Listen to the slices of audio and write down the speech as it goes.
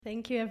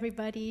Thank you,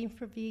 everybody,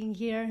 for being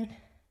here.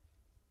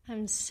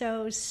 I'm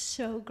so,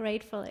 so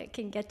grateful I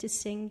can get to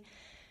sing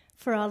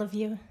for all of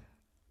you.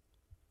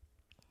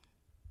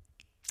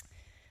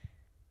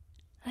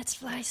 Let's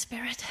fly,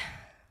 Spirit.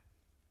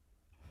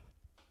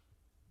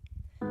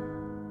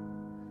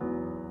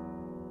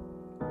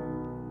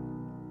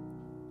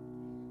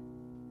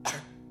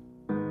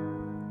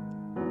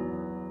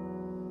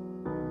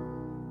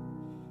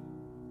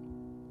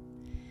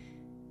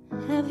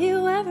 Have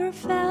you ever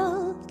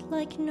felt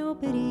like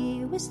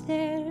nobody was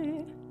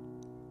there?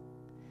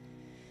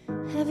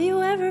 Have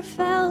you ever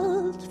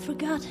felt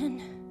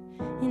forgotten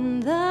in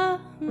the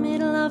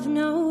middle of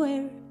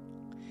nowhere?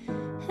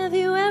 Have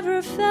you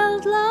ever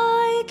felt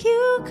like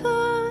you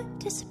could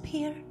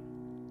disappear?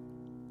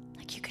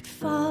 Like you could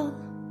fall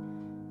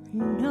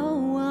and no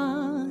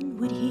one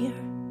would hear?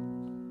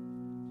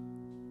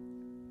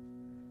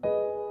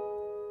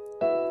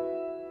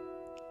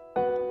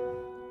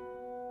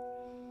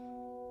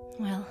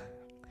 Well,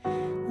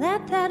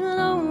 let that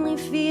lonely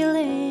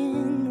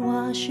feeling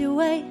wash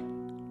away.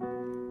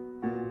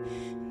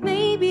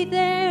 Maybe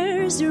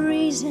there's a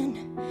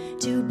reason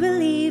to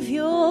believe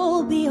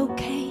you'll be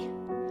okay.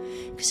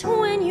 'Cause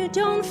when you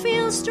don't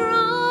feel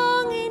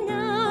strong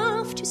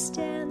enough to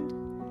stand,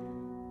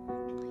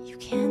 you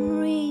can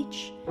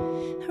reach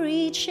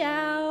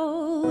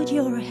out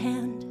your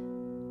hand.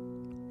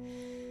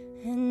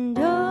 And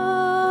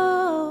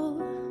oh,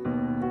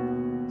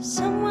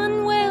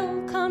 someone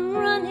will come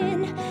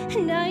running,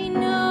 and I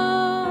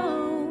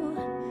know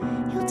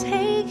he'll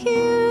take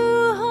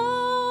you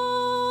home.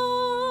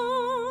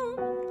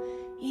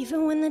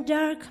 Even when the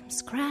dark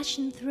comes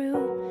crashing through,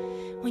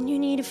 when you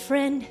need a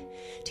friend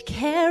to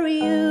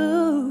carry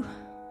you,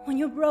 when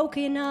you're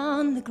broken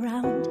on the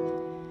ground,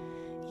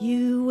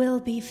 you will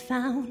be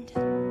found.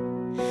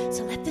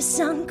 So let the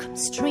sun come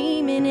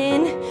streaming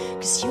in,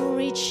 'cause you'll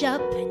reach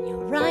up and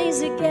you'll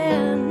rise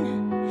again.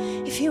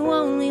 If you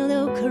only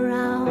look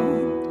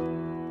around,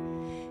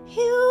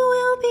 you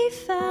will be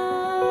found.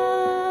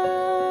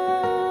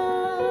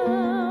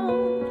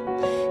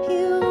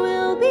 You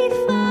will be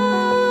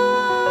found.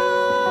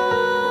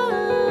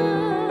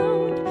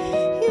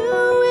 You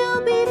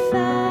will be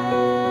found.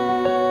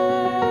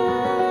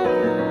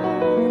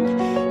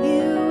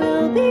 You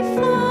will be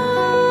found.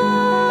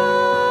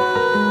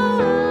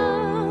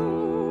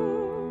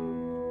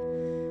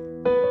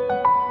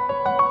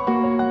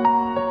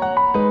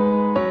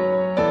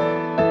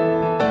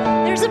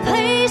 There's a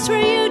place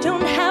where you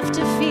don't have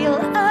to feel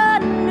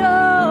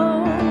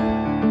unknown.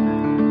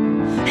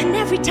 And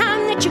every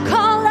time that you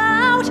call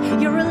out,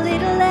 you're a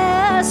little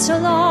less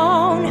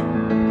alone.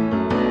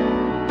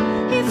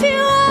 If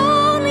you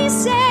only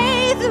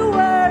say the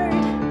word,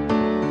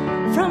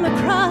 from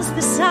across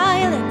the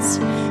silence,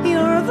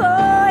 your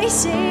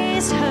voice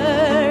is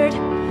heard.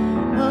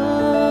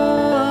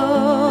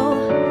 Oh,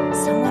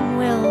 someone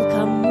will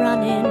come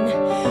running.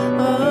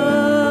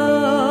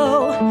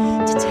 Oh,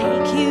 to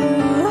take you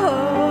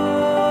home.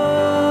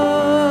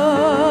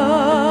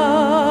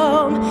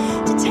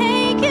 To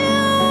take you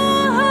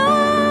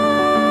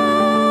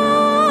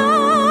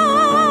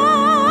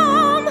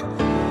home.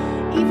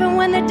 Even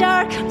when the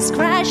dark comes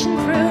crashing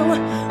through,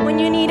 when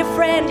you need a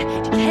friend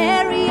to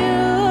carry you,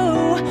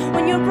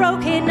 when you're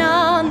broken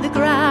on the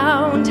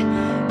ground,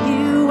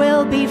 you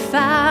will be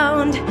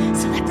found.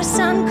 So let the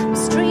sun come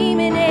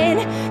streaming in,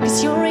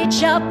 'cause you'll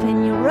reach up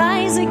and you'll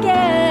rise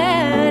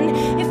again.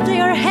 If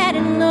your head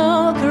and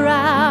look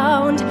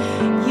around,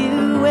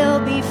 you will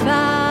be found.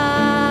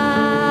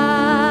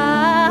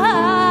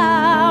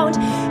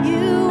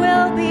 You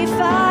will be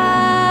found.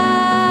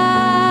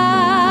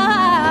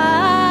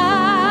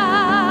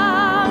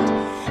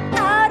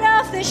 Out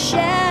of the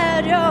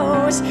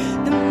shadows,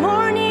 the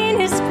morning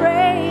is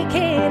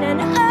breaking,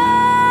 and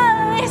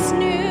all is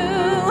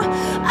new.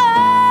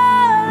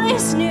 All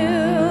is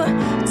new.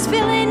 It's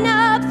filling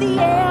up the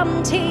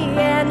empty,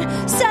 and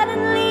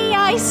suddenly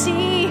I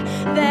see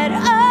that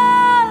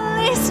all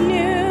is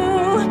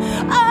new.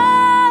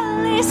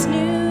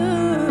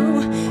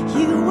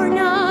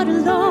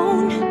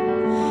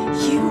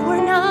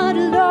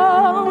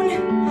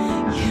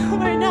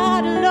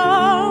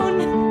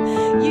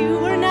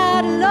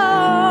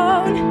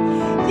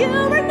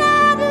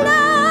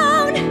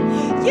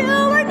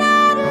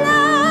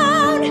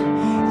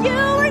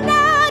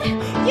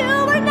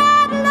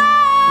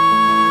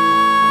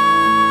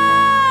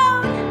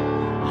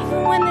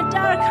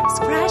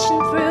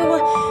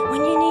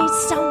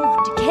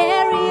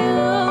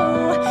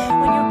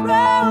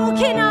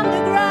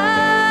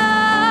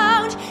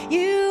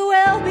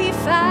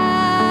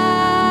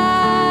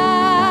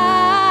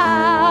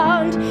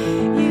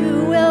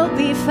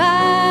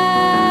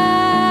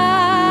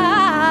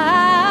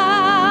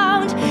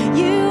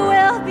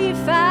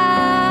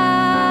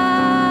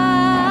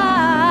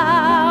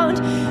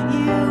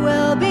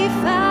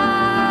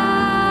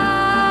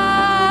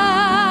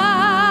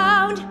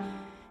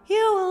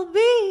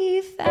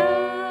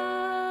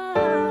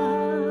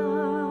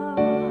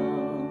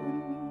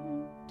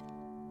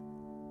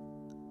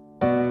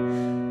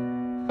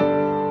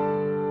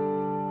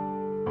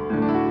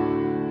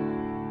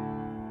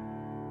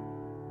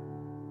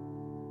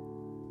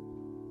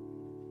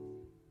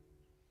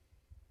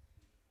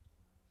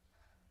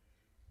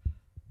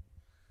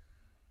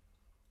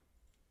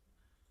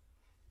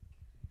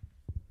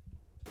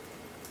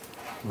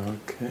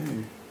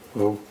 Okay.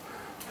 Well,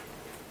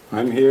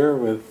 I'm here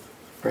with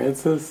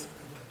Francis,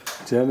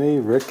 Jenny,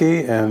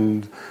 Ricky,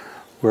 and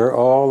we're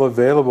all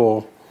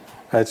available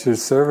at your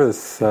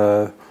service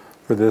for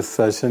this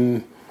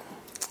session.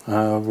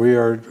 We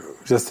are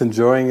just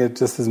enjoying it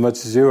just as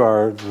much as you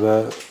are.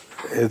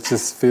 It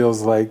just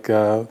feels like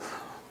the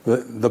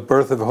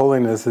birth of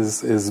holiness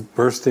is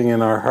bursting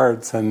in our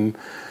hearts, and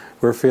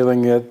we're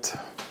feeling it.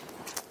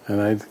 And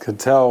I could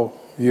tell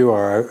you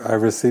are. I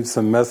received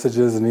some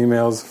messages and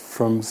emails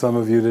from some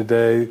of you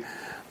today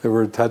that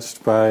were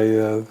touched by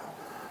the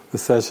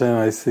session.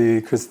 I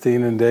see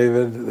Christine and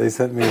David. They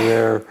sent me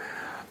their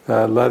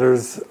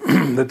letters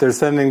that they're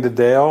sending to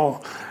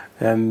Dale,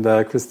 and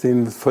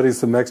Christine was putting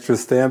some extra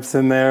stamps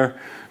in there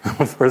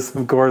for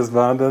some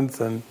correspondence.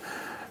 And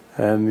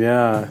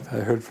yeah, I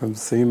heard from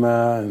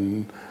Seema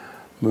and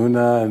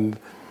Muna, and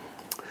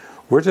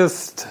we're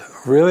just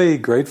really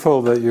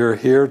grateful that you're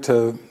here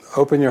to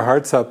open your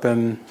hearts up,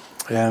 and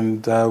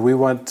we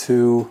want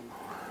to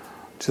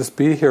just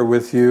be here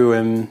with you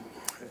and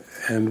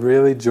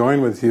really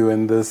join with you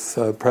in this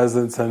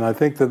presence. And I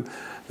think the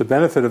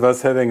benefit of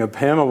us having a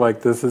panel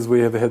like this is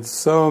we have had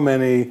so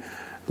many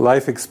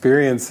life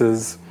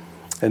experiences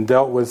and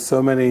dealt with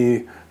so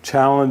many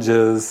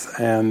challenges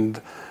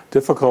and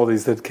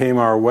difficulties that came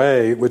our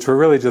way, which were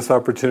really just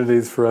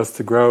opportunities for us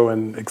to grow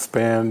and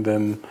expand.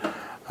 And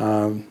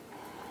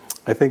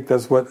I think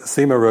that's what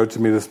Seema wrote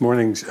to me this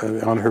morning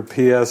on her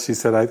PS. She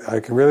said, I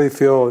can really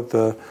feel that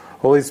the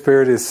Holy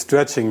Spirit is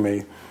stretching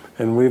me.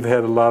 And we've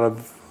had a lot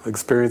of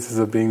experiences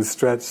of being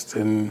stretched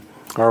in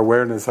our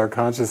awareness, our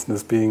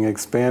consciousness being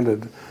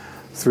expanded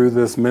through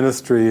this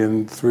ministry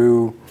and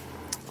through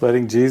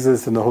letting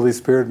Jesus and the Holy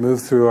Spirit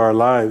move through our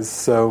lives.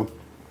 So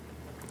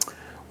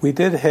we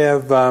did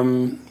have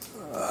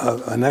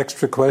an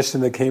extra question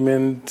that came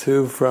in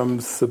too from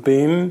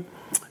Sabine,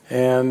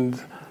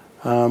 and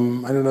I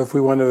don't know if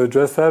we want to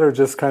address that or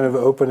just kind of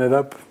open it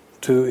up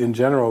to in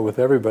general with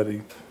everybody.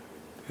 Do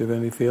you have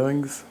any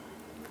feelings?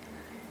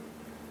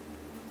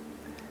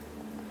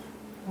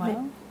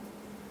 Well,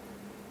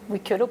 we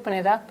could open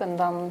it up, and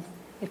then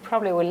it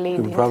probably will lead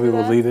into that. It probably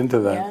will lead into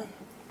that.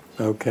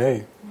 Yeah.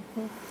 Okay.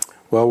 Mm-hmm.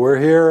 Well, we're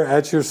here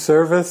at your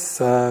service.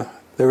 They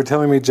were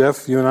telling me,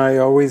 Jeff, you and I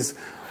always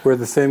wear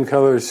the same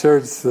color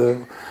shirts.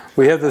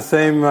 We have the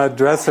same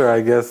dresser,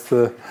 I guess.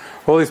 The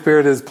Holy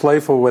Spirit is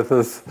playful with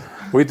us.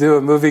 We do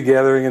a movie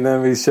gathering and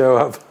then we show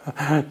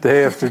up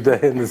day after day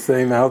in the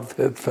same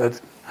outfit, but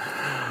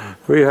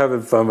we're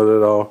having fun with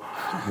it all.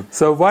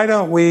 So why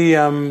don't we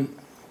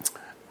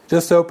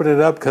just open it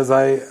up, because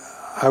I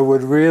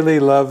would really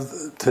love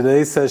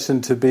today's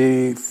session to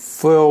be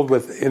filled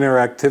with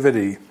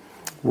interactivity,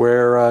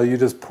 where you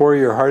just pour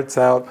your hearts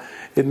out.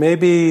 It may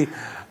be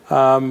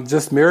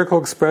just miracle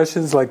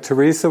expressions like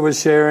Teresa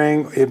was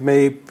sharing.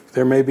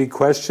 There may be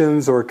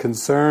questions or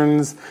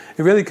concerns.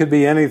 It really could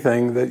be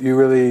anything that you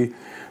really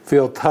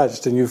feel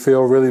touched and you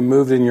feel really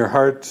moved in your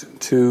heart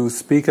to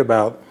speak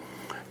about,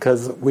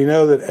 because we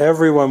know that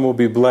everyone will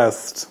be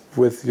blessed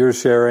with your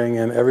sharing,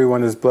 and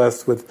everyone is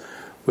blessed with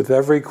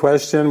every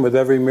question, with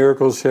every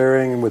miracle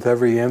sharing, and with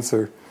every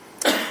answer.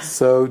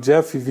 So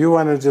Jeff, if you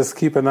want to just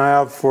keep an eye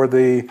out for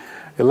the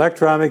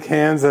electronic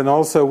hands, and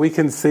also we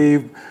can see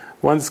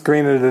one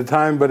screen at a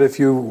time, but if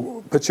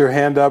you put your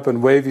hand up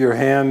and wave your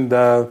hand,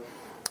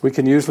 we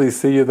can usually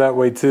see you that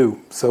way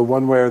too. So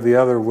one way or the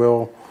other,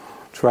 we'll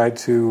try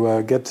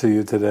to get to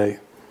you today.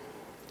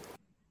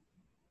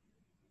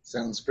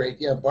 Sounds great.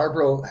 Yeah,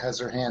 Barbara has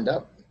her hand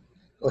up.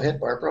 Go ahead,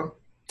 Barbara.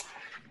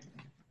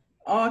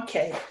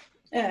 Okay.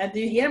 Do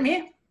you hear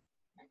me?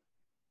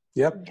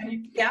 Yep.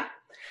 Yeah.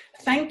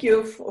 Thank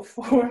you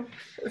for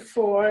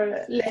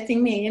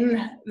letting me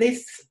in.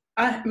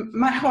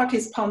 My heart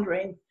is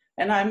pondering,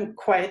 and I'm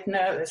quite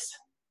nervous.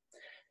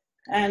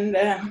 And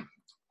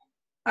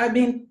I've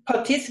been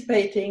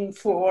participating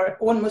for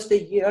almost a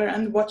year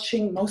and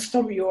watching most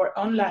of your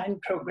online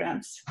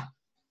programs.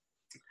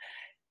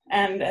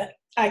 And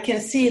I can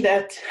see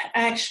that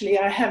actually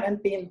I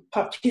haven't been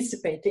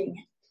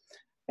participating.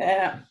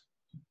 I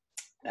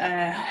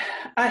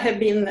have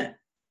been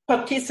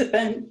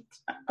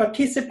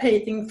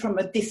participating from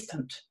a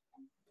distance.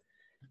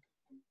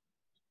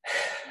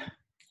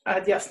 I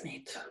just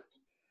need to.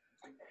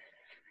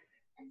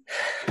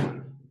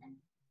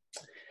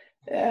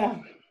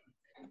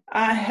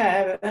 I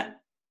have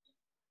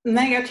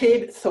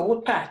negative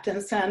thought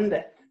patterns and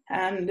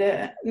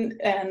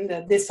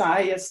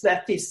desires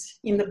that is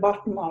in the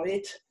bottom of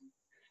it,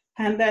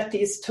 and that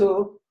is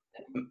so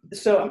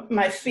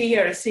my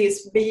fears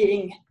is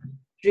being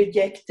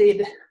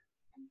rejected,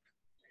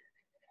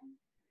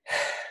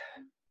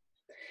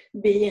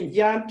 being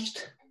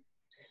judged,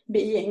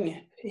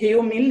 being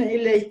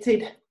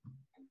humiliated,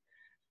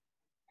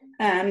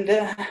 and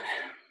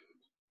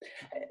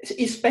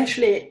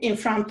especially in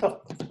front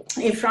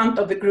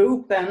of a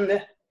group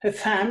and a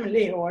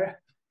family,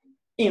 or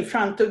in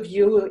front of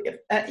you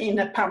in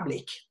a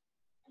public.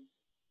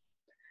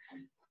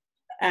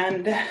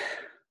 And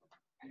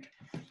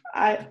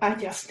I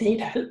just need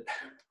help,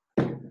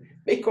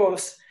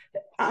 because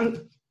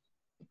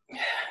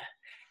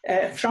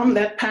from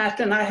that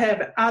pattern, I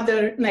have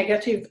other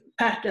negative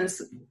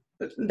patterns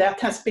that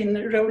has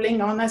been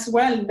rolling on as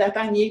well that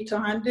I need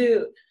to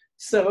undo.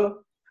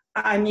 So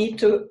I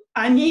need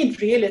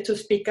really to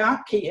speak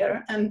up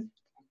here and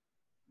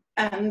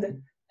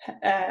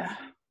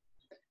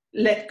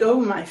let go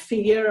my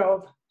fear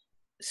of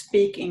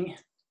speaking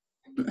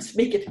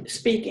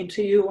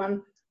to you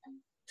and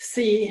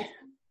see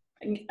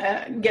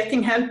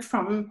getting help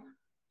from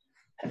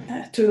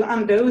to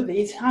undo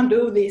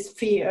these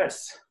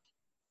fears.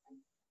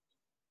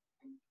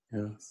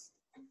 Yes.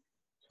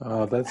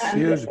 Oh, that's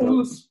huge.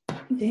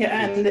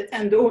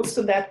 And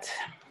also that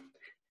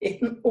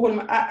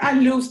I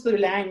lose the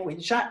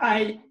language.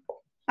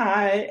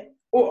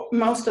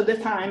 Most of the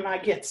time I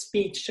get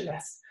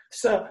speechless.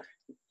 So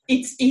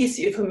it's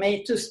easier for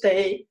me to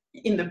stay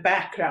in the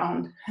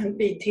background and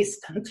be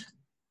distant.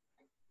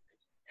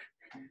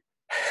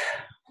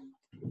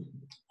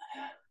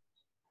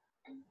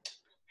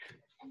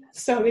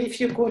 So if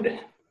you could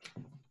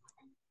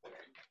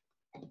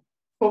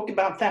talk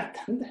about that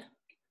and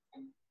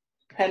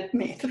help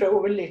me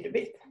through a little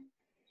bit.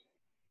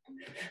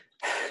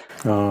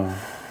 Oh,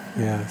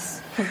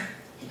 yes.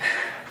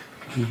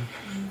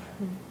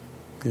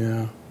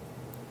 Yeah.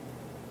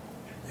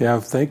 Yeah,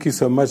 thank you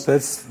so much.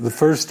 That's the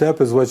first step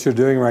is what you're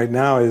doing right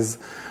now is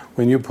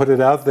when you put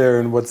it out there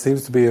in what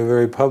seems to be a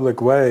very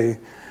public way,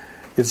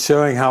 it's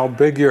showing how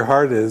big your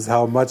heart is,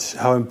 how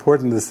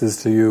important this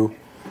is to you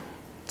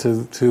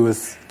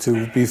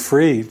to be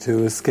free,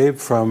 to escape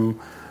from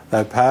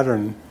that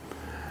pattern.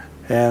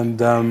 And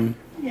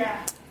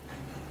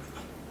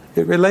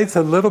it relates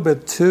a little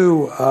bit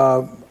to,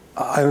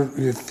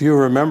 if you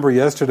remember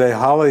yesterday,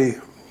 Holly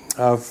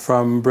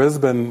from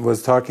Brisbane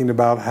was talking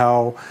about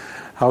how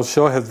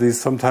she'll have these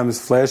sometimes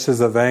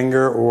flashes of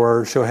anger,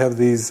 or she'll have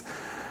these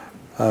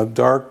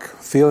dark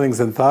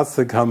feelings and thoughts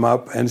that come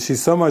up, and she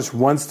so much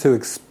wants to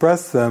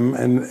express them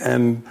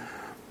and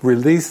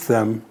release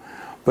them,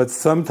 but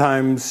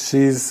sometimes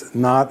she's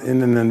not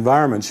in an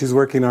environment. She's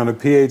working on a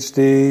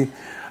PhD.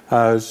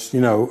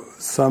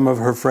 Some of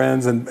her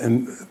friends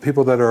and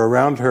people that are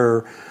around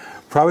her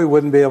probably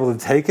wouldn't be able to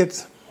take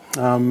it.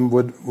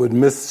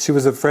 She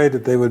was afraid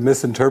that they would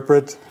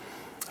misinterpret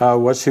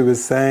what she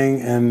was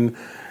saying,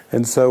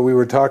 and so we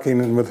were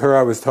talking, and with her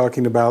I was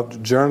talking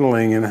about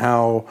journaling and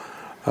how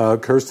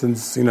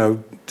Kirsten's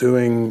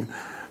doing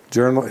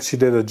journal. She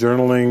did a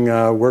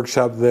journaling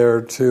workshop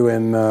there too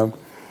in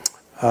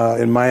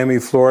Miami,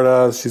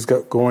 Florida. She's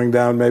going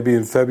down maybe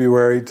in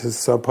February to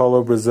Sao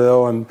Paulo,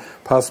 Brazil, and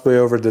possibly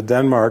over to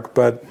Denmark.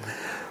 But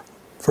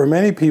for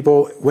many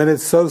people, when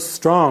it's so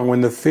strong,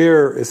 when the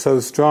fear is so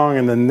strong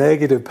and the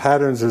negative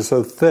patterns are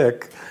so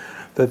thick,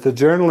 that the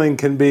journaling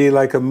can be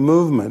like a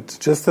movement,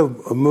 just a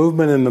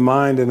movement in the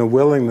mind and a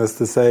willingness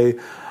to say,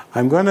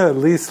 I'm going to at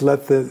least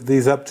let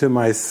these up to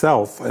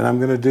myself, and I'm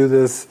going to do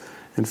this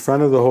in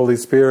front of the Holy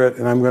Spirit,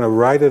 and I'm going to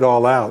write it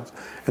all out.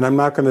 And I'm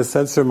not going to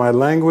censor my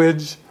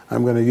language.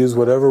 I'm going to use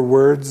whatever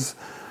words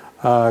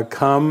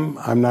come.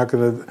 I'm not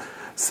going to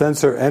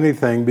censor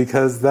anything,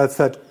 because that's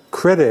that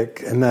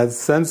critic and that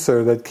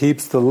censor that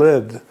keeps the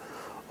lid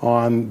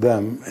on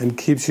them and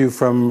keeps you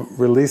from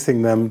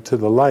releasing them to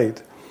the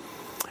light.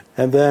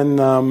 And then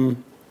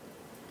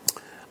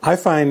I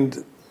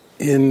find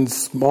in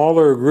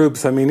smaller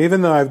groups,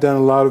 even though I've done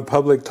a lot of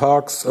public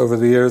talks over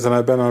the years, and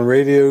I've been on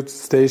radio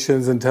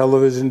stations and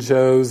television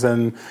shows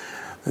and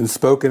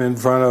spoken in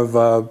front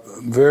of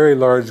very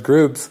large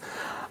groups,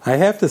 I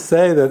have to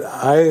say that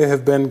I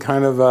have been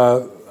kind of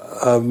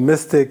a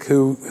mystic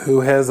who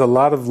has a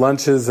lot of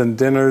lunches and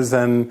dinners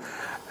and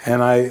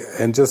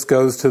just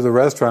goes to the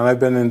restaurant.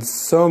 I've been in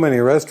so many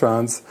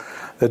restaurants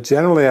that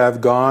generally I've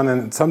gone,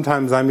 and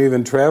sometimes I'm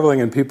even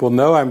traveling and people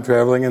know I'm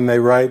traveling and they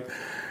write,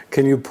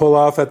 can you pull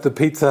off at the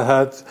Pizza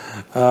Hut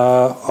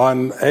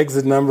on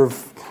exit number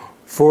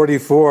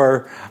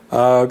 44?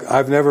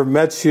 I've never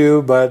met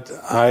you, but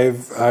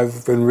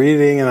I've been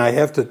reading and I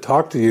have to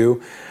talk to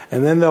you.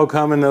 And then they'll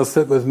come and they'll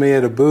sit with me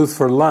at a booth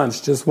for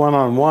lunch, just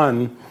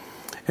one-on-one.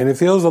 And it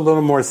feels a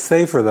little more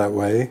safer that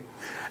way.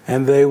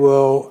 And they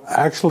will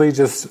actually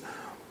just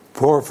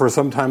pour, for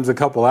sometimes a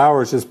couple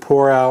hours, just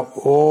pour out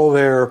all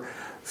their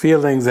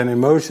feelings and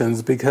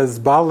emotions, because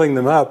bottling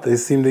them up, they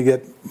seem to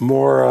get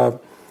more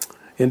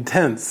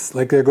intense,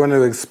 like they're going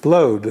to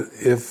explode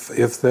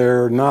if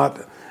they're not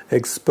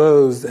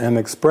exposed and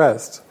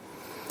expressed.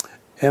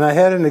 And I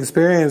had an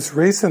experience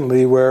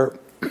recently where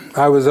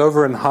I was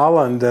over in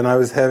Holland and I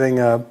was having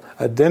a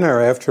dinner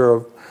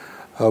after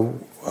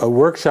a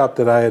workshop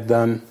that I had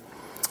done.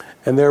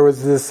 And there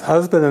was this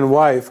husband and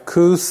wife,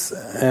 Koos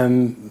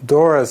and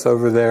Doris,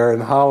 over there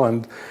in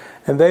Holland.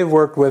 And they've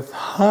worked with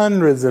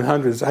hundreds and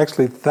hundreds,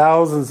 actually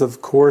thousands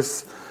of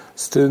course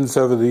students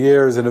over the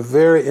years in a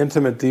very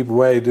intimate, deep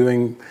way,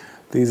 doing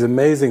these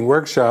amazing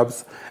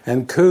workshops.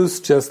 And Koos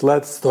just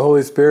lets the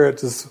Holy Spirit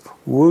just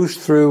whoosh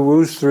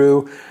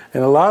through.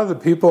 And a lot of the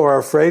people are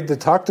afraid to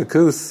talk to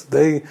Koos.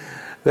 They're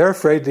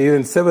afraid to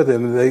even sit with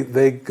him.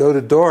 They go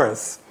to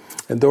Doris.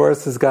 And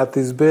Doris has got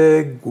these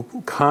big,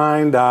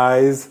 kind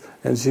eyes,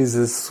 and she's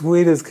as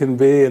sweet as can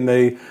be, and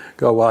they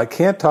go, well, I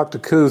can't talk to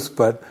Koos,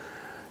 but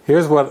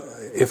here's what,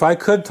 if I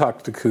could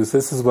talk to Koos,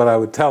 this is what I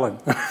would tell him.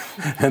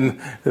 And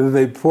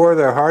they pour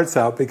their hearts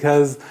out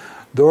because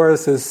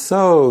Doris is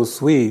so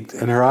sweet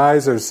and her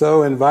eyes are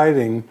so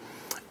inviting,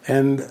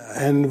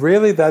 and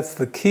really that's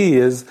the key,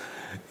 is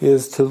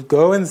to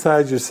go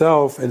inside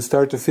yourself and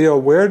start to feel,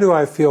 where do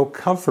I feel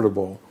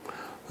comfortable?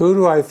 Who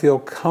do I feel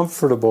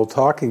comfortable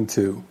talking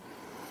to?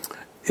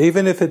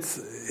 Even if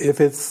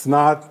it's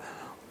not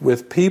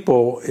with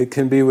people, it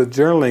can be with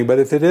journaling, but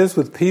if it is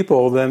with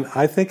people, then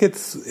I think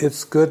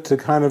it's good to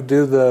kind of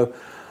do the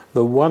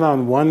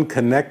one-on-one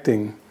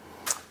connecting,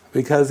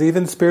 because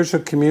even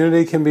spiritual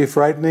community can be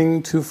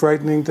too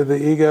frightening to the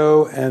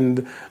ego,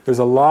 and there's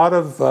a lot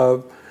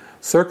of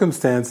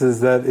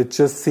circumstances that it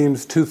just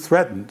seems too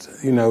threatened.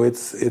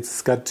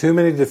 It's got too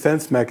many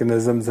defense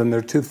mechanisms and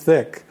they're too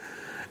thick.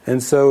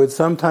 And so it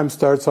sometimes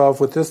starts off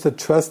with just a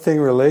trusting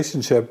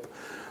relationship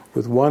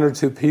with one or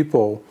two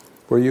people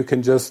where you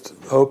can just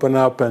open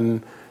up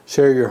and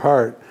share your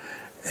heart.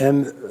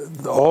 And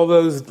all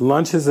those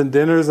lunches and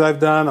dinners I've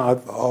done,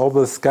 all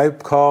the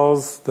Skype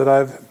calls that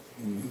I've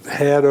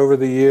had over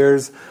the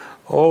years,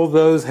 all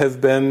those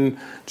have been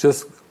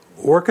just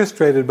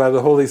orchestrated by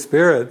the Holy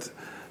Spirit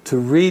to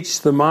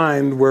reach the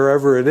mind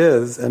wherever it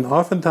is. And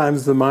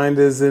oftentimes the mind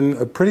is in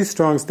a pretty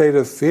strong state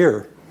of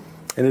fear.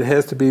 And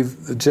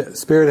the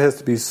Spirit has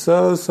to be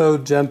so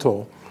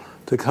gentle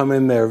to come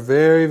in there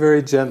very,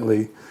 very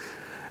gently.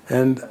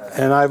 And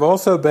I've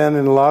also been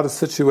in a lot of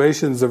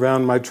situations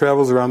around my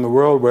travels around the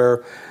world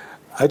where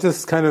I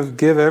just kind of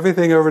give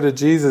everything over to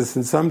Jesus,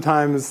 and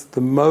sometimes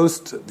the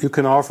most you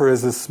can offer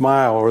is a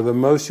smile, or the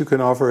most you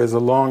can offer is a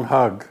long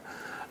hug.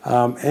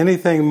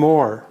 Anything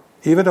more,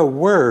 even a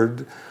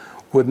word,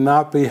 would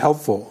not be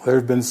helpful. There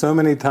have been so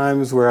many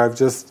times where I've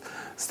just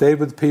stayed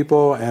with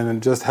people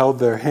and just held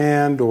their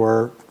hand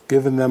or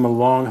given them a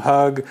long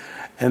hug,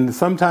 and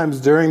sometimes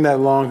during that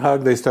long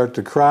hug they start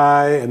to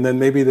cry, and then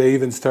maybe they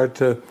even start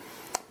to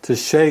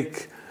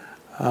shake.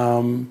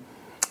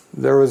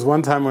 There was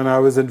one time when I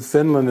was in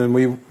Finland, and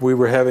we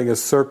were having a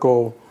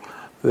circle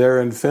there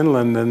in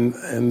Finland,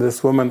 and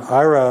this woman,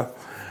 Ira,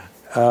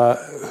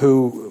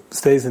 who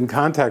stays in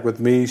contact with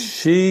me,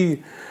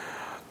 she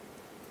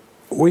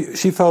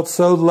felt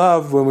so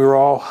loved when we were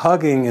all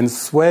hugging and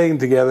swaying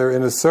together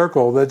in a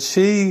circle that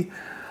she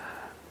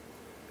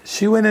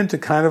went into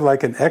kind of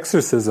like an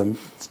exorcism.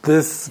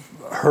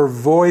 Her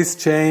voice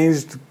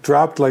changed,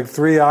 dropped like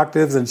 3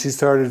 octaves, and she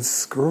started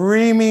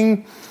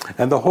screaming,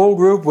 and the whole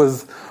group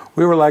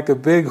we were like a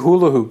big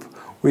hula hoop.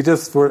 We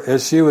just were,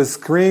 as she was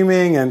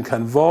screaming and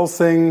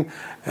convulsing,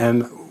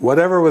 and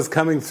whatever was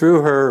coming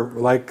through her,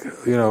 like,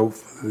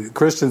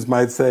 Christians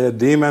might say a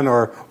demon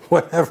or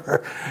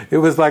whatever, it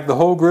was like the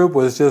whole group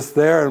was just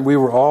there, and we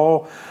were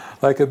all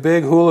like a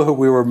big hula hoop.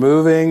 We were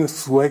moving,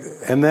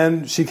 and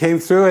then she came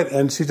through it,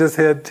 and she just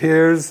had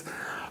tears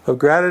of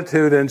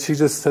gratitude, and she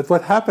just said,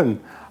 "What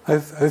happened? I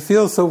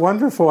feel so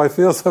wonderful. I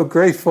feel so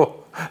grateful."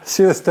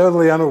 She was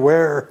totally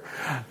unaware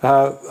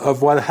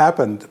of what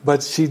happened,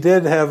 but she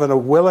did have a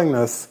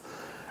willingness,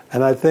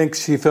 and I think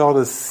she felt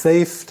a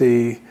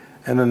safety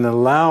and an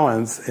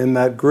allowance in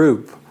that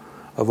group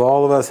of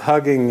all of us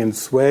hugging and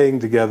swaying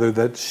together,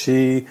 that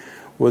she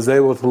was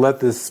able to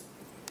let this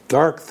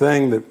dark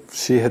thing that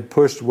she had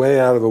pushed way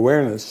out of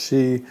awareness,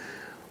 she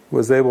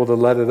was able to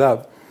let it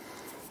up.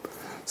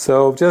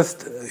 So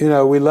just,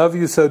 we love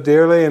you so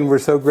dearly, and we're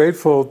so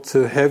grateful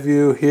to have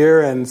you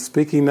here and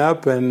speaking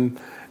up, and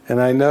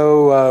I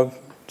know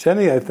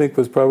Jenny, I think,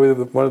 was probably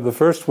one of the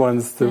first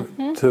ones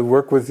to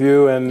work with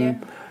you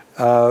and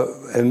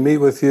meet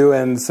with you,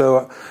 and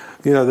so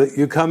that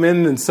you come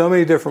in so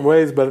many different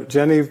ways. But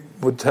Jenny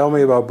would tell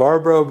me about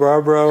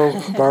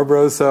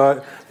Barbro.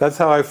 So that's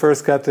how I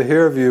first got to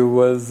hear of you,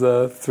 was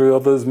through all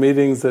those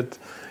meetings that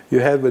you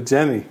had with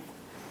Jenny.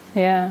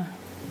 Yeah,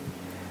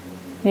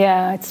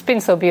 it's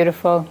been so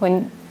beautiful.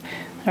 I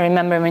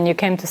remember when you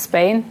came to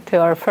Spain to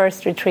our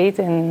first retreat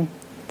in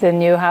the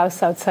new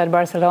house outside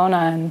Barcelona,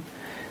 and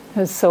it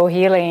was so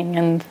healing.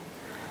 And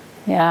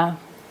I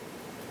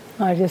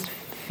just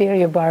feel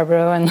you,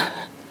 Barbro, and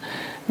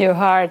your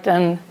heart,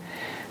 and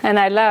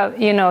I love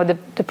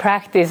the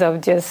practice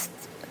of just,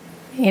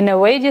 in a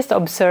way, just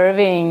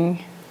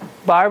observing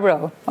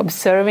Barbro,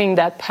 observing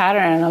that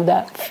pattern of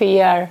that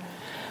fear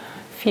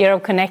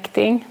of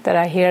connecting that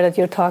I hear that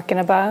you're talking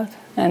about,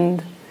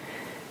 and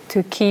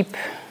to keep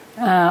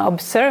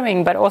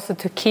observing, but also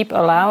to keep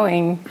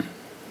allowing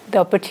the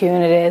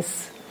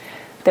opportunities,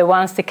 the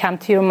ones that come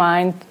to your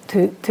mind,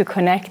 to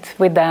connect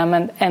with them,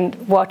 and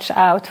watch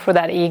out for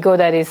that ego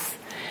that is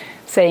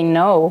saying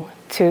no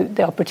to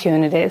the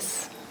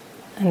opportunities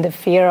and the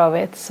fear of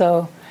it.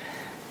 So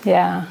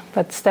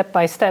but step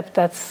by step,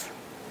 that's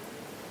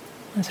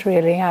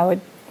really how it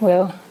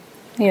will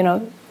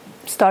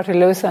start to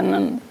loosen.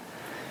 And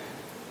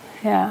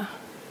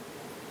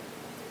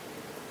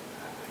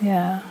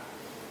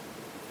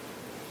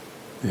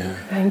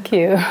thank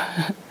you.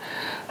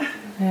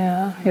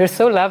 You're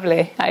so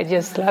lovely. I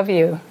just love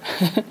you.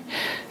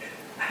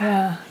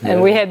 Yeah,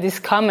 and we had this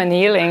common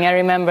healing. I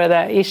remember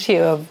the issue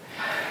of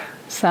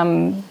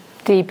some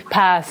deep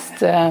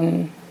past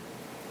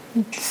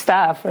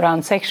stuff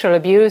around sexual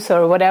abuse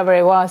or whatever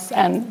it was,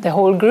 and the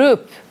whole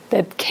group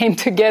that came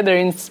together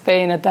in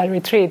Spain at that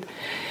retreat,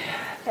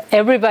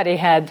 everybody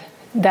had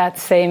that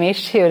same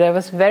issue. That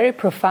was very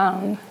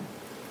profound.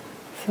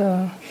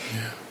 So,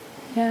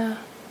 yeah.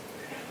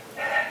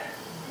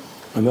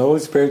 And the Holy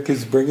Spirit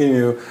keeps bringing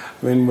you,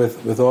 I mean,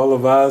 with all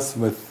of us,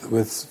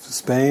 with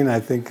Spain, I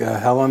think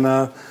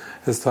Helena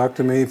has talked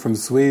to me from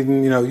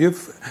Sweden. You know,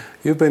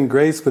 you've been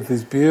graced with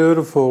these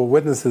beautiful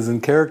witnesses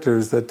and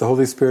characters that the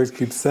Holy Spirit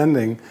keeps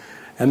sending,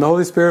 and the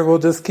Holy Spirit will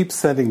just keep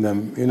sending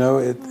them. You know,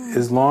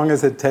 as long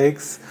as it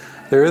takes.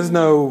 There is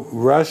no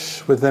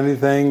rush with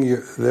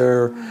anything.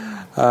 There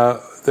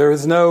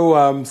is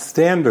no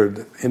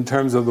standard in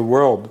terms of the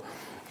world.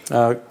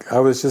 I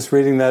was just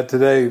reading that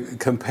today.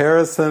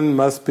 Comparison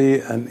must be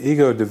an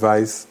ego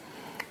device,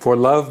 for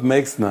love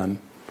makes none.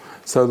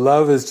 So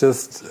love is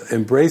just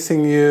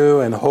embracing you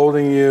and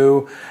holding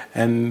you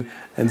and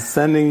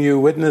sending you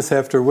witness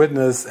after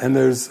witness, and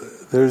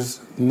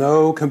there's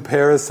no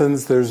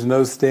comparisons, there's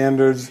no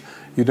standards.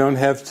 You don't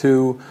have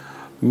to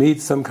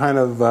meet some kind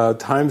of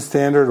time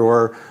standard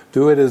or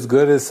do it as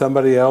good as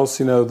somebody else.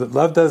 You know, that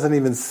love doesn't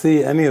even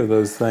see any of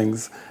those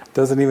things,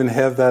 doesn't even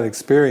have that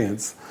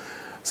experience.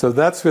 So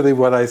that's really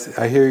what I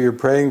hear you're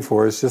praying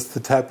for, is just to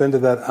tap into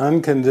that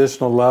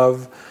unconditional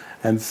love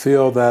and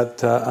feel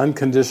that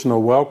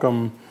unconditional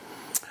welcome.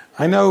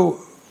 I know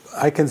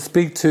I can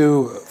speak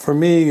to, for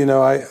me, you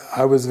know,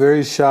 I was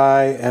very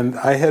shy, and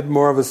I had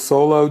more of a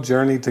solo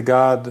journey to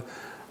God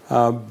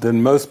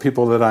than most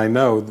people that I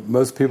know.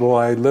 Most people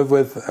I live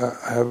with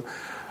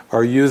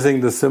are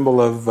using the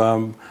symbol of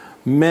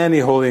many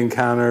holy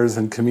encounters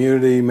and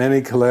community,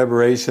 many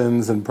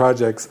collaborations and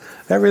projects.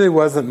 That really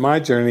wasn't my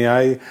journey.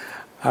 I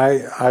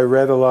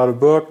read a lot of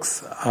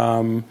books.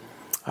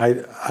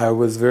 I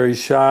was very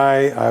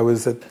shy. I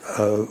was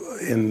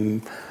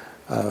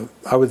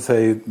I would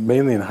say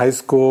mainly in high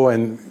school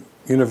and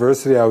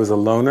university. I was a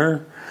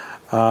loner.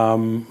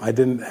 I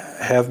didn't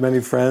have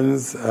many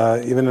friends.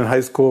 Even in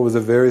high school, it was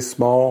a very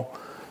small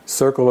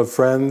circle of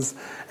friends.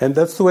 And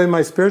that's the way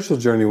my spiritual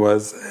journey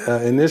was.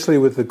 Initially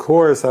with the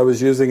Course, I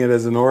was using it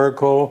as an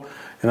oracle,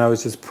 and I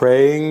was just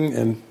praying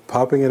and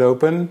popping it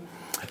open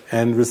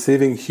and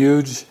receiving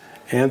huge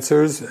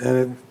answers.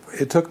 And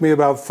it took me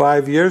about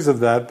 5 years of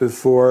that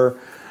before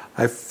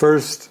I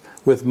first,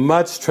 with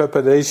much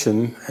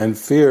trepidation and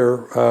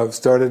fear,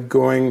 started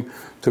going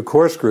to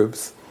Course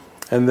groups.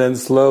 And then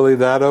slowly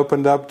that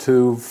opened up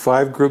to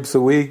 5 groups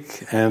a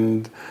week,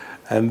 and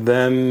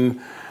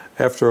then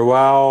after a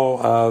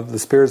while the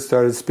Spirit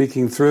started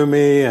speaking through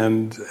me,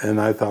 and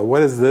I thought,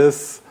 what is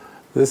this?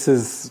 This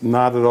is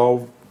not at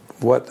all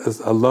what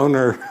a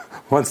loner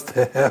wants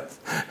to have,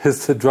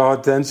 is to draw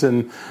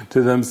attention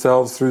to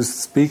themselves through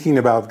speaking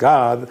about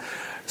God.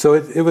 So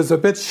it was a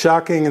bit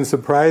shocking and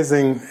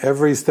surprising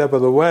every step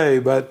of the way,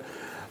 but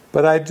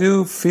I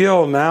do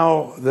feel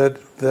now that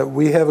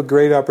we have a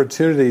great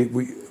opportunity.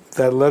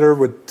 That letter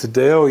to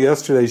Dale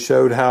yesterday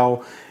showed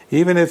how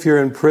even if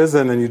you're in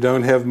prison and you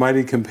don't have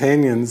mighty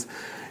companions,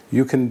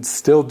 you can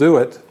still do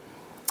it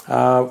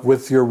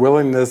with your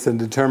willingness and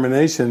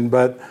determination.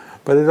 But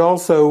it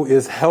also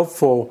is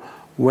helpful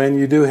when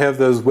you do have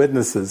those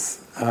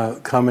witnesses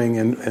coming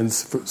and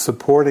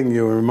supporting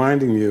you and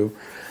reminding you.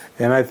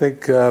 And I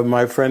think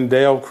my friend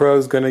Dale Crow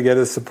is going to get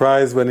a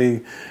surprise when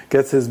he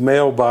gets his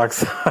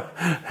mailbox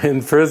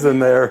in prison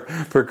there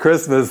for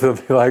Christmas. He'll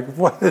be like,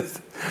 what is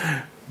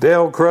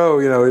Dale Crow?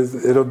 You know,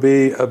 it'll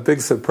be a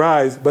big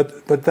surprise.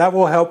 But that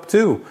will help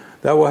too.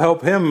 That will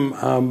help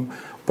him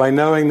by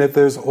knowing that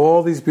there's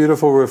all these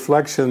beautiful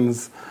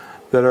reflections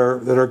that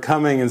are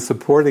coming and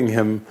supporting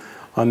him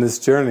on this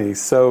journey.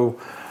 So,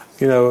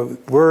 you know,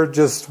 we're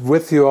just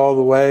with you all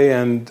the way,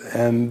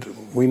 and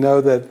we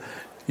know that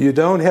you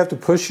don't have to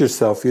push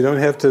yourself. You don't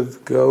have to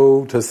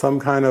go to some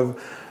kind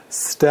of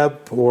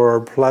step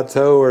or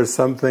plateau or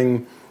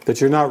something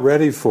that you're not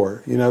ready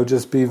for. You know,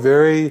 just be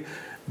very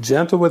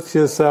gentle with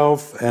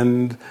yourself,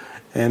 and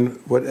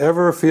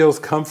whatever feels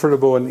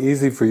comfortable and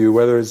easy for you,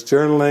 whether it's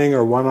journaling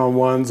or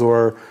one-on-ones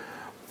or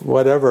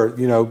whatever,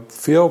 you know,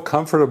 feel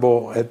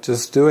comfortable at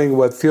just doing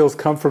what feels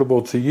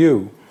comfortable to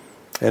you,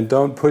 and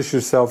don't push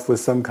yourself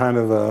with some kind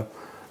of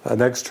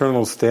an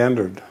external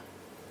standard.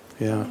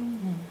 Yeah.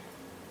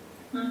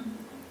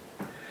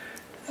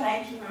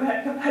 Thank you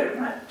very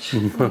much.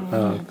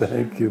 Oh,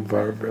 thank you,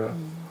 Barbara.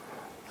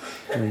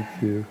 Thank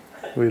you.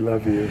 We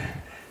love you.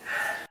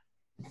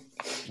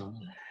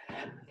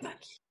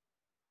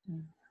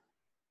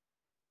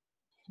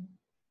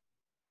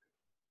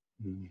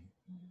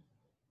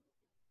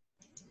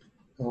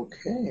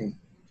 Okay,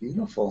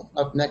 beautiful.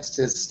 Up next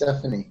is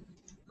Stephanie.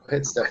 Go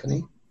ahead,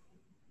 Stephanie.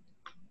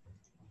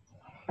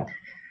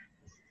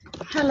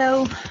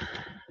 Hello.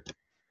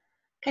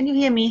 Can you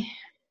hear me?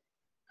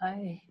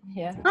 Hi.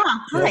 Yeah.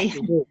 Ah, hi.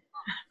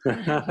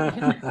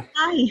 Yes,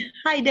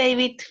 Hi,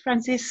 David,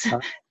 Francis,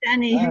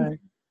 Danny. Hi.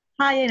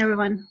 Hi,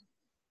 everyone.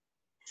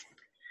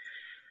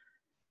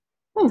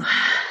 Ooh,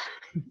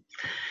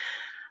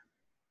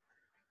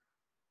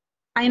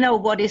 I know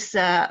what is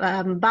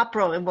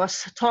Barbara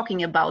was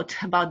talking about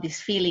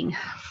this feeling.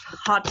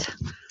 Heart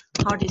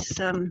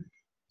is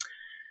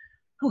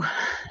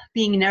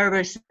being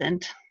nervous,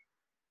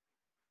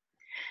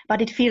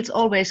 but it feels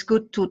always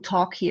good to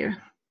talk here.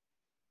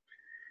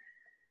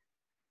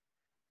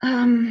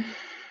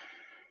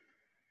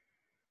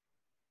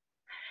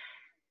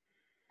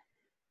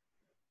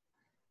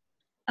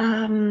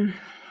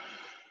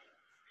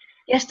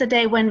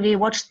 Yesterday when we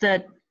watched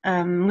the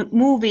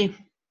movie,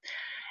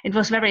 it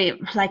was very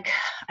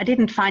I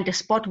didn't find a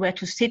spot where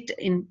to sit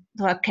in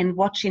so I can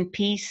watch in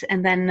peace.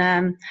 And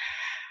then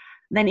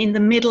in the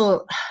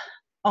middle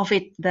of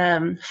it,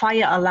 the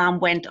fire alarm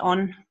went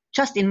on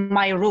just in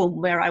my room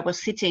where I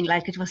was sitting.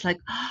 It was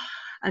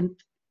and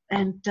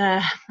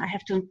I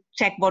have to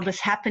check what was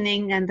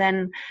happening. And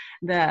then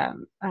the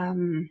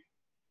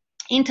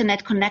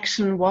internet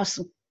connection was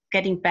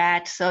getting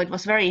bad, so it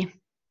was very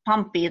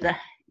pumpy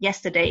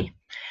yesterday.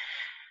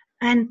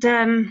 And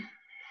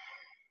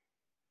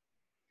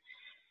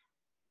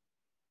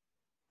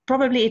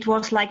probably it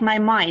was like my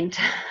mind,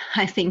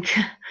 I think.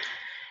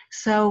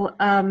 So,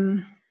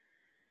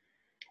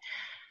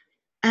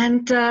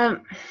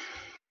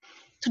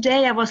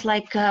 today I was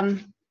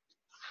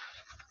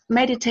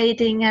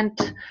meditating,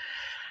 and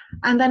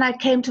then I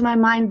came to my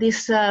mind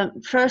this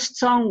first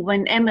song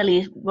when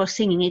Emily was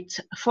singing it,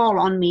 "Fall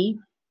on Me."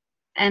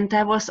 And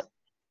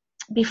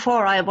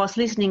before I was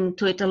listening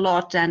to it a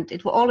lot, and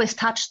it always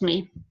touched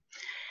me.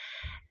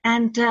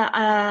 And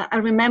I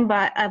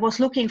remember I was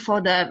looking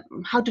for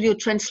how do you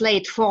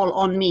translate "fall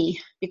on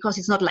me," because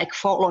it's not like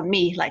 "fall on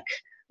me"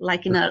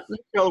 like in a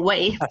literal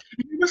way. I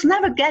was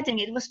never getting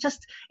it. It was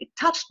just, it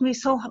touched me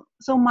so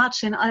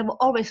much, and I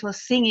always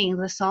was singing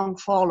the song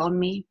 "Fall on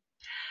Me."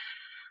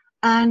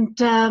 And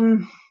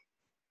then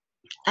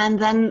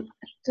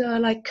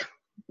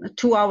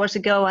 2 hours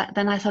ago,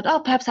 then I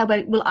thought, perhaps I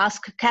will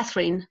ask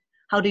Catherine,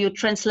 how do you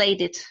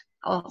translate it,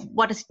 or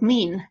what does it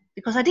mean?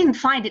 Because I didn't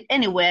find it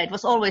anywhere. It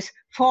was always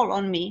 "fall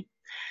on me."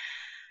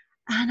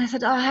 And I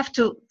said, I have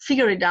to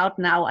figure it out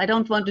now. I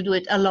don't want to do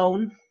it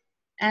alone.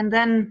 And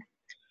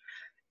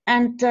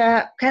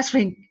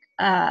Catherine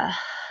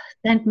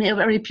sent me a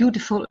very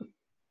beautiful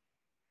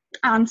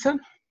answer.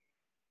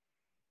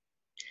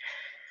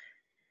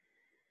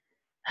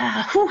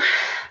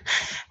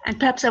 And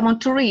perhaps I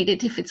want to read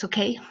it, if it's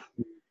okay.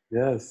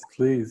 Yes,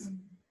 please.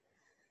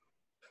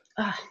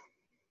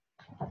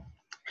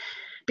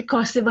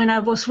 Because when I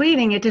was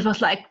reading it, it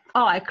was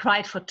I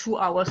cried for 2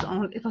 hours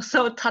only. It was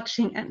so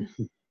touching, and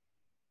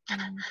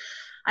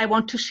I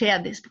want to share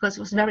this because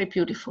it was very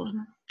beautiful.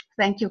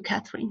 Thank you,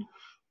 Catherine.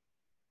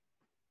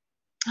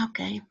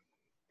 Okay.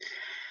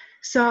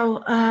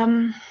 So,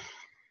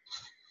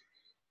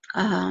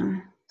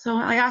 so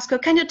I asked her,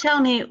 can you tell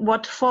me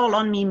what "fall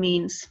on me"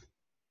 means?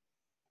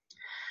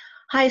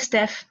 Hi,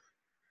 Steph.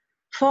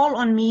 Fall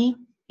on me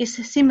is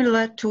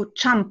similar to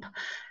jump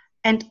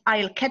and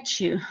I'll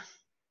catch you.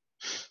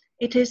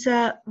 It is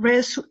a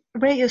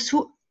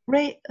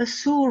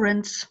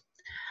reassurance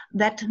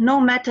that no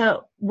matter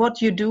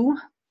what you do,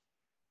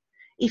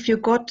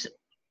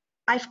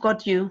 I've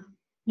got you.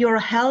 You're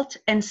held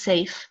and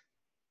safe.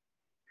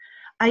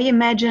 I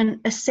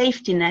imagine a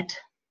safety net.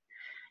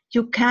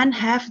 You can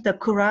have the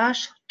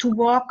courage to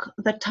walk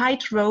the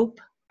tightrope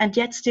and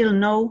yet still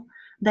know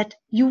that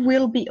you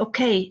will be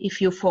okay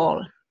if you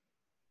fall.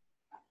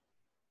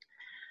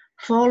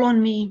 Fall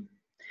on me.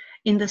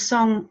 In the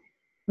song,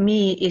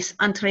 me is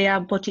Andrea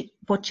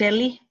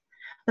Bocelli,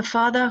 the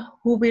father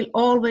who will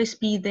always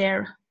be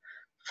there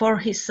for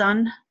his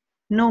son,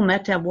 no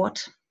matter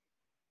what.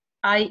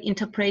 I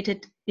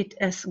interpreted it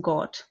as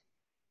God.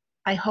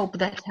 I hope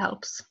that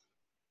helps.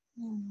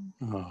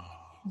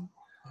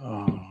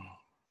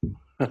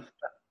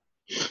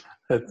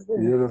 That's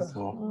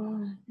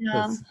beautiful. Yeah.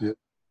 That's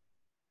beautiful.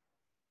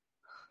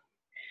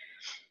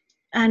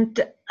 And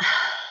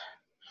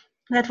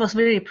that was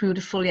very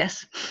beautiful,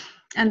 yes.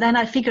 And then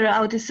I figured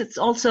out it's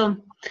also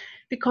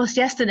because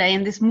yesterday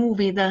in this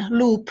movie, the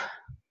loop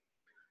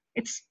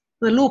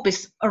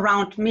is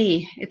around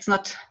me. It's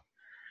not,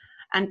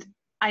 and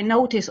I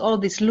notice all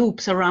these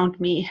loops around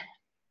me,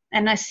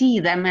 and I see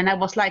them, and I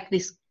was like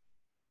this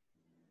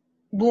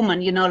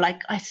woman,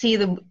 I see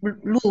the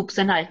loops,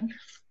 and I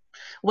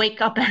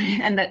wake up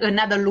and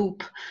another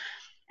loop,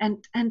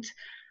 and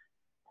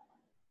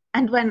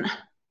when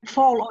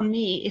fall on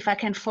me, if I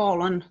can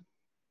fall on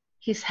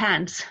his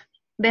hands,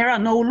 there are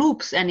no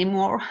loops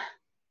anymore.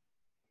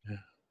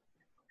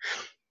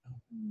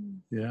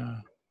 Yeah.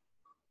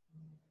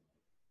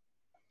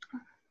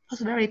 It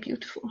was very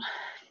beautiful.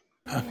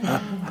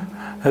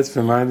 That's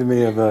reminded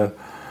me of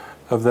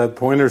that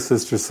Pointer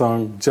Sister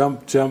song,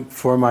 "Jump, Jump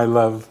for My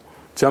Love,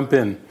 Jump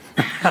In."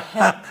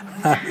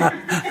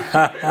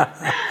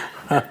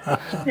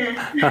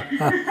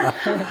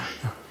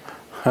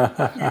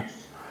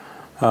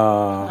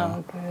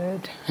 Oh,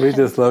 good. We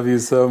just love you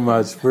so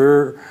much.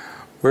 We're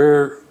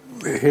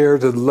here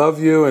to love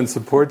you and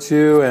support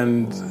you,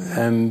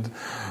 and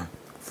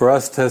for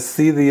us to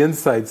see the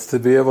insights, to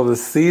be able to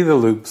see the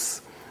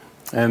loops,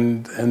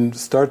 and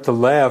start to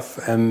laugh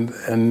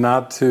and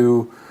not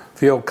to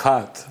feel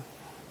caught.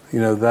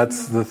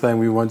 That's the thing.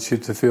 We want you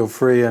to feel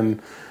free,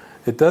 and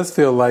it does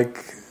feel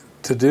like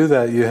to do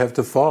that you have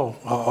to fall.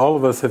 All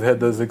of us have had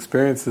those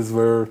experiences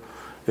where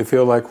they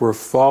feel like we're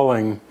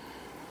falling.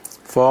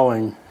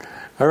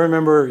 I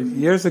remember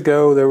years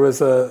ago there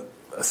was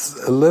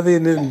Olivia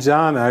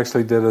Newton-John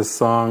actually did a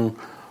song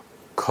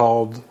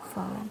called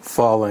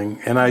Falling,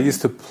 and I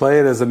used to play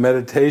it as a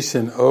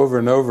meditation over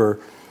and over.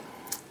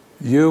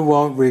 You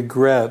won't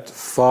regret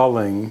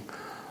falling.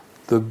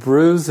 The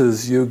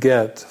bruises you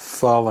get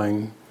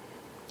falling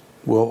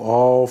will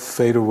all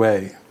fade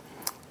away.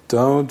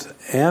 Don't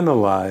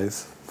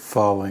analyze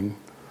falling.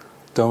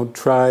 Don't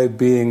try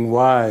being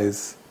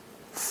wise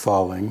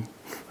falling.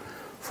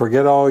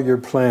 Forget all your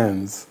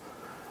plans.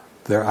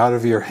 They're out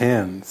of your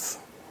hands.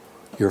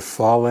 You're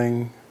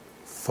falling,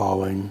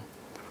 falling,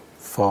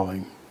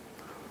 falling.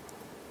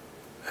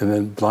 And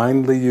then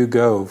blindly you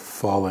go,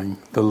 falling.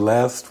 The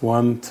last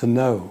one to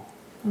know,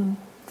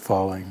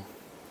 falling.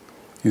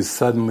 You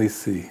suddenly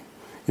see.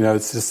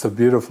 It's just a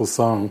beautiful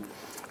song.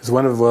 It's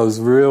one of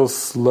those real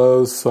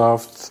slow,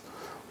 soft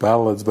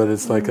ballads, but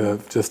it's like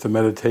just a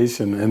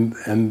meditation.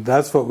 And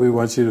that's what we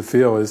want you to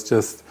feel, is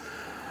just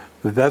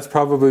that's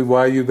probably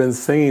why you've been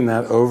singing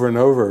that over and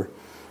over,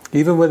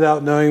 even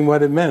without knowing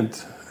what it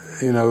meant.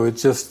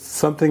 It's just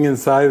something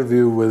inside of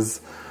you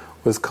was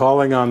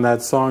calling on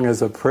that song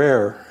as a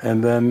prayer,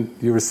 and then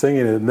you were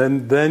singing it,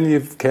 and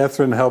then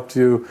Catherine helped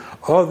you.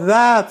 Oh,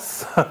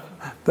 that's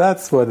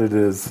what it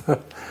is,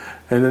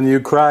 and then you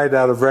cried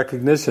out of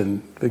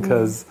recognition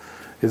because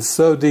it's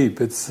so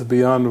deep, it's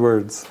beyond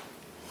words.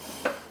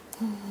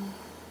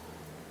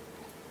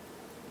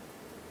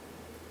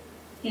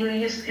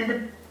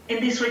 In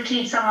this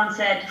retreat, someone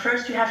said,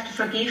 first you have to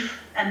forgive,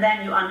 and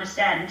then you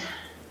understand.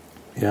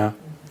 Yeah.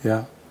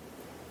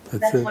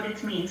 That's what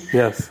it means.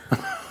 Yes.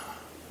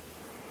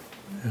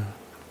 Yeah.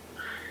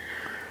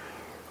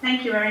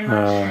 Thank you very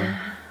much.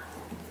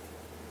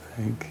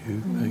 Thank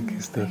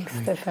you, Stephanie.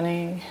 Thanks,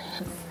 Stephanie.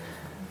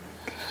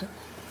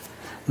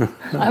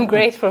 I'm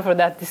grateful for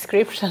that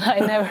description.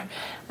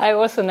 I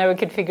also never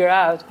could figure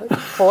out.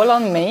 Fall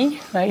on me,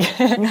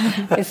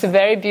 it's a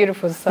very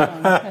beautiful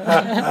song.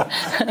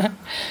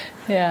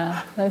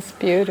 Yeah, that's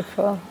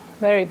beautiful.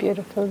 Very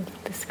beautiful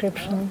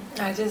description.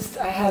 I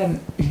had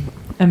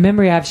a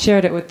memory. I've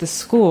shared it with the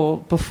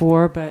school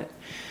before, but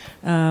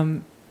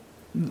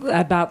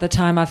about the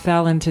time I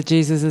fell into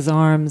Jesus'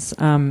 arms.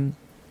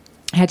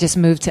 I had just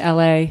moved to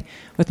LA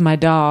with my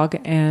dog,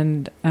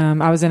 and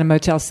I was in a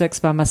Motel 6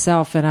 by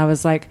myself, and I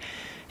was like,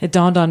 it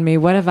dawned on me,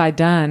 what have I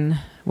done?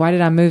 Why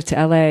did I move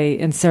to LA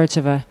in search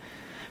of a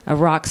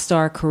rock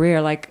star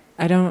career? Like,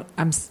 I don't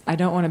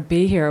want to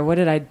be here. What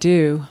did I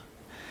do?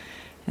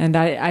 And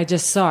I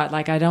just saw it,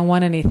 like, I don't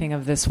want anything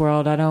of this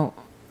world. It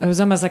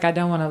was almost like I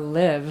don't want to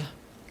live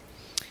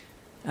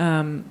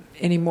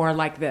anymore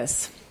like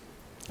this.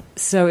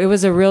 So it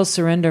was a real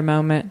surrender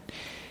moment,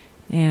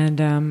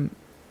 and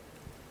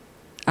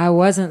I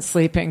wasn't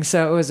sleeping,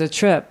 so it was a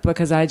trip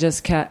because I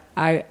just kept,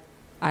 I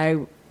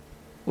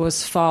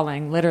was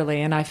falling,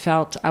 literally, and I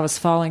felt I was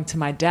falling to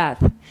my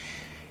death.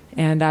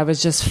 And I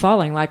was just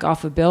falling like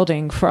off a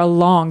building for a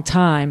long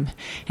time.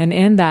 And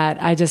in that,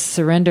 I just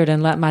surrendered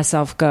and let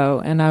myself go.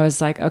 And I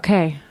was like,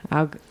 okay,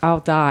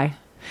 I'll die.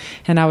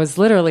 And I was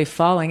literally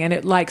falling. And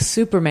it, like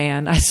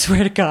Superman, I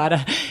swear to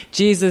God,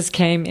 Jesus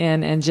came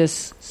in and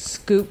just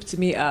scooped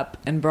me up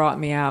and brought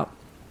me out.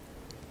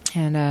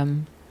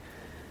 And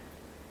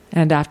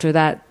after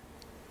that,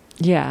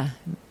 yeah,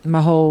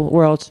 my whole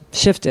world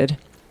shifted.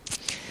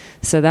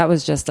 So that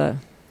was just a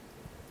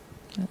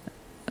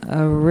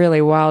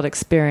really wild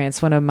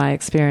experience, one of my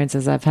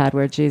experiences I've had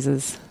where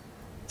Jesus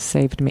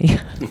saved me.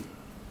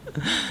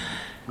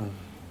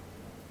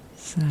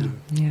 So,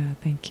 yeah,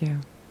 thank you.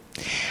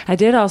 I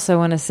did also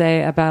want to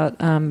say about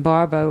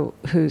Barbara,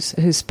 who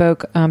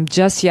spoke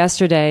just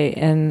yesterday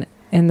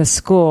in the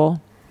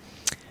school.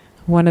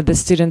 One of the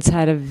students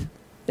had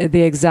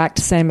the exact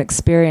same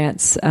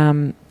experience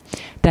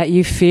that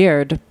you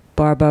feared,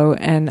 Barbo,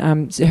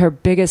 and her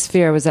biggest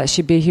fear was that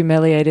she'd be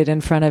humiliated in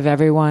front of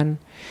everyone.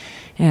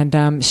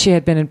 And she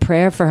had been in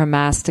prayer for her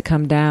mass to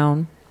come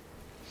down,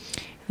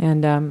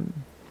 and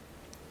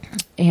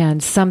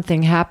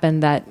something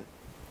happened that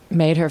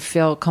made her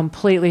feel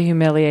completely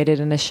humiliated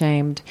and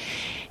ashamed,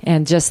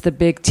 and just the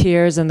big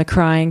tears and the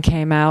crying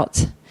came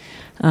out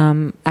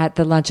at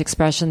the lunch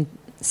expression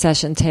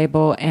session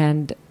table,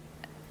 and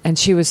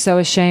she was so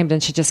ashamed,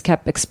 and she just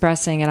kept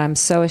expressing, and I'm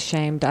so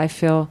ashamed. I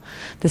feel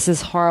this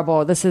is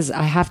horrible.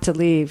 I have to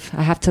leave.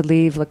 I have to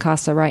leave La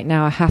Casa right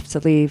now. I have to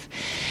leave.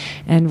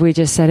 And we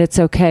just said, it's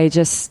okay.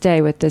 Just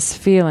stay with this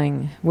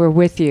feeling. We're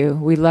with you.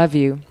 We love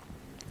you.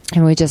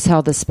 And we just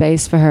held the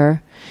space for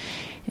her.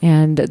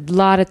 And a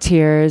lot of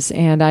tears.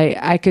 And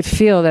I could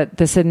feel that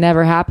this had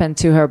never happened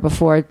to her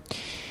before.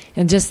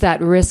 And just that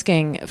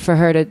risking for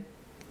her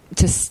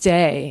to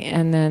stay.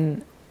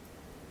 And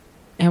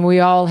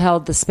we all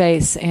held the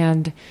space,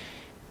 and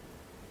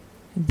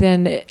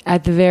then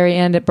at the very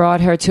end, it brought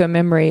her to a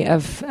memory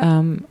of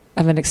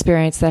an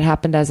experience that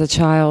happened as a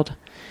child.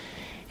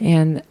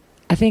 And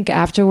I think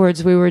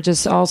afterwards we were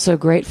just all so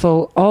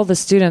grateful. All the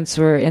students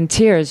were in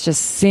tears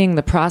just seeing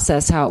the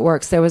process, how it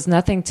works. There was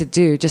nothing to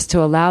do, just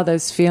to allow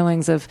those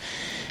feelings of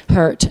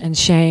hurt and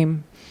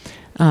shame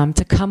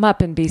to come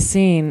up and be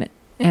seen.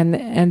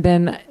 And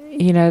then,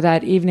 you know,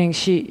 that evening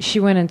she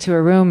went into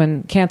a room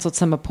and canceled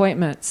some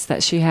appointments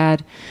that she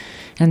had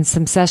and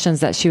some sessions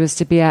that she was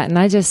to be at. And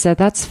I just said,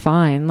 that's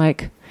fine.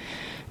 Like,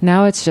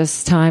 now it's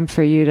just time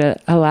for you to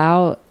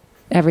allow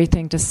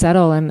everything to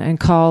settle and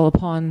call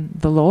upon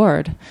the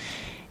Lord.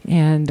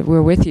 And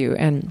we're with you.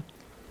 And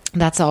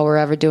that's all we're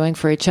ever doing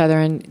for each other.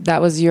 And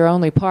that was your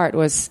only part,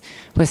 was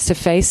to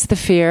face the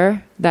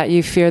fear that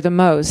you fear the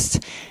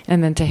most,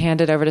 and then to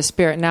hand it over to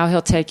Spirit. Now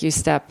He'll take you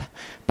step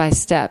by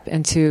step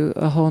into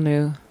a whole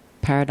new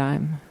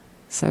paradigm.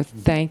 So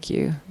thank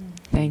you.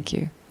 Thank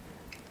you.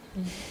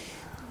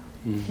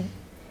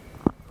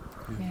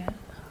 Yeah.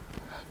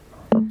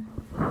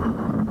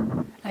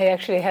 I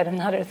actually had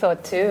another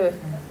thought too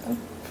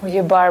for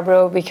you,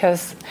 Barbara,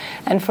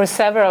 and for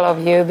several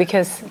of you,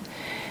 because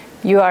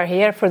you are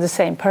here for the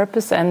same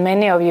purpose, and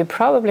many of you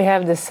probably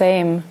have the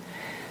same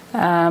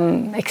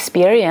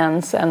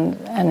experience and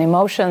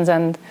emotions,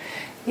 and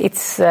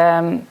it's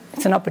an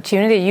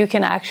opportunity. You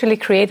can actually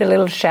create a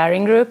little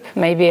sharing group,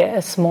 maybe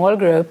a small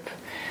group.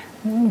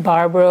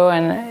 Barbara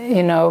and,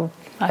 you know,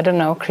 I don't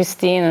know,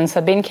 Christine and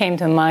Sabine came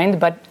to mind,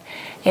 but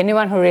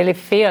anyone who really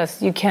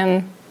feels, you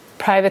can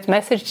private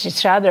message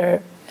each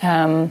other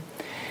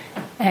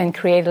and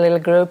create a little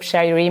group,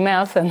 share your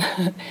emails, and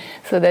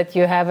so that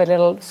you have a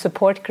little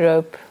support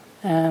group.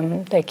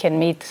 They can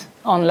meet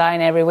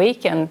online every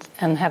week and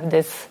have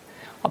this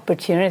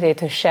opportunity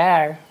to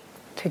share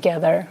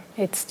together.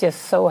 It's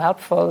just so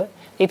helpful.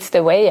 It's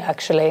the way,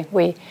 actually.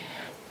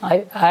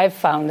 I've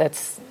found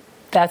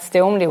that's the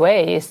only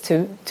way, is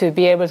to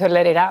be able to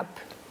let it up.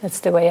 That's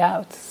the way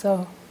out.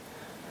 So,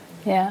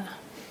 yeah.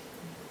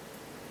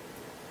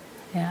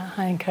 Yeah,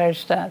 I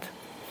encourage that.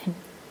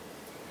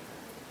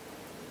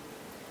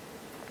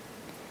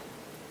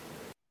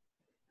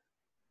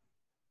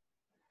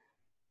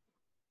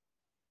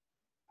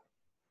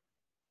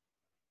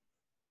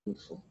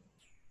 Beautiful.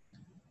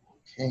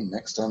 Okay,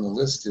 next on the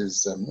list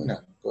is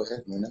Muna. Go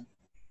ahead, Muna.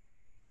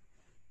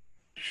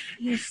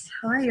 Yes,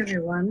 hi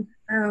everyone.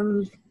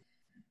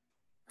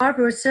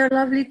 Barbara, it's so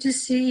lovely to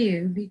see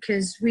you,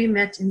 because we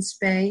met in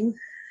Spain,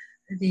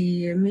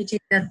 the meeting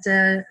that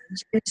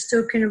James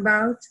talking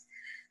about.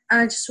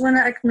 I just want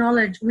to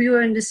acknowledge we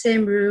were in the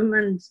same room,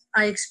 and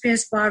I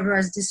experienced Barbara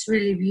as this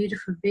really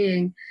beautiful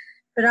being.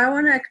 But I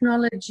want to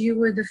acknowledge you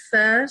were the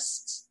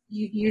first.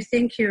 You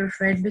think you're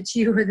afraid, but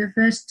you were the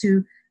first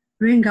to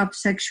bring up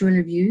sexual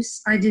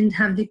abuse. I didn't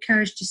have the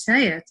courage to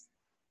say it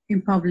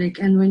in public.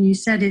 And when you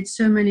said it,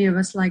 so many of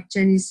us, like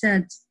Jenny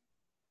said,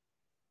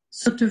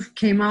 sort of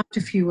came out,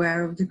 if you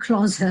were, of the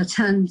closet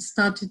and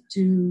started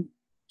to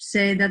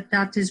say that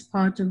that is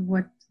part of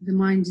what the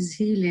mind is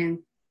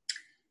healing.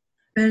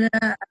 But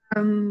I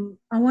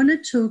want to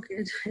talk,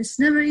 it's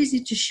never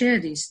easy to share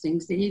these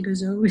things. The ego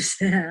is always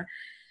there.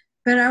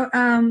 But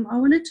I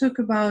want to talk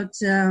about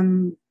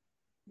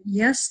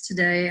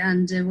yesterday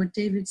and what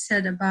David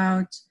said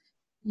about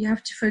you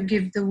have to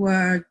forgive the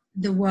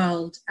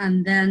world,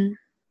 and then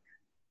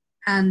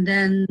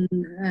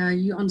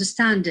you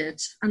understand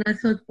it. And I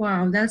thought,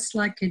 wow, that's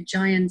like a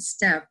giant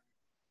step.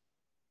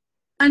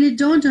 And it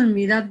dawned on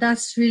me that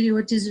that's really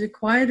what is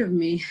required of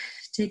me,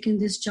 taking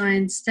this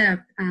giant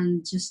step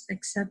and just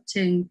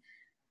accepting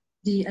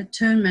the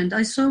atonement.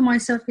 I saw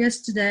myself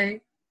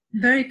yesterday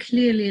very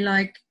clearly,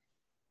 like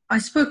I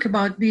spoke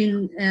about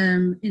being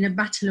in a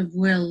battle of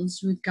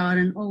wills with God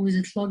and always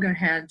at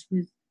loggerhead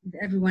with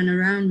everyone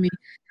around me.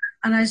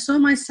 And I saw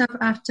myself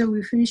after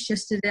we finished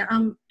yesterday,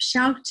 I'm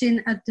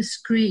shouting at the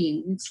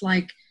screen. It's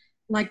like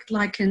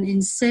an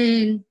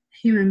insane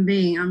human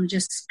being. I'm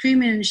just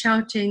screaming and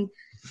shouting.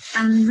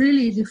 And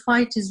really the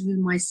fight is with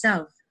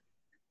myself.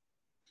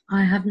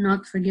 I have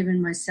not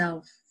forgiven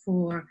myself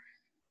for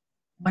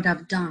what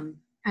I've done.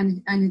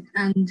 And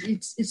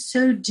it's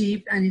so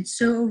deep and it's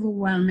so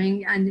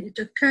overwhelming, and it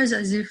occurs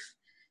as if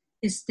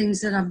it's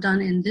things that I've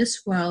done in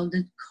this world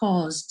that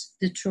caused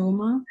the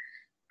trauma.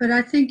 But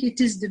I think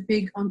it is the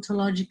big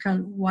ontological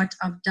what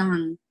I've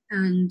done.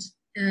 And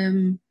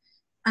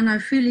I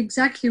feel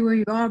exactly where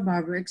you are,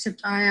 Barbara,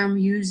 except I am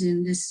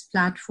using this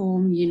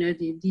platform, you know,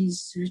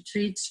 these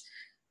retreats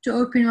to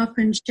open up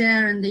and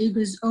share. And the ego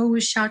is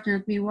always shouting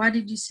at me, why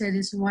did you say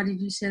this and why did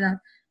you say that?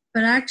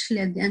 But actually,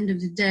 at the end of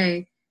the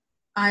day,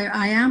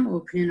 I am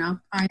opening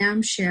up, I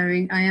am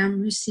sharing, I am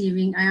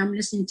receiving, I am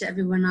listening to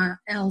everyone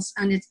else,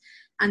 and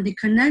the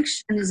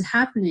connection is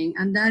happening.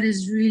 And that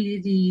is really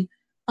the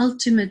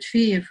ultimate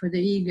fear for the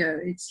ego.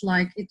 It's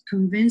like it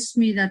convinced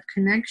me that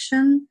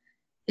connection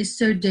is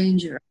so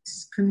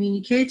dangerous.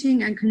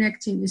 Communicating and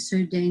connecting is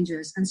so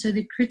dangerous. And so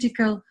the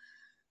critical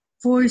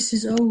voice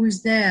is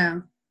always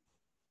there.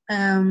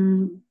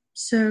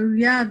 So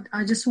yeah,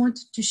 I just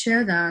wanted to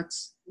share that,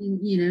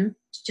 you know,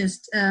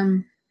 just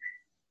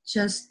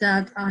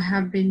that I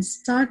have been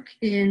stuck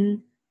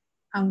in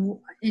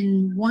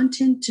in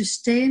wanting to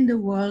stay in the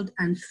world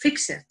and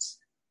fix it.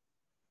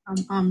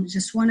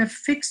 Just want to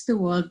fix the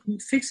world,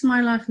 fix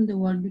my life in the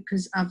world,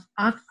 because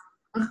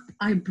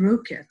I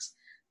broke it.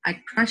 I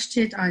crashed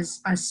it. I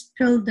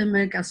spilled the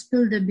milk. I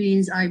spilled the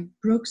beans. I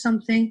broke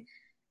something,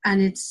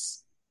 and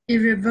it's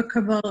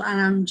irrevocable.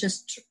 And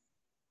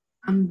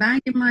I'm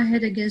banging my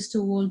head against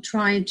the wall,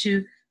 trying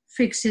to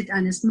fix it,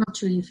 and it's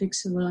not really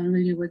fixable. And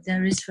really, what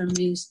there is for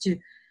me is to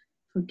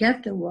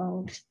forget the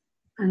world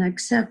and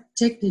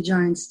take the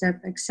giant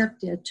step, accept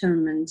the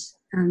atonement,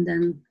 and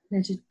then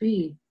let it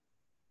be.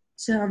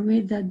 So I've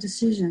made that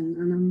decision,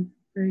 and I'm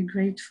very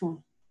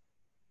grateful.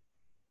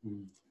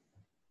 Thank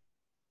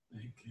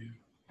you.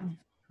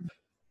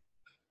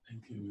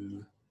 Thank you,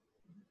 Muna.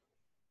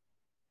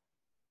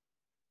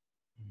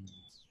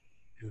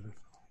 Beautiful.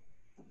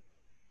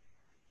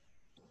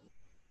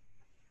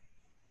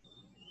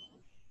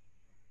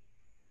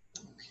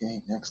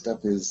 Okay, next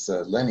up is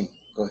Lenny.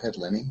 Go ahead,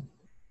 Lenny.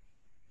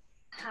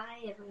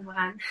 Hi,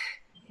 everyone.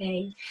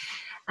 Hey,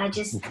 I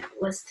just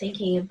was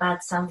thinking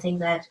about something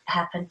that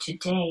happened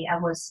today. I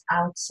was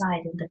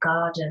outside in the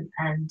garden,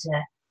 and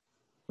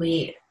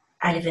I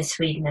live in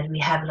Sweden, and we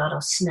have a lot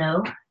of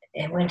snow.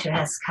 Winter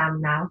has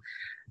come now,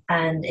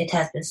 and it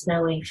has been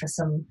snowing for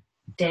some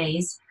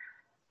days,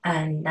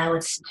 and now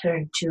it's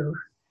turned to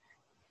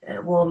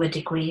warmer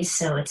degrees,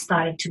 so it's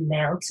starting to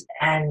melt.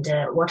 And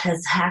what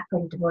has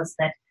happened was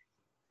that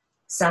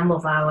some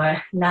of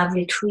our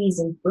lovely trees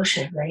and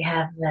bushes, they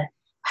have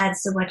had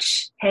so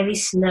much heavy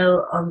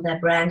snow on their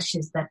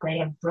branches that they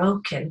have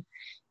broken.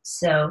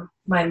 So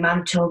my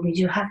mom told me,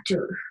 you have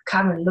to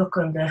come and look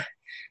on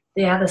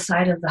the other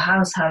side of the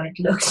house, how it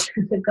looks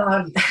in the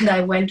garden. And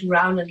I went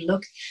around and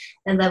looked,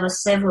 and there were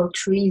several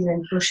trees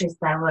and bushes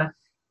that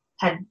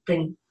had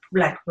been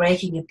like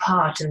breaking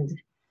apart,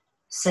 and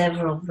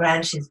several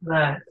branches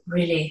were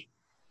really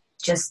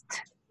just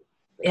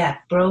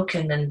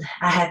broken, and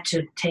I had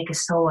to take a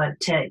saw and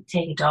take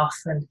it off.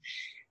 And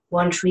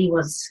one tree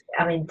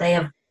they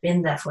have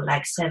been there for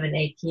like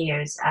 7-8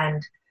 years,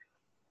 and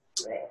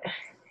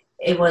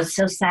it was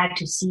so sad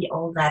to see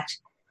all that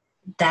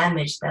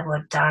damage that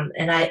were done.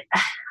 And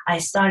I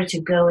started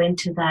to go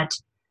into that,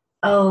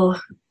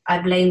 I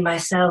blame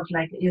myself,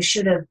 like you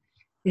should have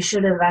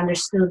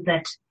understood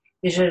that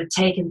you should have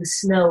taken the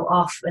snow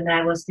off. And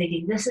I was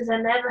thinking, this has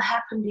never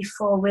happened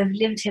before. We've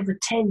lived here for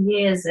 10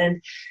 years,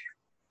 and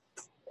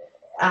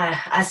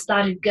I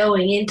started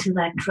going into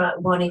that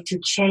wanting to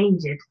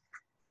change it.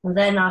 And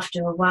then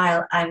after a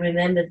while, I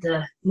remembered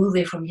the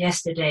movie from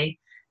yesterday,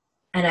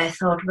 and I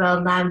thought, well,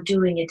 now I'm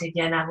doing it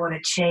again. I want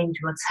to change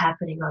what's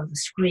happening on the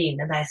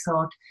screen. And I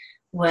thought,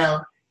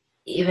 well,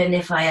 even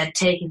if I had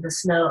taken the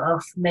snow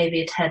off, maybe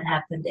it had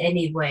happened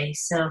anyway.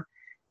 So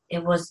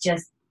it was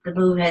just, the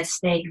movie had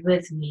stayed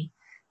with me.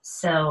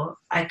 So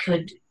I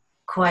could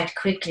quite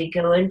quickly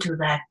go into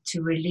that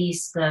to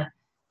release the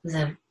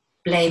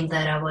blame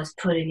that I was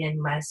putting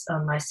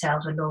on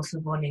myself, and also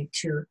wanting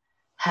to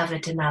have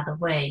it another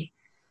way.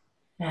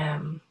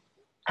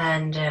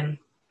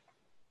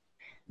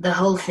 The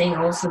whole thing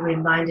also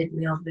reminded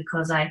me of,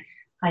 because I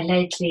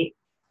lately,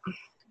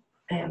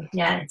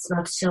 it's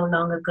not so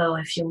long ago,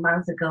 a few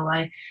months ago,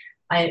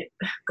 I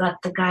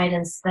got the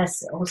guidance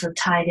that's also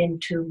tied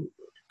into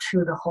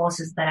the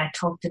horses that I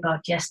talked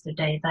about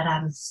yesterday, that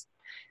I'm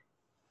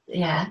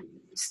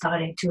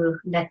starting to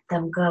let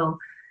them go.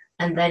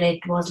 And then it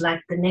was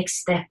like the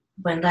next step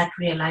when that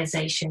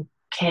realization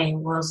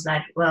came was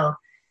that, well,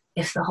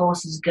 if the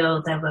horses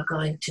go, then we're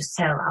going to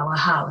sell our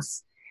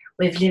house.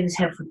 We've lived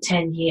here for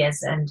 10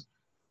 years, and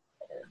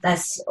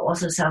that's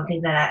also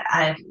something that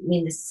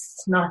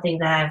it's nothing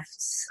that I've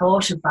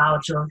thought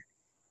about or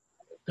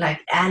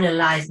like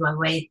analyzed my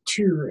way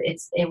to.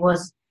 It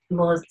was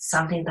more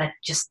something that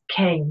just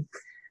came.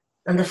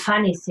 And the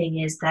funny thing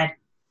is that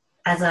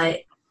as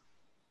I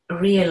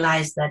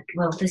realized that,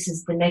 well, this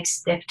is the next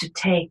step to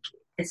take,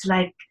 it's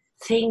like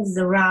things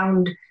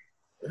around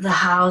the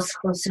house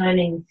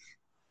concerning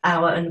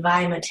our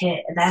environment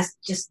here, that's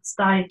just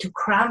started to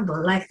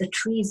crumble, like the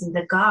trees in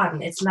the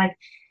garden. It's like,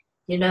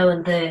 in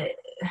the,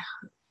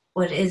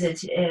 what is it,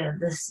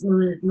 this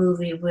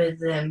movie with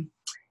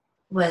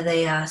where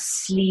they are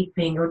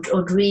sleeping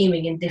or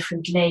dreaming in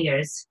different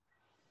layers.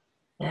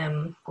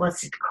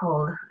 What's it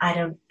called?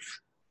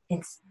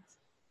 It's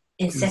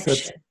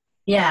Inception.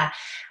 Yeah,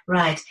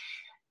 right.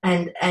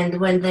 And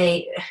when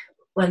they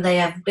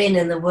have been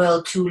in the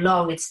world too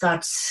long, it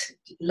starts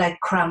like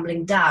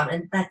crumbling down,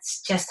 and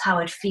that's just how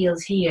it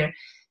feels here.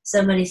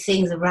 So many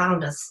things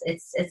around us.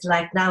 It's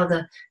like now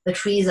the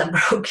trees are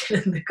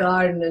broken in the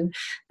garden, and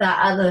there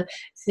are other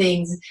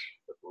things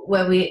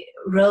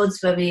roads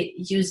where we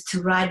used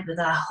to ride with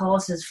our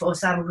horses. For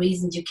some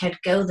reason, you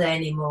can't go there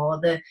anymore.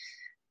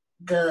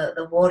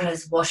 The water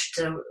has washed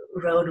the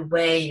road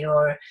away,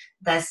 or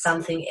there's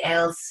something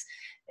else.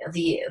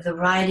 The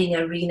riding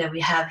arena we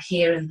have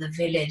here in the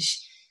village,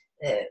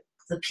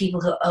 the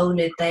people who own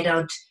it, they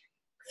don't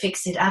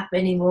fix it up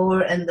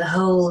anymore, and the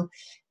whole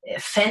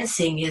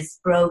fencing is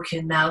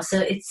broken now.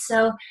 So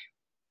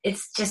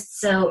it's just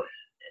so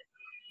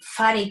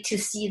funny to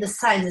see the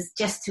signs. It's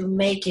just to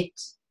make it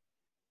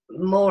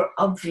more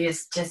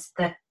obvious, just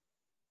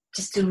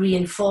to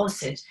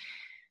reinforce it.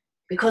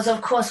 Because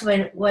of course,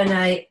 when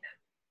I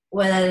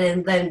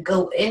then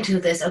go into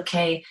this,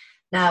 okay,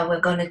 now we're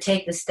going to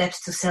take the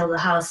steps to sell the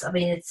house. I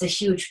mean, it's a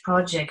huge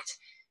project.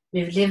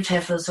 We've lived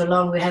here for so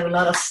long. We have a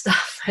lot of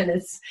stuff, and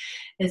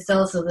it's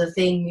also the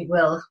thing.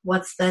 Well,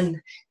 what's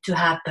then to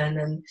happen?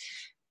 And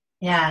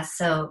yeah,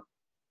 so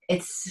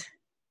it's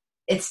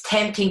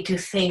tempting to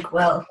think,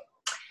 well,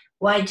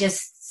 why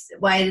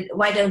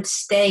don't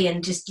stay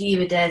and just leave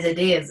it as it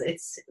is?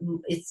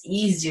 It's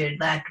easier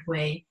that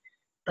way.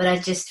 But I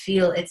just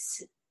feel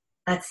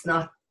that's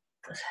not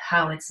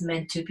how it's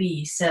meant to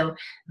be. So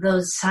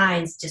those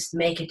signs just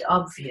make it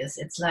obvious.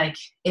 It's like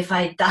if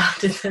I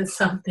doubted that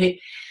something,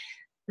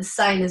 the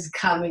sign is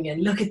coming,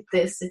 and look at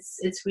this.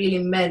 It's really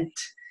meant.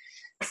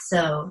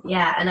 So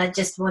yeah, and I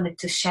just wanted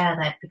to share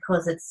that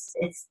because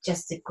it's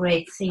just a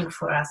great thing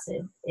for us.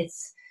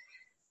 It's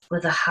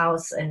with a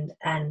house and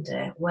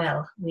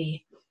well,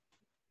 we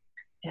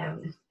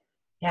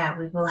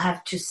will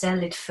have to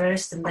sell it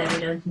first, and then we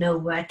don't know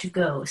where to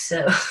go.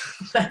 So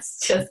that's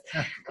just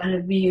going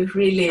to be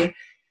really,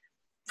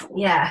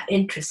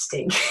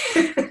 interesting.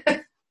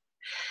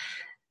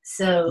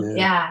 So,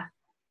 yeah.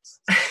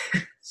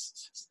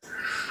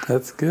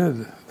 That's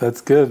good.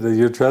 That's good.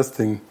 You're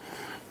trusting.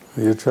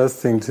 You're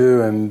trusting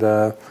too. And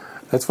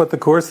that's what the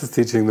Course is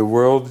teaching. The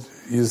world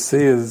you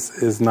see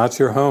is not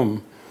your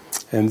home.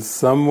 And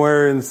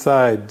somewhere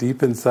inside,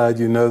 deep inside,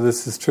 you know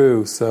this is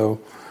true. So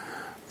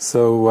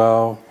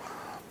while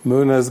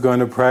Muna is going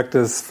to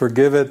practice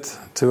forgive it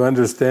to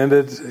understand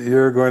it,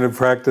 you're going to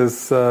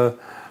practice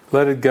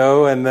let it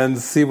go and then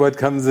see what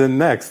comes in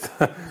next.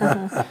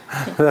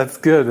 That's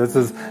good.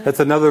 That's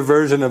another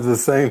version of the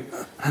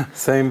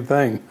same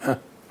thing.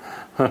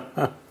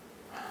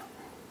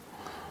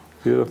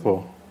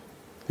 Beautiful.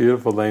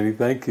 Beautiful, Lainey.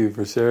 Thank you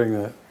for sharing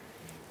that.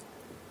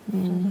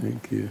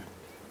 Thank you.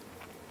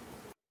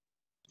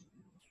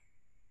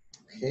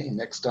 Okay,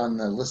 next on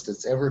the list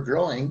that's ever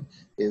growing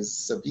is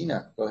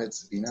Sabina. Go ahead,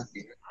 Sabina.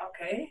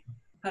 Okay.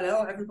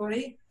 Hello,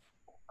 everybody.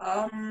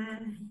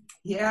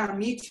 Yeah,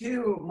 me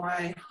too.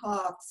 My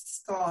heart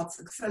starts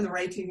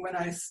accelerating when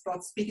I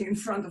start speaking in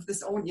front of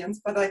this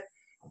audience, but I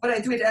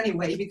do it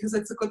anyway because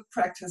it's a good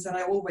practice, and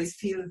I always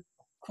feel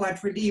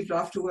quite relieved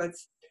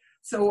afterwards.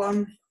 So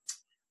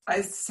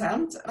I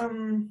sent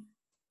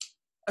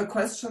a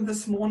question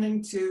this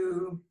morning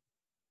to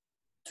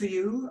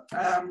you,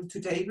 to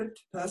David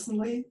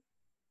personally.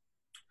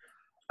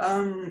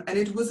 And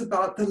it was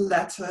about the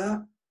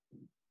letter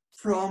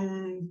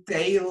from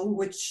Dale,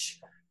 which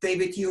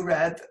David, you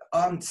read,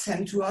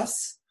 sent to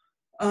us.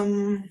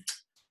 And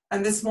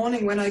this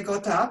morning when I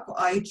got up,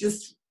 I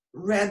just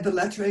read the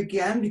letter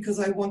again because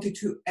I wanted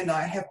to, and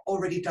I have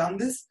already done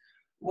this,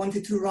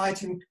 wanted to write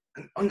him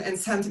and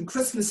send him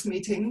Christmas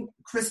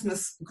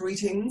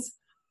greetings.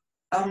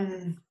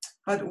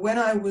 But when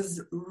I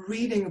was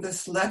reading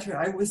this letter,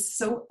 I was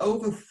so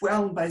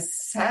overwhelmed by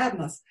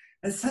sadness.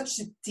 There's such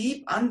a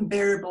deep,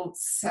 unbearable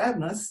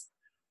sadness.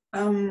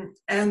 And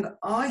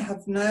I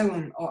had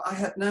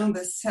known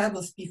this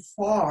sadness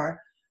before.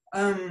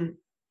 And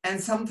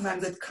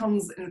sometimes it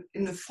comes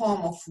in the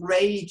form of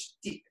rage,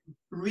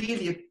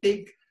 really a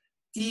big,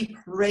 deep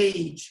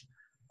rage.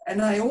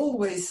 And I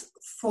always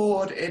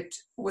thought it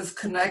was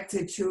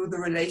connected to the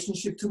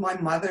relationship to my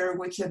mother,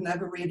 which had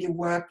never really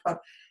worked.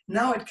 But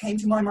now it came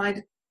to my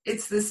mind,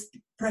 it's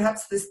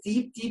perhaps this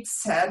deep, deep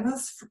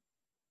sadness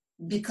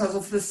because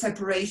of the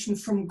separation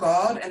from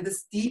God and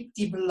this deep,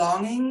 deep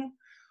longing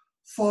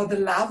for the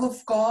love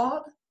of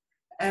God.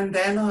 And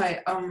then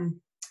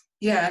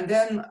and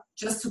then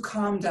just to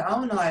calm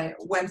down, I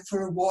went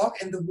for a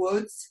walk in the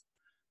woods.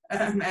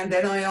 And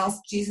then I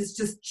asked Jesus,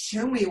 just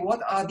show me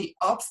what are the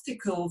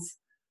obstacles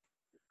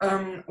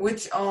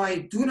which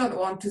I do not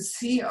want to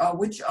see or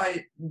which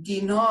I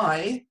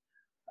deny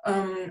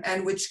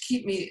and which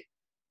keep me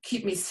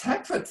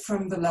separate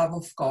from the love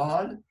of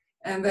God.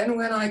 And then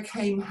when I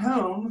came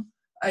home,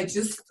 I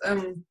just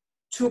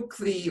took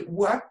the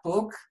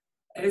workbook,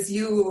 as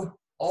you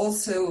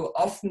also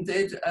often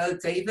did,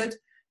 David,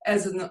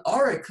 as an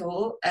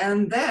oracle.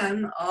 And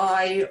then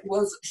I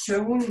was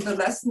shown the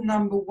lesson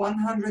number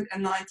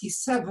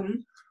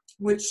 197,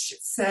 which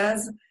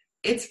says,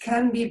 "It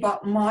can be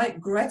but my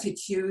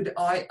gratitude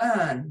I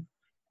earn."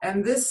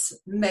 And this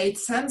made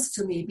sense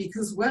to me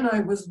because when I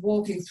was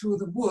walking through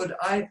the wood,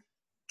 I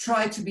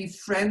tried to be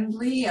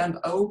friendly and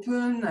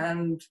open,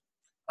 and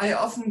I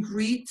often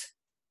greet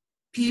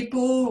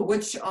people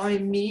which I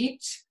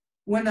meet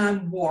when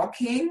I'm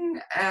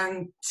walking,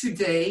 and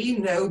today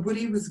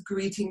nobody was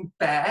greeting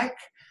back,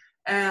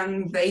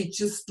 and they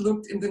just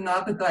looked in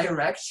another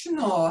direction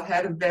or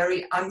had a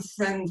very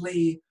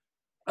unfriendly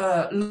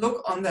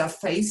look on their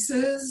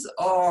faces,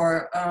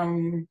 or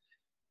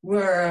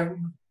were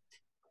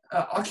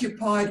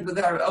occupied with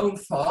their own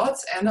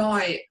thoughts. And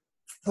I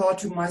thought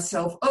to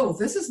myself, oh,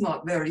 this is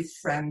not very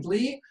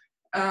friendly,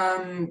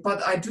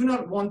 but I do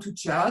not want to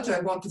judge. I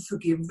want to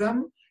forgive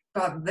them.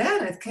 But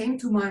then it came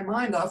to my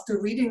mind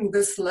after reading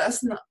this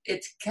lesson,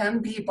 it can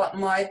be but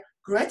my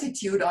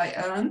gratitude I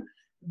earn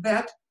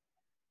that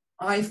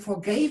I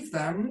forgave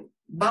them,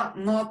 but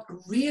not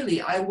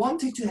really. I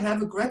wanted to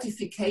have a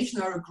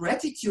gratification or a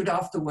gratitude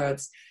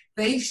afterwards.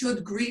 They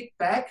should greet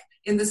back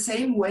in the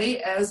same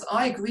way as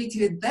I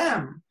greeted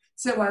them.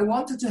 So I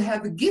wanted to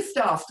have a gift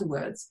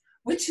afterwards,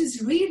 which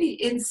is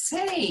really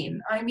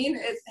insane. I mean,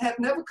 it had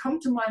never come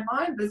to my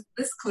mind that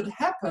this could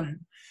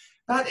happen,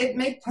 but it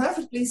made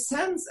perfectly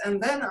sense.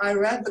 And then I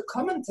read the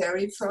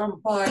commentary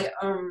by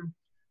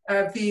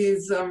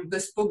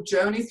this book,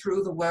 Journey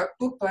Through the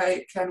Workbook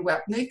by Ken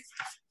Wapnick,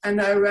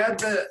 and I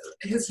read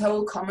his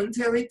whole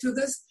commentary to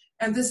this,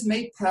 and this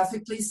made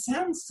perfectly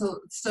sense.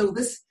 So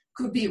this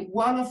could be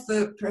one of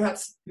the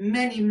perhaps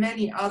many,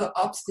 many other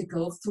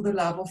obstacles to the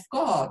love of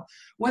God.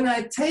 When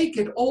I take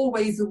it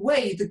always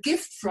away, the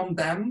gift from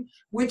them,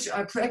 which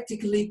I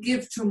practically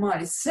give to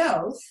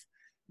myself,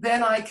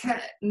 then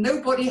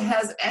nobody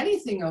has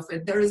anything of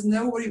it. There is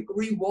no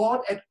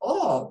reward at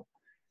all.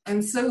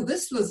 And so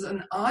this was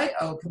an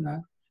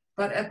eye-opener.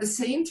 But at the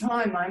same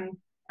time,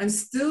 I'm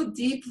still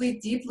deeply,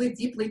 deeply,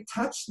 deeply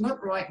touched,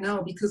 not right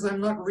now, because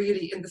I'm not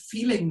really in the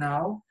feeling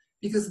now,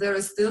 because there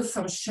is still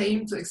some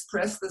shame to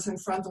express this in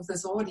front of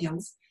this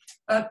audience.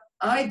 But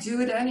I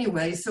do it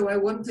anyway, so I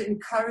want to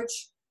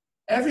encourage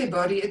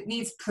everybody. It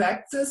needs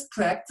practice,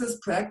 practice,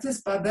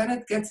 practice, but then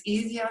it gets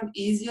easier and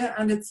easier,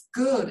 and it's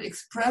good.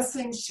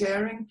 Expressing,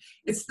 sharing,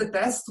 it's the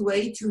best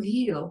way to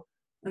heal.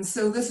 And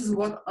so this is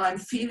what I'm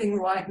feeling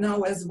right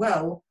now as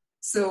well.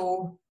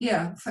 So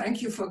yeah,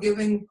 thank you for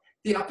giving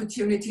the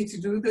opportunity to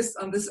do this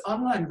on this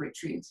online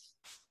retreat.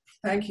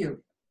 Thank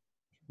you.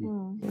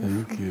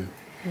 Thank you.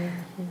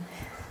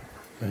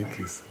 Thank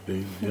you,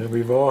 Sabine. Yeah,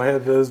 we've all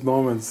had those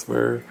moments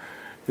where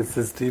it's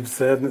this deep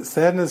sadness.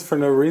 Sadness for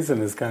no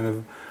reason is kind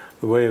of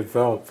the way it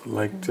felt,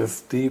 like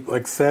just deep,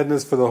 like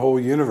sadness for the whole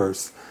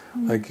universe.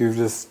 Like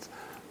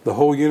the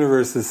whole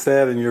universe is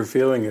sad and you're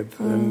feeling it.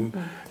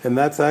 And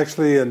that's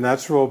actually a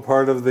natural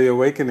part of the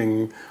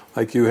awakening.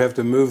 Like you have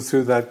to move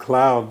through that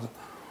cloud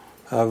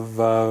of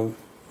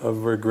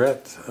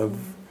regret, of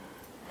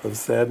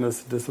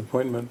sadness,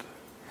 disappointment.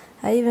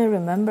 I even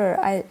remember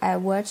I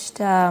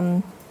watched,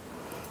 I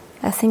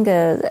think,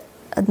 a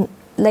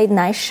late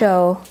night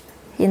show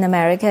in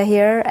America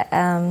here.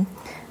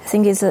 I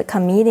think it's a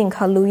comedian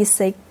called Louis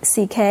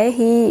C.K.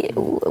 He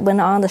went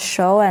on the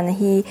show, and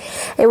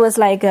it was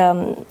like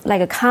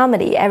a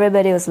comedy.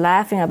 Everybody was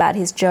laughing about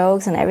his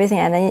jokes and everything.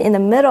 And then in the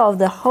middle of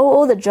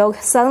the joke,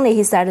 suddenly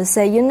he started to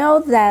say, on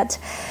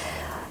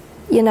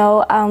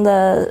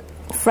the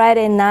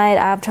Friday night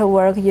after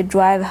work, you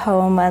drive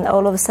home, and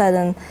all of a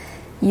sudden,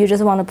 you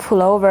just want to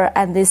pull over,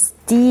 and this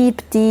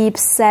deep, deep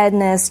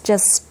sadness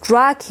just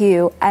struck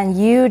you, and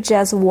you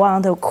just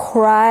want to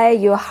cry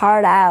your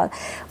heart out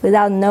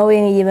without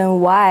knowing even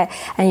why.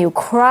 And you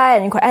cry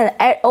and you cry,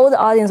 and all the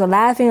audience were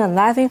laughing and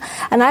laughing.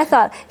 And I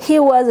thought he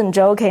wasn't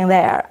joking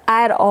there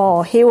at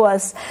all. He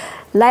was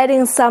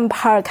letting some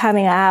part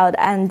coming out,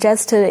 and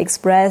just to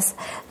express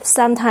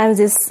sometimes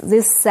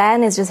this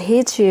sadness just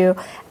hits you,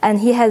 and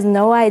he has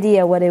no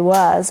idea what it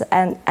was,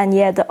 and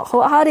yet the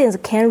whole audience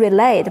can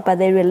relate, but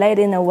they relate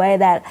in a way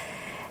that,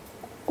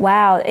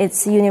 wow,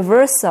 it's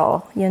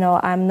universal.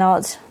 I'm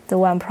not the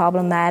one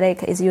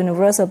problematic, it's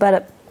universal.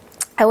 But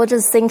I was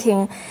just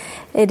thinking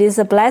it is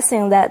a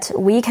blessing that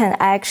we can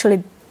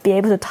actually be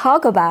able to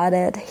talk about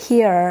it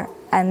here,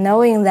 and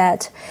knowing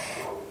that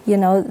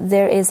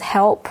there is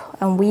help,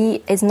 and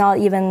it's not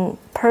even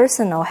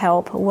personal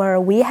help where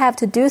we have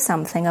to do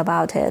something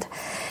about it.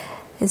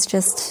 It's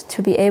just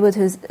to be able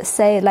to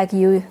say, like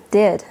you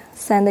did,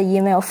 send the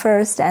email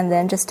first, and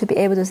then just to be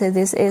able to say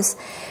this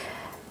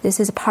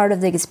is part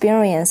of the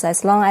experience,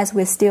 as long as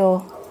we're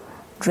still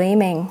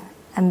dreaming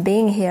and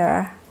being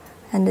here.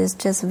 And it's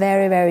just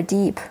very, very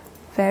deep,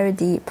 very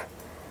deep.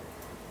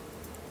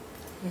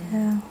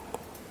 Yeah.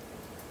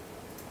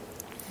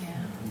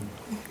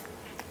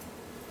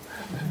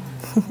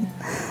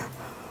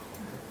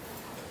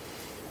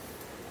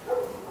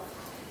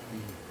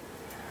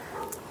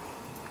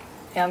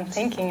 Yeah, I'm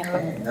thinking.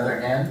 Okay, another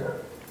hand.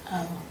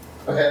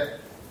 Okay.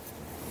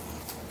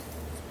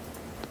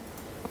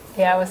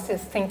 Yeah, I was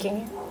just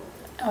thinking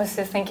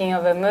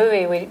of a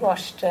movie we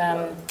watched,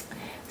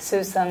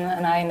 Susan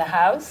and I in the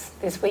house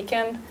this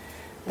weekend.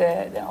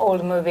 The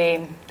old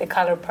movie, The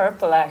Color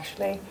Purple,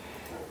 actually,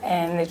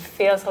 and it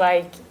feels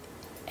like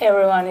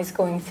everyone is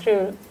going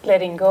through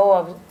letting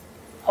go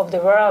of the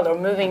world or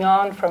moving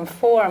on from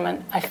form.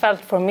 And I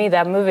felt for me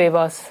that movie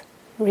was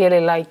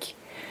really like,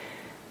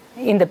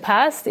 in the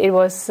past it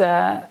was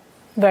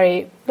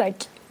very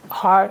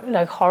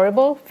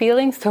horrible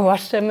feelings to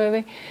watch the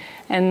movie.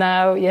 And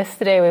now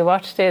yesterday we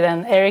watched it,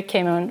 and Eric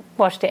came and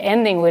watched the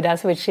ending with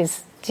us, which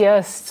is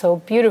just so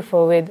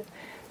beautiful, with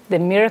the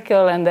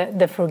miracle and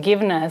the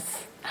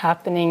forgiveness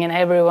happening, and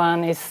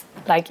everyone is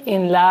like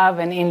in love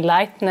and in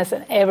lightness,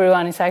 and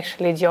everyone is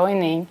actually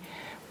joining,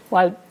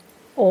 while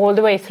all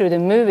the way through the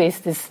movie is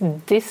this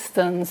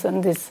distance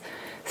and this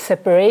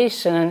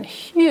separation and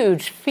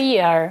huge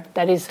fear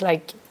that is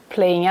like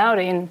playing out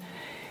in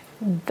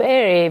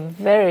very,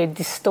 very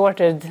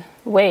distorted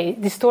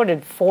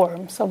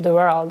forms of the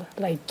world,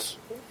 like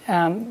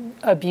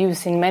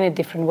abuse in many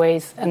different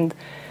ways. And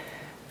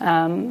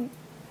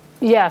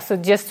so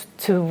just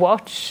to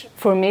watch,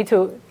 for me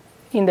to,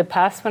 in the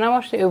past when I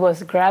watched it, it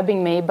was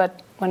grabbing me,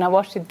 but when I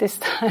watched it this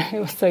time, it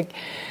was like,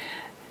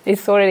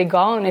 it's already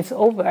gone, it's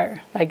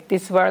over. Like,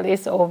 this world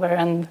is over,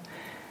 and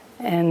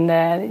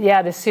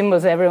the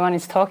symbols everyone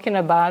is talking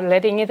about,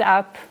 letting it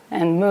up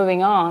and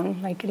moving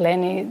on, like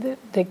Lenny,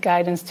 the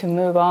guidance to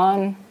move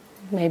on,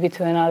 maybe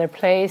to another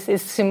place,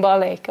 is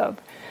symbolic of,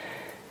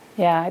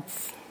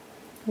 it's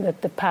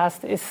that the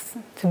past is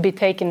to be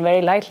taken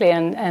very lightly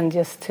and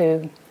just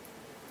to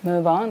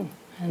move on,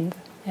 and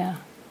yeah.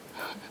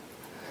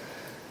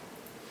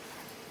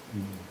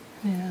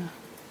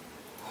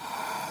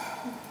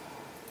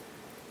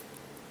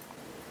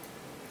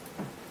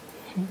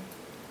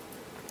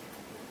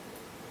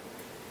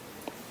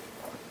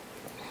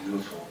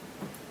 Beautiful.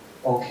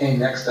 Okay,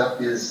 next up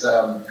is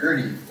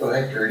Gertie. Go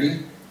ahead,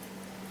 Gertie.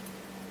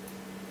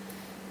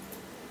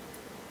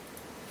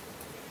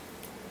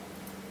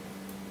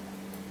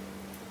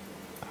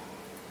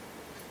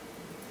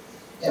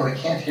 Yeah, we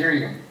can't hear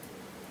you.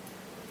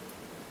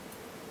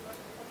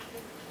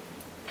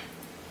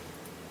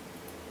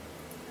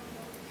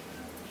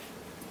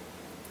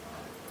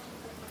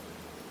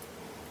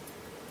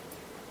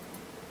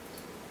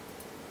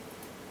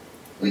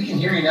 We can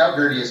hear you now,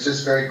 Gertie. It's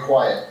just very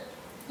quiet.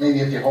 Maybe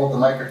if you hold the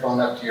microphone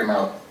up to your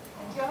mouth.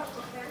 Yeah,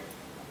 okay.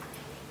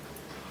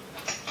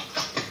 Is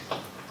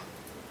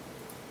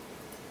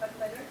that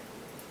better?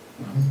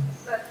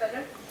 Is that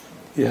better?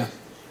 Yeah.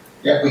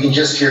 Yeah, we can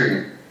just hear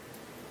you.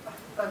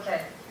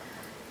 Okay.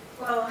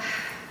 Well,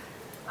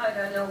 I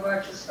don't know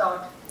where to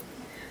start.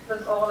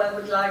 But all I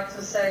would like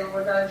to say,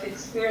 what I've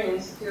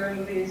experienced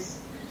during these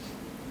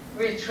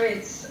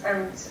retreats,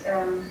 and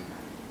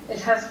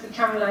it has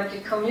become like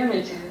a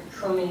community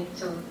for me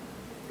to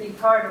be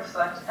part of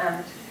that,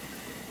 and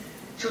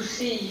to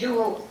see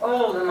you,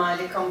 all the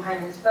mighty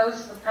companions,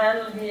 both the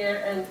panel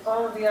here and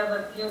all the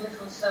other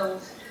beautiful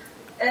souls,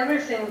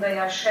 everything they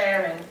are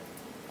sharing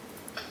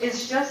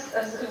is just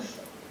as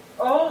if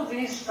all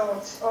these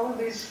thoughts, all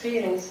these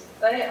feelings,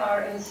 they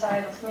are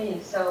inside of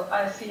me. So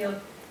I feel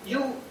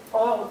you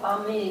all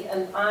are me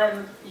and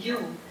I'm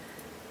you.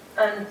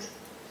 And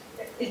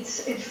it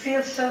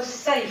feels so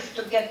safe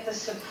to get the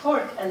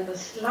support and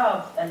this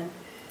love, and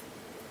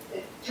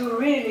to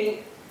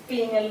really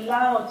being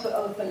allowed to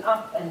open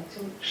up and to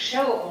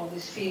show all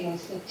these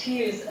feelings, the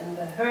tears and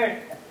the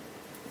hurt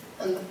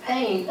and the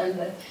pain and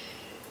the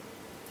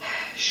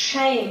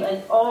shame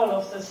and all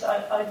of this.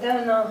 I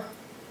don't know.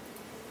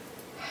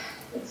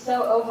 It's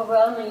so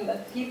overwhelming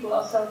that people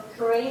are so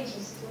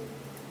courageous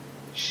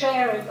to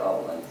share it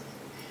all. And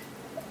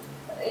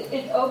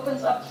it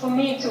opens up for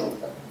me to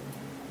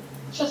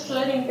just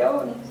letting go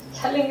and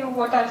telling you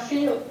what I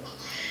feel.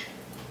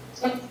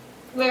 And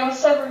there are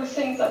several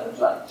things I would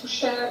like to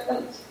share,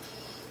 and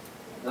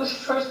the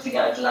first thing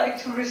I'd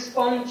like to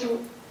respond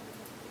to,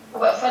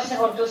 well, first I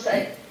want to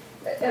say,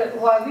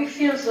 why we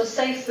feel so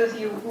safe with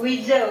you.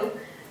 We know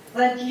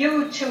that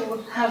you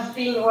too have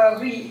been where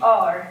we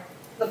are,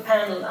 the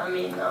panel, I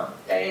mean now,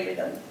 David,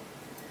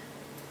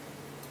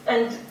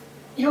 and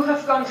you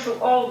have gone through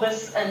all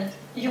this, and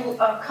you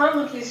are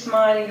constantly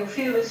smiling, you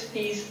feel this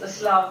peace,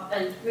 this love,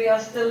 and we are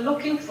still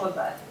looking for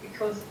that,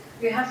 because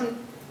we haven't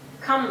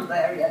come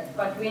there yet,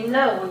 but we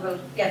know we will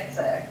get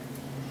there.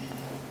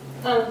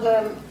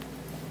 And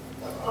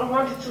I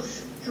wanted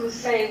to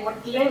say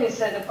what Lenny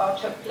said about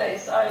her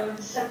place.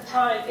 I'm so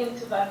tied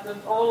into that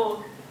with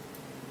all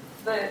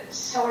the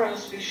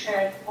sorrows we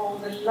shared, all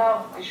the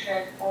love we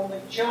shared, all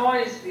the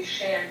joys we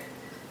shared.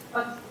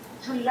 But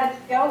to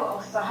let go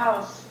of the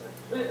house,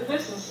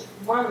 this is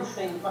one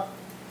thing, but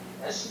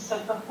as she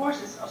said, the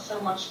horses are so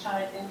much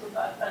tied into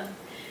that. And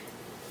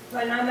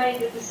when I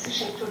made the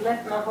decision to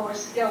let my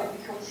horse go,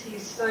 because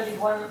he's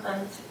 31,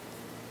 and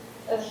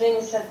as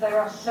Lenny said, there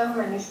are so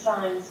many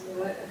signs,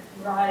 the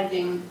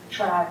riding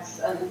tracks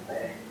and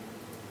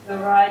the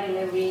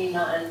riding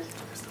arena, and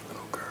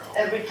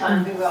every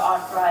time we were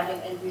out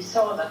riding and we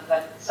saw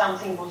that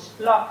something was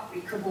blocked,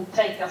 we couldn't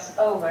take us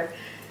over,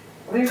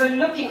 we were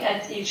looking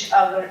at each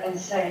other and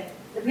saying,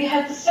 we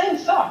had the same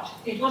thought.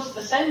 It was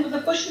the same with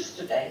the bushes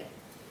today.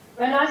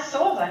 When I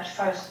saw that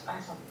first, I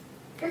thought,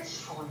 it's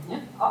falling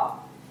apart.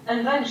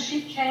 And then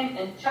she came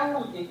and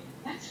told me,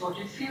 that's what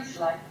it feels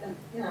like, and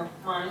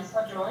minds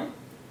are joined.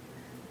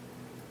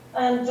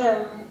 And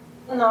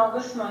now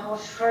with my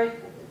horse Freud,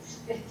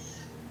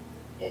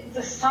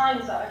 the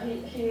signs are,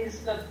 he's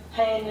got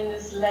pain in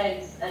his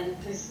legs and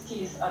his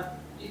teeth are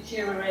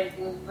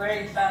deteriorating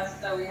very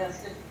fast, so he has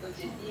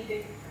difficulty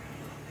eating.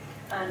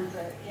 And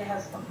he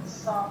has got the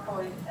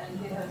sarcoid, and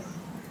he has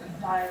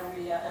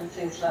diarrhea and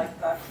things like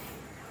that.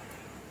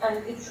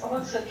 And it's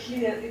also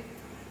clear,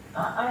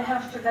 I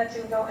have to let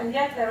him go, and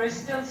yet there is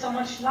still so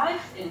much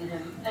life in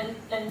him,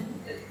 and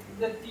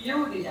the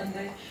beauty and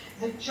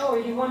the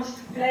joy. He wants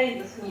to play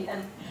with me,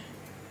 and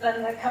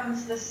then there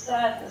comes the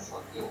sadness,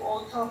 what you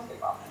all talked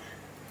about.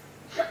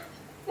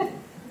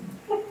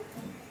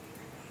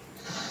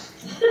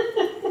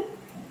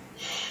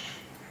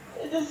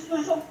 It is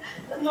this of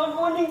not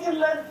wanting to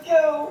let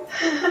go.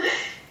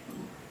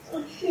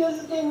 He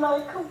has been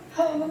my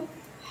companion.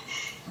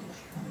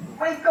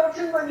 I got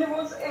him when he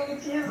was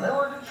 8 years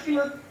old.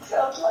 It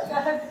felt like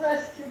I had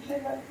rescued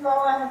him, and now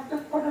I have to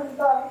put him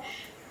down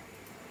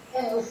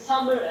in the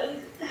summer.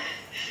 And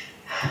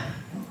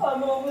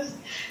I'm always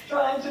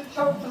trying to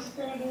talk to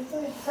Spirit and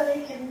say,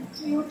 take him,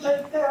 you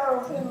take care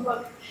of him,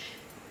 but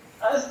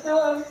I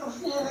still have the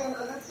feeling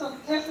that it's so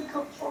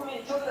difficult for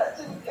me to let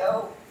him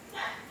go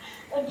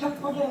and to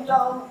put him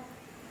down,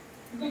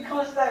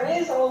 because there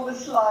is all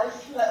this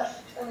life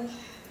left, and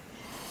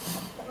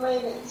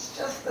maybe it's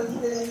just the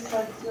things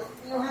that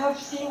you have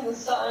seen the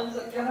signs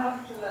and you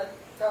have to let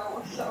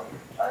go. So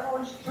I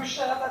wanted to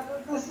share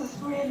that this is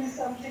really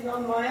something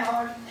on my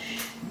heart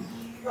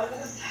that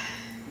is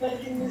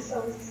making me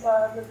so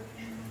sad and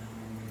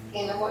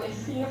in a way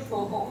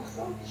fearful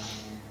also.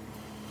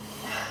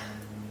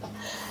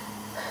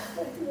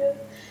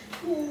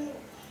 He's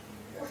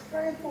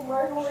afraid for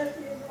my heart.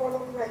 He's one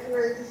of my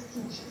greatest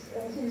teachers,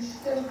 and he's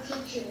still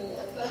teaching me,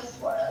 and that's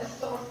why I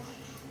thought,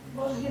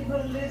 well, he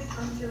will live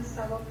until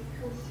summer,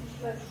 because he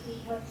says he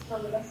has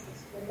some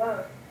lessons to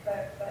learn.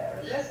 There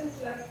are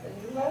lessons left, and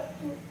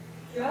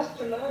you have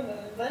to learn them,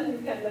 and then you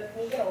can let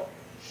me go.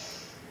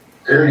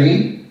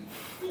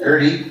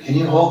 Gertie, can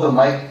you hold the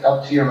mic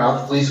up to your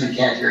mouth, please? We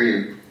can't hear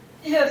you.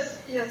 Yes,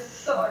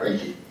 sorry.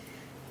 Thank you.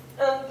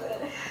 And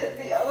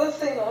the other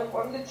thing I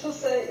wanted to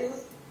say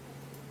is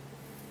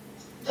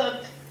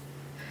that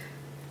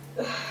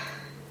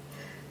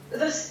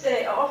this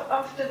day,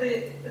 after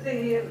the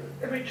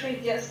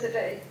retreat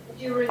yesterday,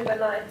 during the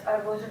night, I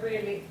was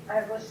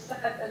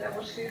sad and I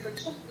was fearful,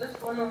 just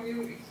as one of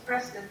you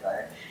expressed it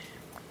there,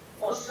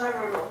 or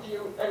several of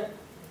you,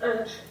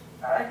 and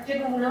I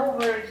didn't know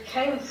where it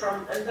came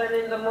from, and then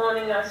in the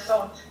morning I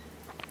thought,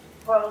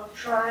 well,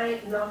 try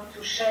not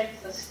to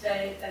shape this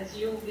day as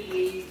you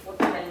believe would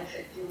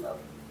benefit you most.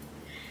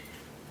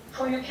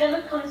 For you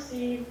cannot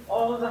conceive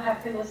all the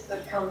happiness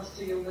that comes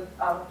to you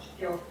without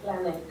your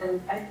planning.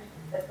 And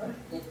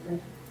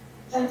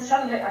then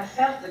suddenly I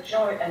felt the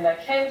joy, and I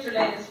came to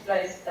Lena's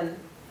place, and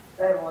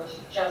there was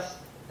just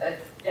a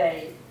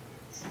day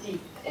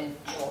steeped in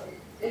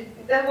joy.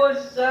 There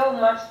was so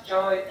much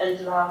joy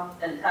and love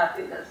and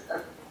happiness,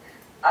 and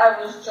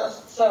I was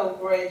just so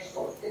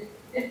grateful.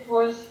 It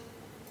was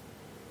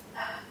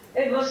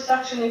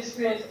such an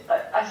experience.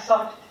 I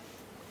thought,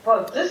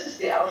 well, this is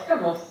the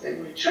outcome of the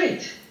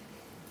retreat.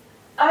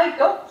 I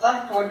got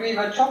that, what we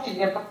were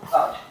talking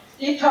about.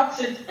 Detox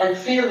it and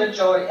feel the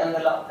joy and the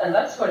love. And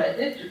that's what I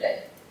did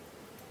today.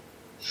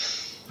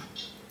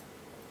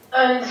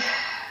 And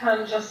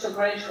I'm just so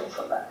grateful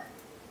for that.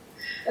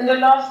 And the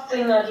last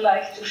thing I'd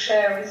like to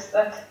share is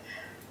that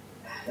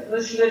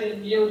this little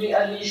beauty,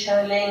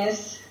 Alicia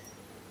Holiness,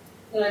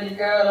 little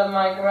girl of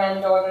my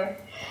granddaughter,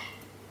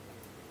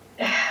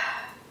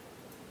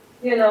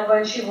 you know,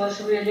 when she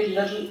was really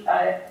little,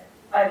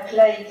 I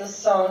played the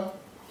song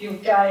You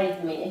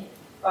Guide Me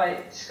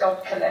by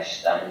Scott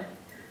Kalestein.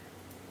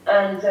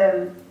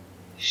 And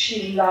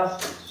she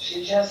loved it.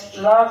 She just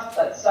loved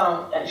that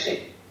song. And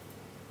she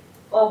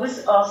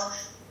always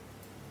asks,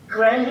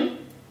 Granny,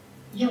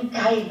 you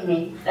guide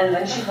me. And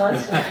then she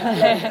wants me to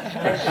play.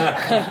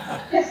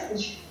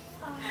 Yes.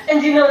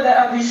 And you know, there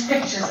are these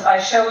pictures I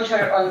showed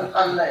her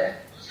on the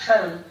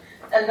phone.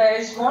 And there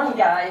is one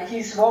guy,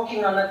 he's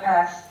walking on a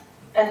path.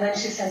 And then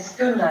she says,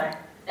 Gunnar.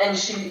 And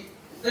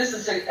this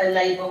is a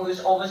neighbor who's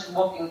always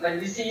walking. When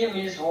we see him,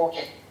 he's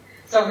walking.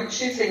 So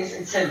she thinks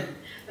it's him.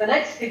 The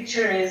next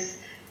picture is,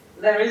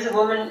 there is a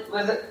woman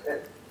with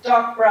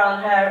dark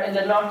brown hair in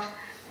the knot,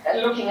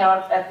 looking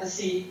out at the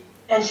sea.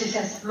 And she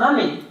says,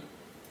 Mummy.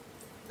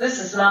 This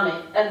is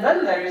Mummy. And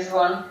then there is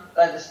one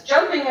that is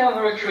jumping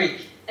over a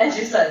creek. And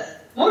she says,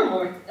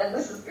 Murmur. And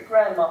this is the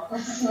grandma.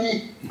 This is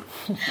me.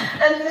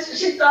 And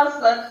she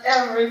does that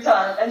every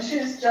time. And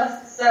she's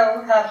just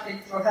so happy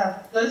to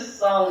have this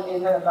song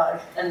in her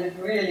life. And it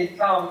really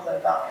calms her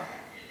down.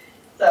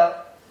 So,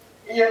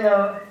 you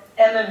know,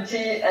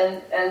 MMT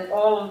and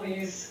all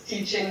these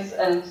teachings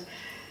and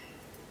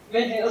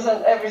videos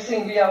and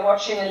everything we are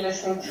watching and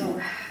listening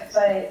to,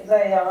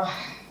 they are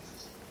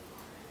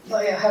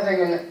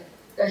having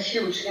a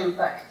huge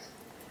impact.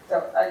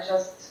 So I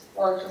just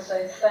want to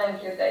say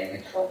thank you,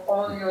 David, for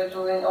all you are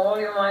doing, all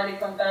your mighty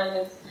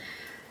companions.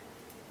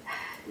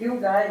 You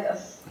guide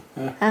us.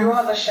 You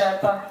are the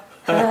Sherpa.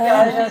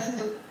 Guide us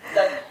to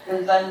that,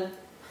 and then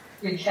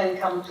we can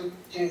come to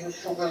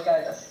Jesus, who will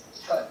guide us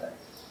further.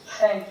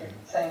 Thank you.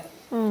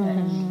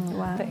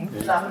 Wow.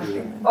 Love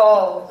you.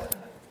 Oh.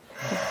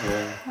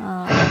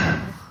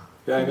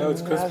 Yeah, I know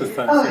it's Christmas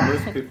time, so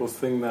most people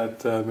sing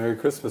that Merry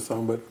Christmas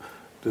song, but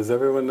does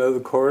everyone know the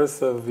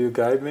chorus of You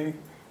Guide Me?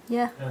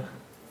 Yeah.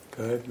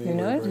 Guide me. You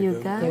know it?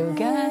 You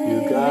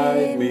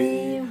guide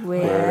me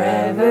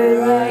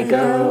wherever I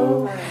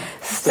go.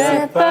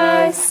 Step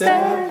by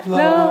step,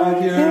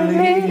 Lord, you're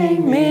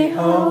leading me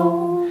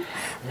home.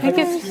 Like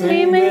a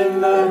stream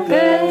in the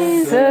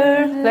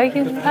desert, like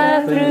you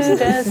fly through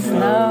the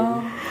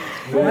snow.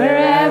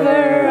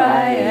 Wherever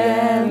I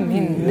am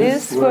in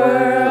this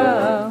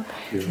world,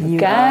 you're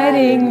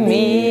guiding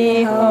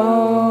me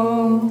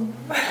home.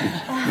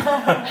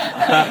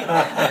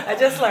 I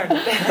just learned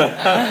it.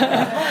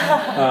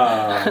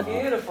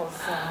 Beautiful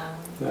song.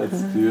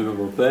 That's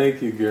beautiful.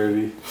 Thank you,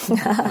 Gertie.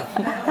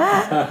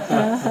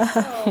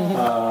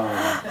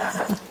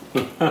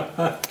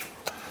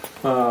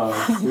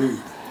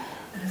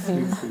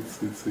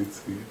 Sweet. Sweet.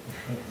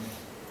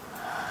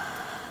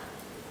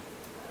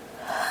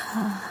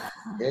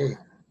 Okay.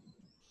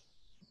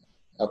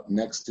 Up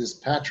next is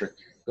Patrick.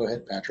 Go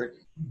ahead, Patrick.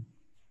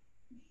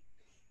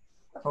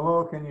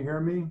 Hello, can you hear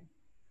me?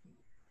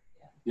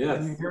 Yes.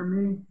 Can you hear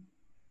me?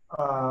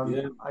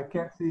 Yeah. I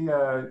can't see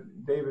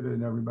David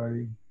and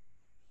everybody.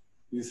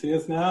 You see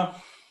us now?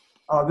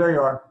 Oh, there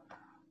you are.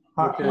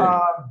 Okay.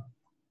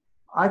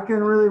 I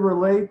can really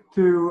relate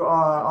to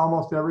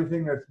almost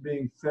everything that's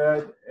being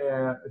said,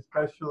 and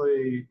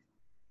especially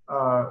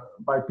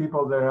by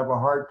people that have a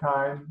hard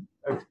time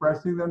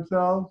expressing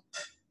themselves.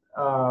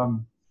 A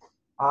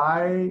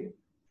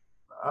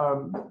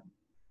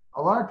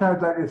lot of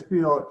times I just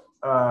feel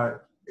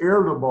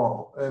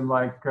irritable and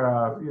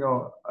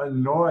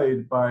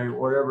annoyed by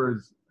whatever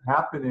is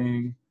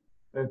happening.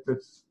 If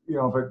it's,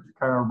 but it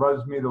kind of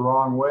rubs me the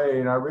wrong way.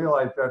 And I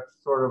realize that's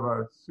sort of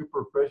a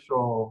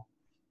superficial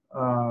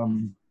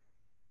covering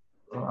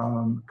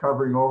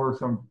over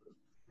some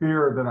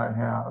fear that I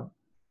have.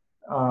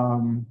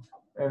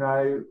 And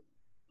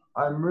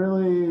I'm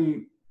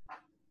really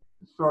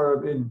sort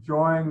of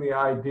enjoying the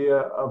idea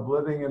of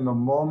living in the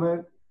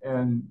moment,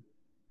 and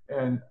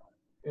in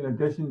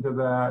addition to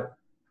that,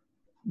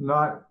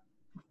 not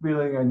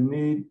feeling a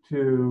need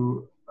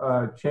to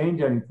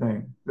change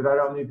anything, that I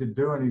don't need to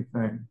do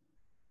anything,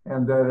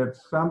 and that if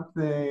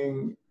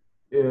something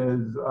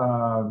is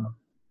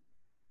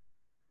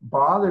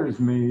bothers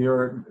me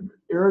or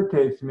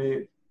irritates me,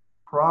 it's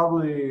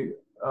probably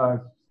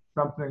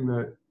something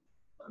that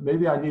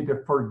maybe I need to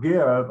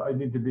forgive. I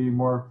need to be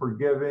more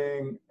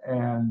forgiving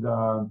and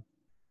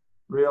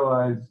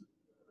realize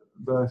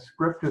the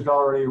script is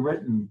already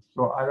written,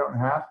 so I don't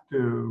have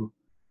to,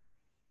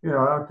 I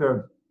don't have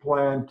to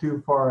plan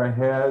too far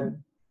ahead.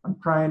 I'm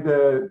trying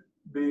to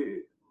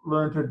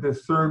learn to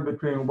discern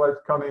between what's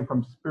coming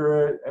from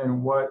spirit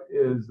and what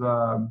is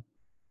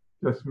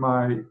just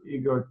my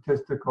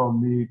egotistical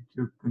need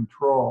to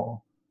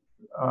control.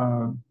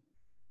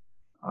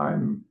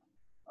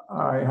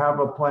 I have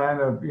a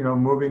plan of,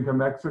 moving to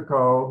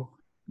Mexico,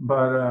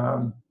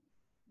 but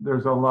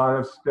there's a lot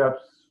of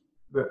steps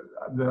that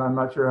I'm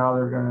not sure how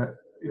they're going to,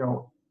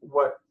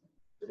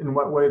 in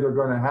what way they're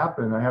going to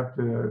happen. I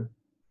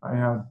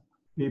have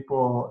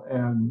people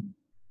and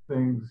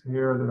things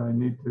here that I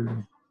need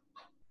to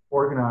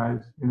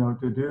organize,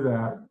 to do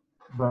that.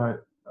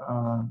 But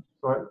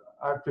so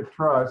I have to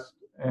trust,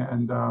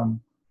 and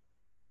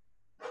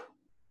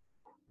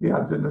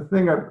the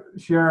thing of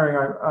sharing,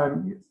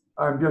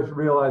 I'm just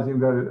realizing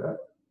that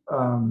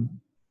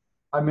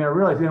I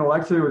realized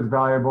intellectually it was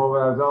valuable, but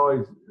I was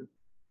always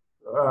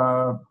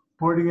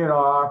putting it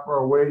off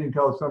or waiting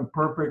until some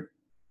perfect,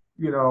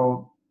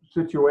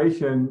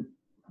 situation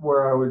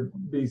where I would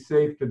be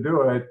safe to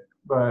do it.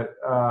 But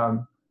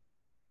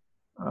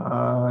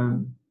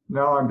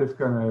now I'm just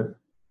going to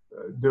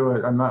do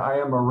it. I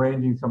am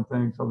arranging some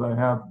things so that I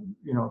have,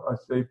 a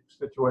safe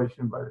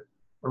situation. But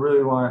I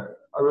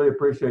really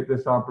appreciate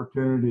this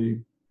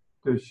opportunity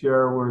to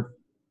share with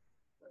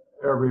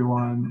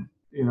everyone,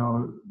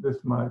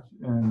 this much.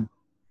 And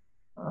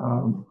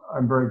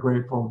I'm very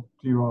grateful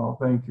to you all.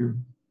 Thank you.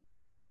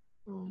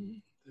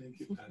 Thank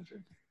you,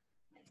 Patrick.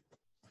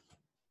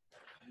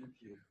 Thank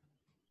you.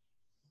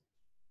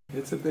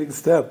 It's a big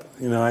step.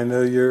 I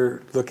know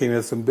you're looking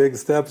at some big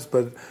steps,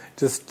 but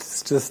just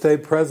stay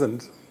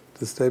present.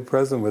 Just stay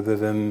present with it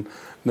and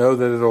know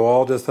that it'll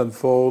all just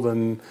unfold,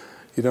 and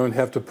you don't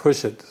have to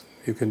push it.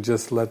 You can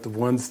just let the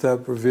one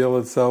step reveal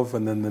itself,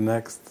 and then the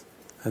next,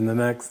 and the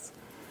next.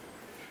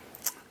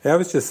 I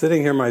was just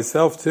sitting here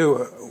myself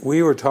too.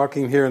 We were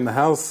talking here in the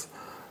house.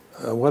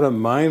 What a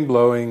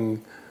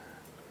mind-blowing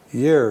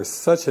year.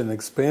 Such an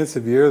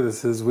expansive year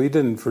this is. We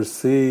didn't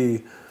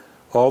foresee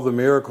all the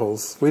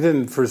miracles. We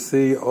didn't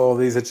foresee all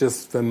these. It's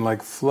just been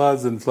like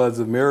floods and floods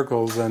of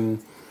miracles.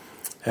 And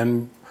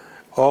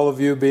all of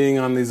you being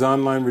on these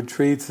online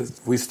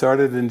retreats. We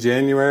started in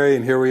January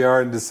and here we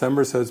are in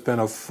December, so it's been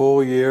a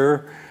full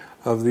year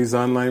of these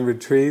online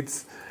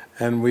retreats.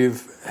 And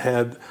we've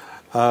had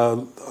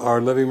our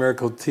Living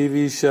Miracle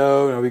TV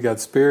show. We got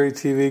Spirit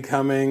TV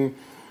coming.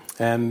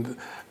 And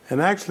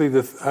actually,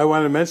 I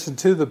want to mention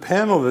too, the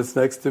panel that's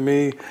next to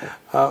me,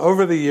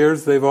 over the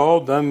years they've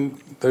all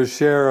done their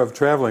share of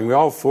traveling. We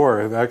all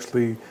four have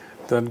actually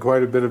done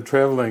quite a bit of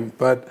traveling.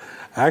 But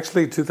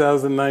actually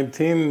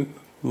 2019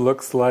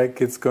 looks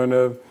like it's going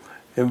to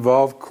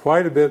involve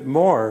quite a bit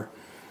more.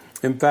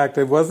 In fact,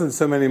 it wasn't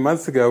so many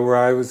months ago where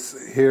I was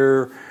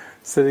here,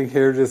 sitting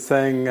here just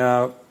saying,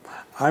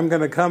 I'm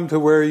going to come to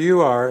where you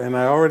are, and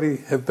I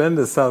already have been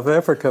to South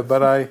Africa,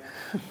 but I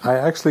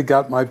actually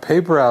got my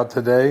paper out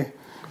today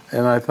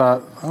and I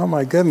thought, oh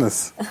my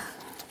goodness,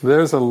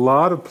 there's a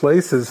lot of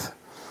places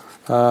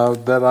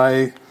that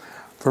I,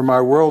 for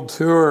my world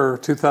tour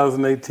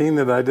 2018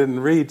 that I didn't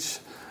reach.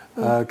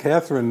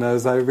 Catherine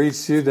knows I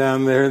reached you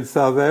down there in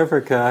South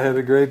Africa. I had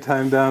a great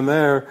time down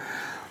there,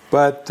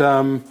 but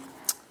I'm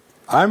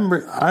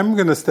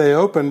going to stay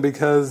open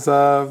because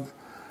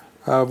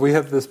we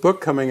have this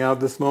book coming out.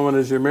 This Moment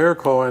Is Your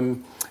Miracle,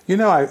 and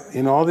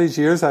in all these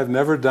years I've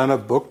never done a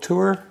book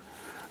tour,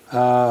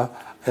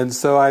 and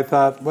so I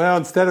thought, well,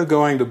 instead of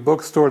going to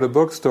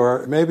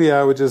bookstore, maybe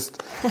I would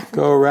just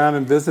go around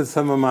and visit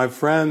some of my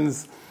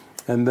friends,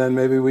 and then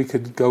maybe we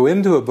could go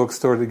into a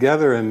bookstore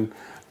together and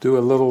do a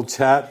little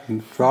chat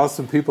and draw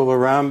some people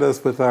around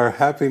us with our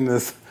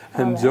happiness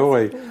and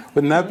joy.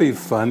 Wouldn't that be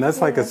fun?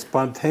 That's like a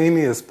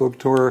spontaneous book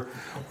tour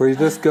where you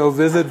just go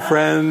visit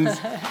friends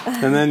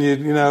and then you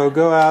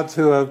go out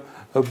to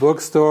a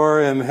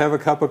bookstore and have a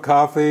cup of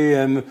coffee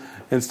and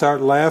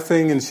start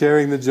laughing and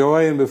sharing the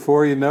joy, and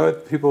before you know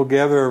it, people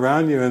gather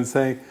around you and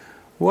say,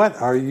 "What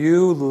are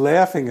you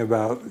laughing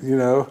about?"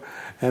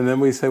 And then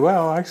we say,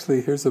 "Well,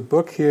 actually, here's a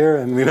book here,"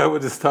 and we'll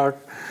just talk.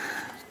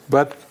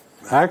 But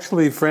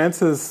actually,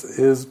 Frances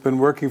has been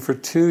working for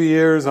 2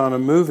 years on a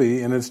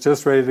movie, and it's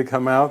just ready to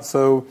come out.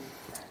 So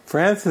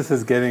Frances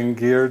is getting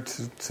geared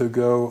to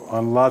go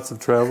on lots of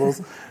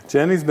travels.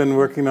 Jenny's been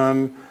working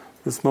on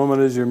This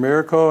Moment Is Your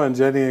Miracle, and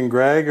Jenny and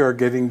Greg are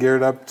getting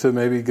geared up to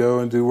maybe go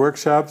and do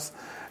workshops.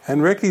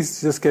 And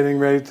Ricky's just getting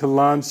ready to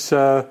launch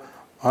on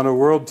a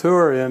world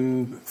tour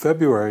in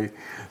February.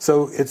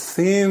 So it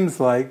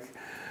seems like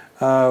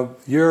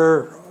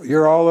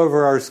you're all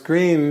over our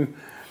screen.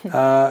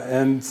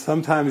 And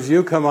sometimes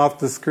you come off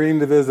the screen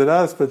to visit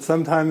us, but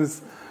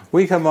sometimes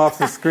we come off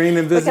the screen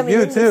and visit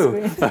you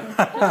too.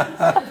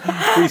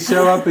 We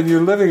show up in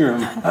your living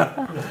room.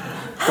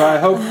 So I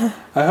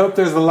hope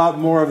there's a lot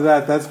more of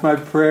that. That's my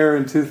prayer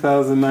in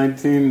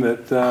 2019,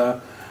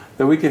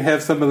 that we can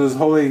have some of those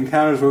holy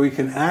encounters where we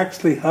can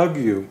actually hug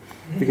you.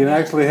 We can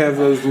actually have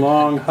those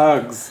long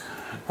hugs,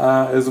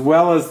 as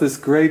well as this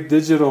great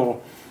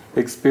digital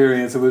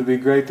experience. It would be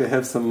great to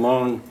have some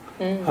long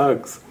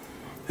hugs.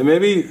 And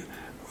maybe,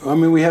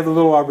 we have a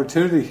little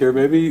opportunity here.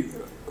 Maybe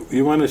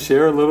you want to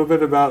share a little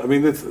bit about,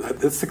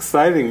 it's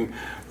exciting.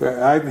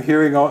 I'm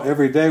hearing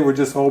every day, we're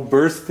just all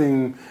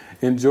bursting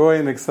in joy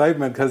and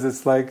excitement, because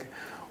it's like,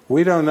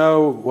 we don't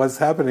know what's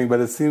happening, but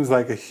it seems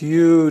like a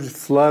huge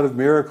flood of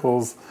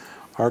miracles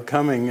are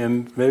coming.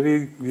 And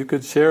maybe you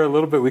could share a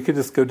little bit. We could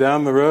just go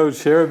down the road,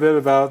 share a bit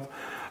about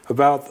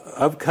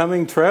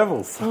upcoming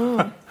travels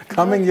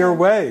coming your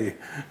way.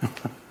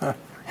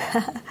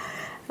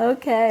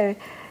 Okay.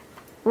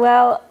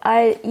 Well,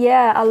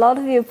 a lot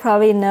of you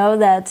probably know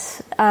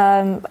that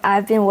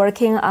I've been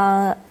working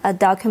on a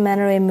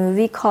documentary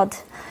movie called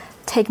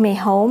Take Me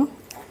Home,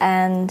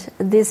 and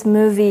this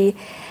movie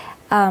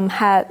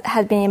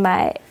had been in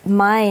my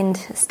mind,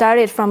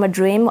 started from a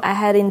dream I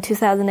had in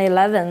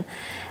 2011,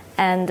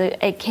 and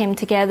it came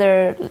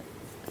together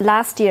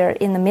last year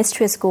in the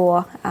mystery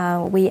school.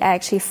 We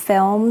actually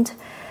filmed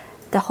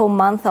the whole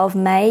month of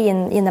May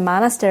in the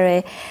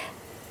monastery,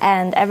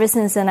 and ever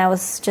since then I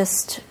was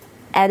just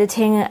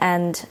editing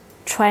and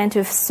trying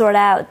to sort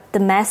out the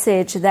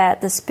message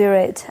that the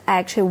Spirit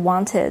actually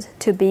wanted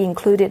to be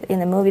included in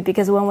the movie.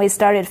 Because when we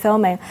started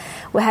filming,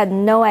 we had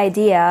no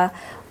idea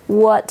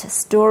what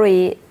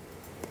story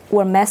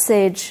or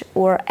message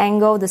or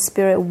angle the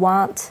Spirit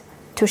want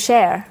to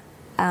share.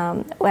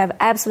 We have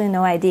absolutely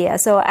no idea.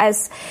 So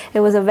as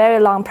it was a very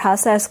long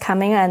process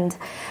coming, and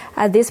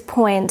at this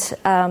point,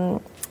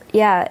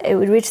 it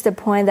would reach the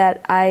point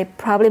that I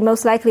probably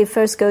most likely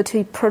first go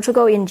to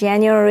Portugal in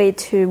January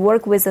to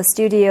work with a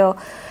studio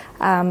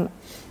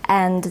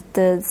and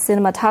the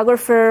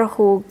cinematographer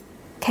who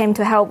came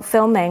to help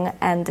filming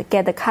and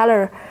get the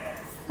color.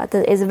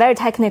 It's very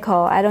technical.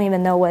 I don't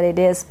even know what it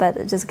is,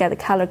 but just get the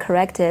color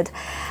corrected.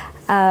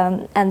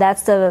 And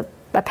that's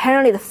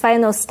apparently the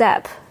final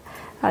step.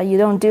 You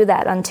don't do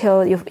that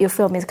until your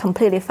film is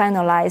completely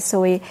finalized.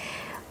 So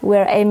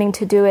we're aiming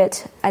to do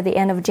it at the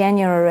end of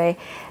January,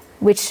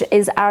 which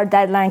is our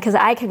deadline, because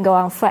I can go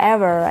on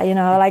forever,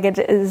 like it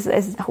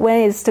is when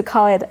it's to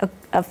call it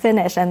a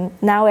finish, and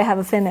now we have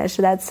a finish.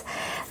 That's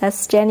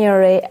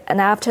January,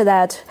 and after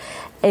that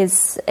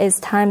is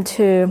time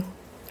to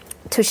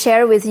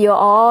share with you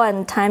all,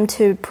 and time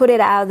to put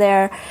it out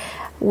there.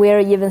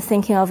 We're even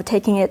thinking of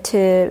taking it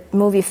to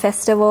movie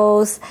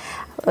festivals,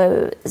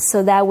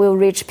 so that will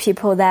reach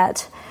people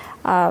that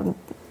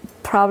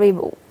probably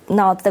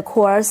not the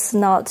course,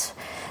 not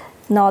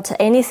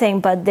anything,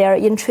 but they're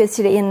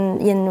interested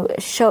in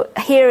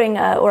hearing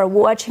or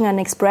watching an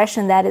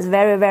expression that is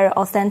very, very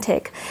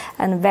authentic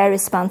and very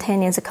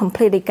spontaneous,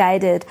 completely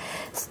guided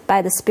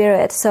by the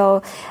Spirit.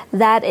 So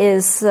that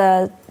is,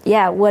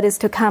 what is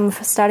to come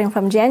starting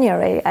from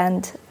January.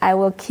 And I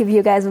will keep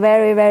you guys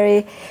very,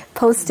 very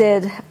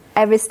posted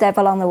every step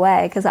along the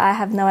way, because I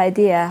have no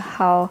idea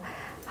how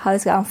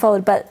it's going to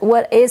unfold. But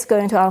what is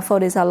going to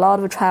unfold is a lot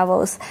of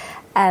travels,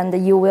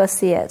 and you will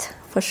see it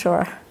for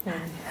sure.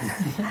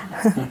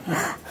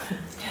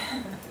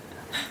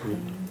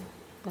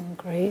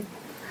 Great.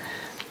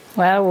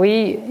 Well,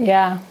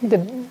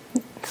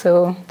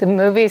 so the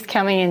movie is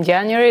coming in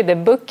January. The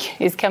book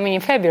is coming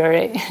in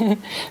February.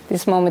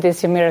 This Moment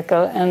Is Your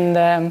Miracle,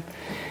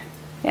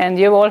 and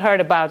you've all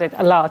heard about it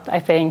a lot, I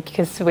think,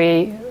 because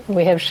we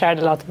have shared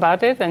a lot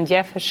about it, and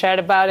Jeff has shared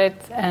about it,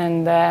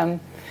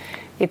 and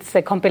it's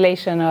a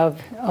compilation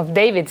of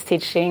David's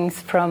teachings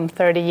from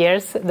 30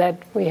 years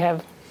that we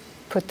have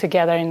put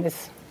together in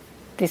this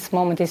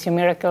Moment Is Your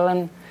Miracle,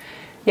 and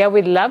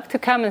we'd love to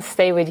come and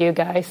stay with you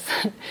guys.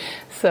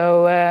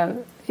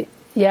 So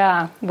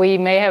we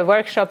may have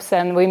workshops,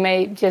 and we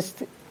may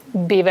just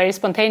be very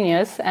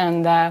spontaneous,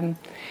 and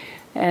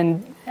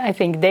I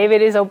think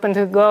David is open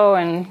to go,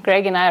 and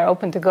Greg and I are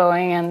open to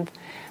going, and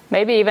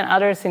maybe even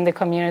others in the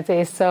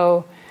community.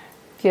 So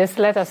just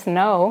let us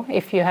know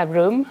if you have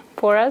room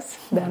for us,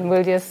 then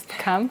we'll just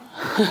come.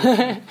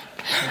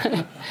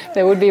 That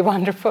would be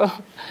wonderful.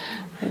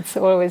 It's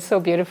always so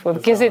beautiful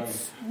because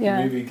it's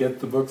maybe get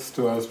the books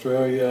to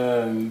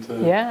Australia and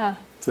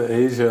to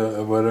Asia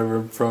or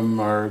whatever from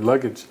our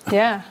luggage.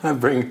 Yeah.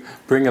 bring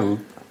a.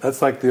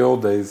 That's like the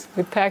old days.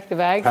 We pack the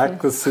bags.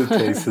 Pack the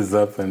suitcases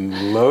up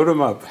and load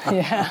them up.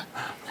 Yeah.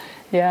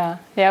 We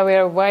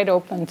are wide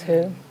open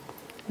to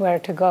where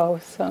to go.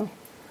 So,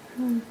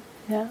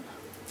 yeah.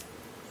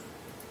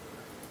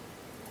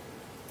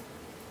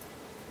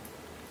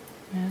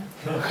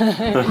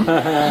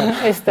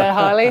 Is that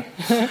Holly?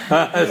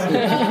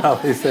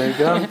 Holly saying,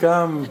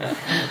 come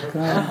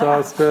to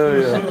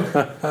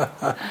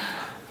Australia.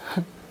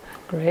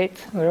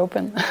 Great, we're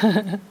open.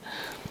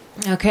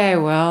 Okay,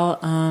 well,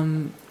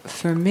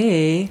 for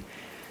me,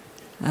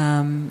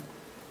 it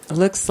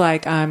looks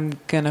like I'm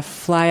going to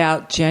fly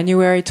out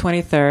January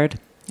 23rd.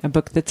 I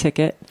booked the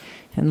ticket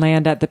and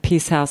land at the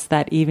Peace House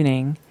that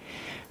evening.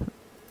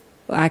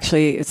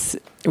 Actually,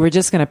 we're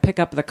just going to pick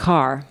up the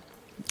car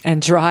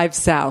and drive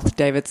south,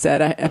 David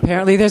said.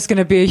 Apparently there's going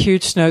to be a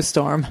huge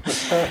snowstorm.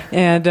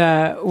 And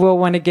we'll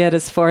want to get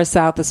as far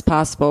south as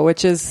possible,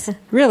 which is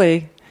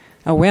really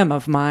a whim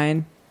of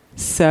mine.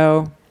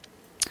 So,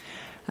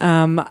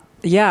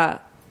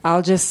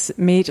 I'll just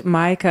meet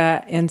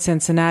Micah in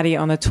Cincinnati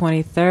on the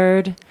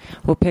 23rd.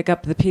 We'll pick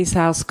up the Peace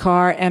House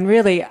car. And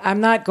really,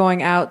 I'm not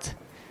going out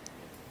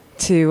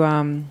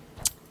to,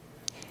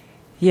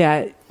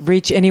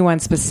 reach anyone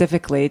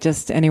specifically,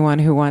 just anyone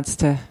who wants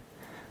to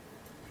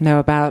know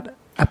about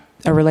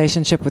a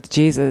relationship with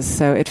Jesus.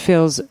 So it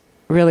feels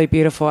really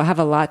beautiful. I have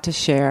a lot to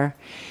share.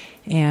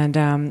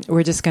 And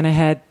we're just going to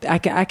head, I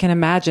can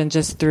imagine,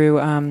 just through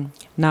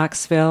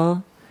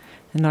Knoxville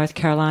in North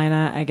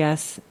Carolina, I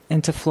guess,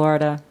 into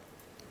Florida,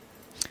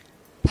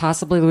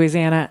 possibly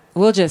Louisiana.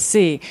 We'll just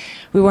see.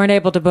 We weren't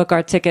able to book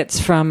our tickets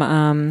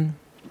from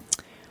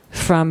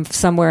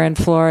somewhere in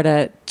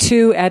Florida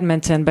to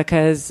Edmonton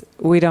because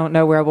we don't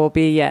know where we'll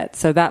be yet.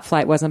 So that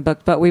flight wasn't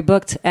booked. But we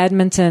booked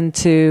Edmonton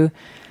to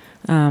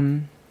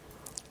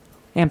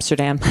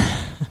Amsterdam.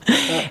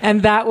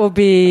 And that will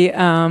be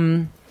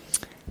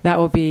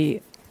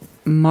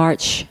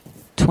March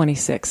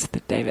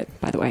 26th, David,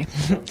 by the way.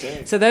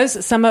 Okay.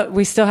 So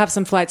we still have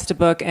some flights to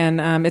book,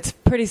 and it's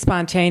pretty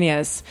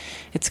spontaneous.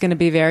 It's going to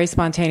be very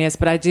spontaneous,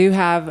 but I do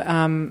have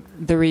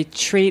the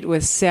retreat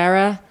with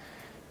Sarah.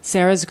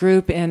 Sarah's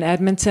group in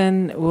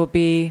Edmonton will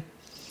be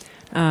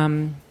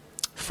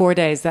 4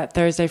 days, that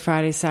Thursday,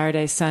 Friday,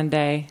 Saturday,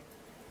 Sunday.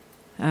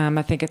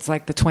 I think it's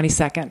like the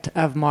 22nd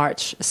of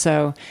March.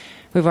 So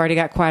we've already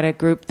got quite a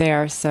group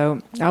there. So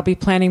I'll be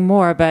planning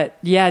more, but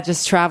it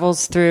just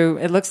travels through.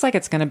 It looks like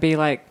it's going to be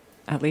like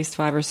at least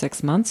 5 or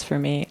 6 months for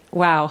me.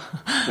 Wow.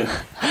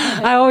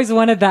 I always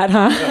wanted that,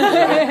 huh?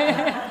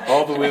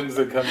 All the winds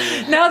are coming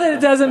in. Now that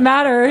it doesn't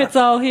matter, it's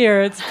all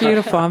here. It's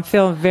beautiful. I'm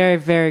feeling very,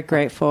 very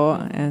grateful.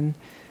 And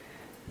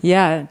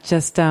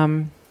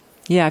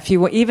if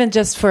you even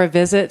just for a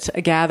visit,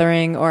 a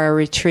gathering, or a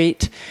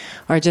retreat,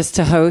 or just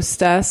to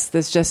host us,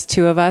 there's just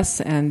 2 of us,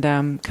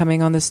 and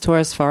coming on this tour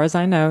as far as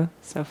I know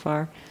so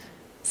far.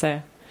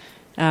 So,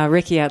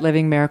 Ricky at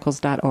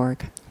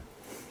livingmiracles.org.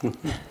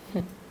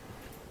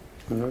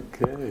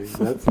 Okay,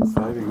 that's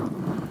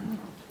exciting.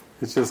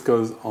 It just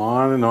goes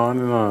on and on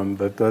and on.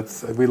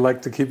 But we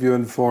like to keep you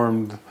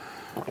informed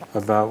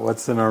about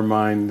what's in our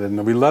mind,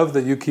 and we love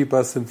that you keep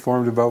us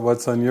informed about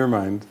what's on your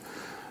mind.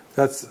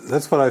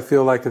 That's what I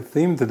feel like a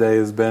theme today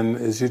has been,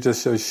 is you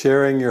just show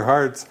sharing your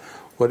hearts,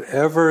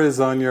 whatever is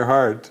on your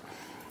heart.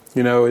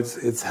 You know,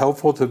 it's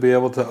helpful to be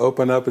able to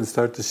open up and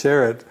start to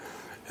share it.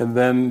 And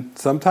then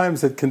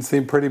sometimes it can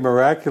seem pretty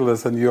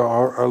miraculous and you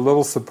are a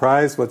little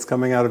surprised what's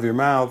coming out of your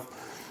mouth.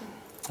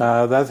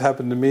 That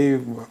happened to me,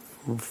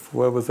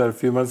 what was that, a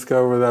few months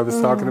ago, where I was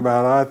talking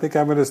about, I think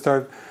I'm going to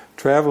start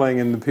traveling,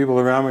 and the people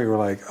around me were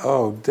like,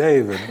 oh,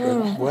 David,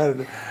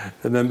 what?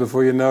 And then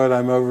before you know it,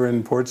 I'm over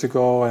in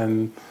Portugal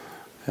and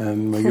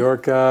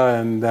Mallorca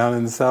and down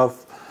in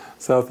South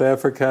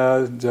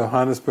Africa,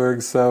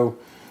 Johannesburg. So,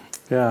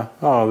 yeah.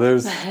 Oh,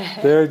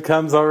 there it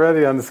comes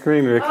already on the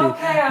screen, Ricky.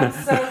 Okay, I'm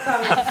so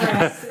coming.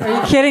 Are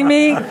you kidding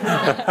me?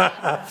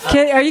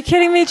 Are you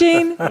kidding me,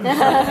 Jean?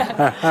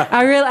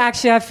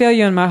 I feel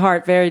you in my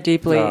heart very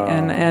deeply,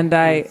 and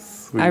I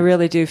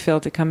really do feel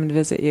to come and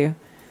visit you.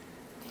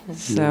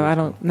 So I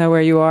don't know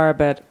where you are,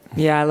 but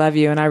yeah, I love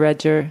you, and I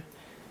read your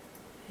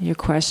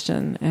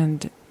question,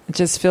 and it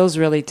just feels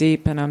really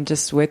deep, and I'm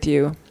just with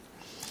you.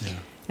 Yeah.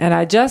 And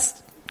I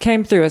just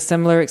came through a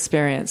similar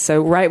experience.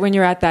 So right when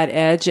you're at that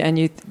edge and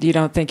you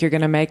don't think you're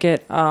going to make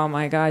it, oh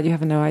my God, you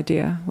have no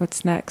idea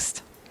what's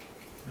next.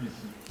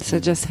 So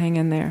just hang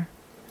in there.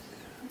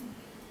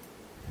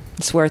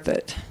 It's worth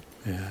it.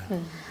 Yeah.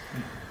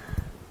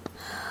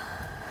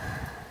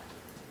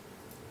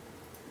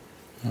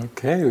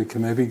 Okay, we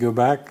can maybe go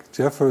back.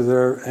 Jeff, are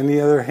there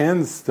any other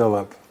hands still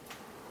up?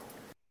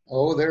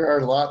 Oh, there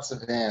are lots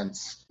of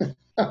hands.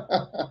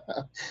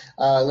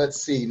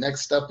 Let's see.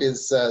 Next up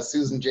is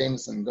Susan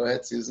Jameson. Go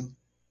ahead, Susan.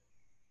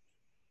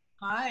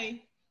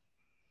 Hi.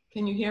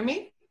 Can you hear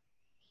me?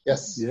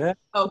 Yes. Yeah.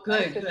 Oh,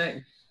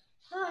 good.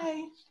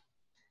 Hi.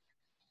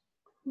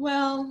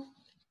 Well,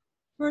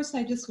 first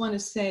I just want to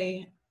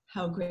say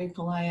how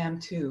grateful I am,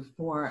 too,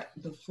 for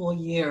the full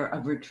year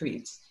of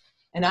retreats.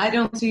 And I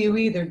don't see you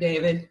either,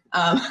 David.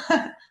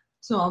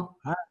 So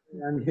Hi,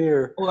 I'm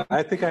here.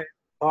 I think I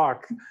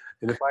talk.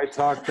 And if I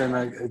talk, then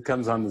it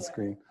comes on the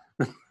screen.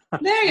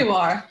 There you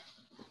are.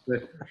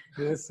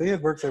 Yeah, see,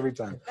 it works every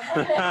time.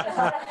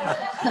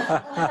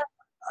 I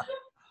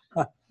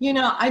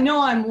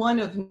know I'm one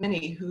of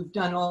many who've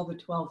done all the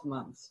 12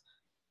 months.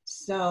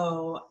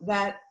 So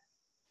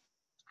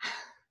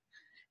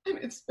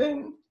it's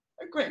been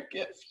a great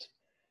gift.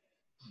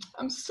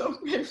 I'm so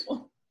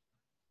grateful.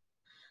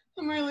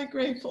 I'm really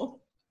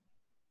grateful.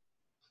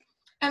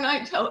 And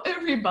I tell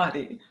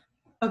everybody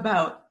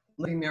about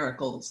Living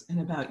Miracles and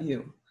about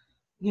you.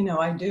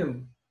 I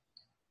do.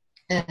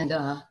 And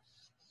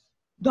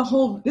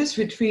this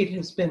retreat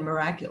has been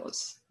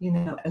miraculous,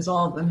 as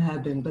all of them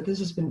have been, but this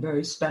has been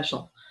very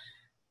special.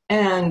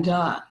 And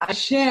I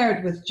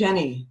shared with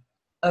Jenny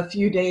a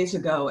few days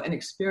ago an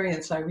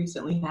experience I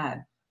recently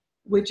had,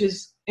 which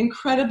is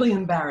incredibly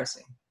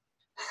embarrassing.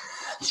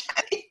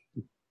 Jenny,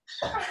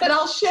 but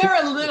I'll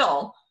share a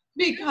little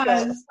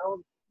because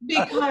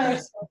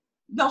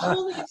the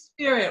Holy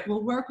Spirit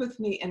will work with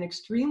me in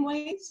extreme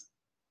ways,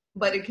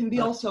 but it can be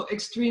also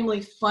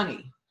extremely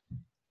funny.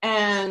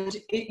 And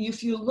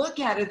if you look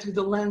at it through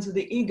the lens of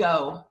the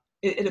ego,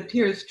 it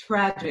appears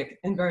tragic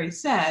and very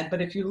sad.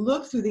 But if you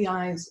look through the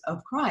eyes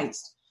of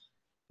Christ,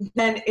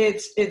 then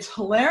it's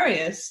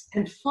hilarious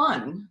and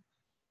fun.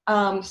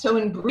 So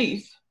in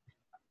brief,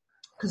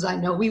 because I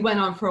know we went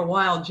on for a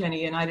while,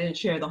 Jenny, and I didn't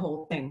share the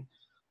whole thing.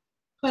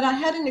 But I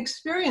had an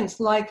experience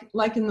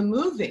like in the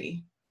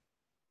movie,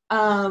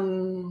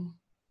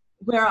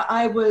 where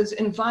I was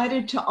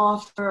invited to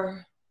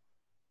offer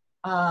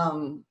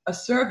a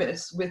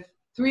service with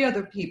 3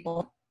 other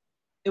people.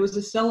 It was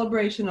a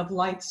celebration of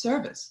light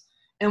service.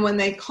 And when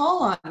they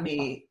call on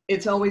me,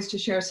 it's always to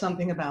share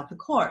something about the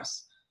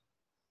Course.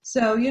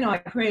 So, I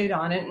prayed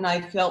on it and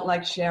I felt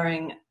like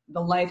sharing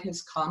the light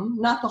has come,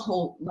 not the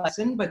whole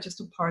lesson, but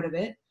just a part of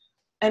it.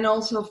 And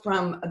also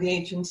from the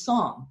ancient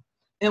song.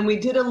 And we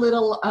did a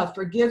little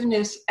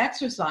forgiveness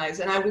exercise.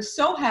 And I was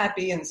so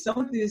happy and so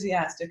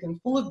enthusiastic and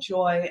full of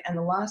joy and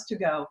the last to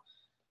go.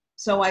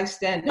 So I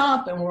stand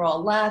up and we're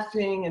all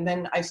laughing. And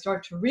then I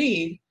start to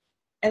read.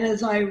 And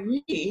as I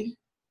read,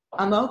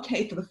 I'm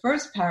okay for the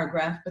first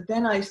paragraph, but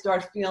then I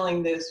start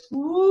feeling this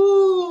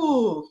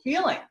woo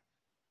feeling.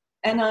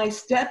 And I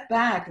stepped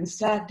back and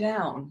sat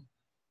down.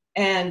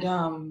 And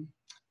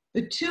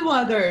the 2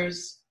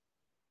 others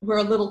were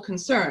a little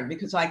concerned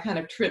because I kind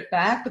of tripped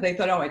back, but they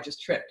thought, I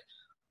just tripped.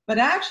 But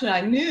actually,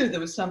 I knew there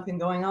was something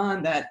going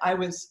on, that I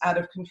was out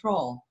of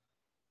control.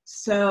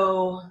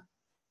 So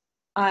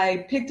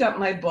I picked up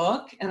my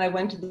book and I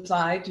went to the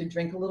side to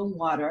drink a little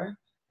water.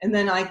 And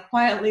then I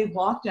quietly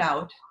walked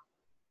out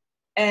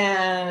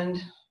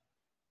and,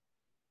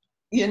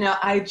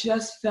 I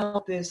just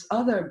felt this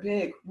other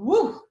big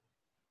woo.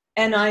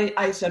 And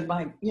I said,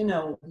 what?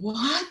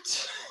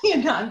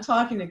 I'm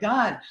talking to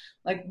God.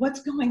 Like,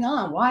 what's going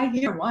on? Why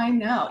here? Why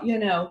now?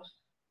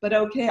 But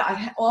okay,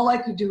 all I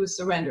could do was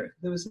surrender.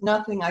 There was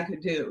nothing I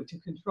could do to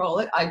control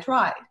it. I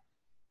tried.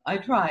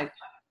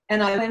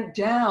 And I went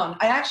down.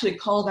 I actually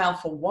called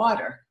out for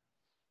water.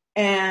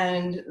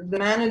 And the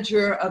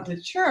manager of the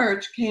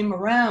church came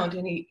around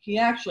and he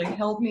actually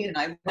held me and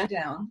I went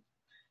down,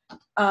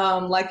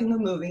 like in the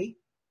movie.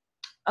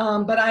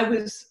 But I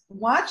was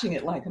watching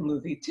it like a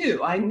movie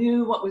too. I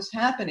knew what was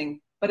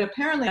happening, but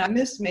apparently I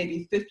missed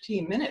maybe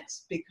 15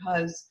 minutes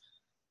because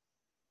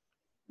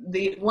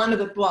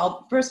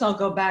first I'll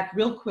go back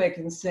real quick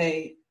and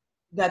say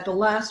that the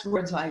last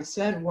words I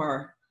said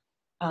were,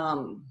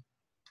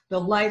 the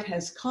light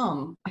has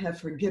come, I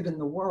have forgiven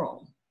the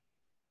world.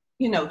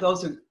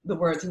 Those are the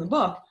words in the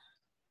book.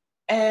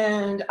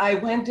 And I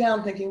went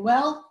down thinking,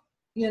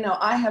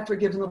 I have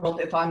forgiven the world.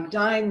 If I'm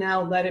dying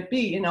now, let it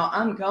be.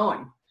 I'm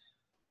going.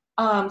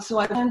 So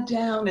I went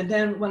down, and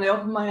then when I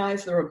opened my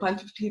eyes, there were a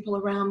bunch of people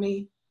around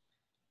me.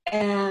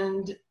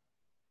 And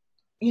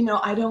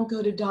I don't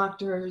go to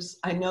doctors.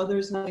 I know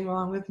there's nothing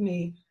wrong with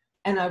me.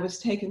 And I was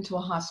taken to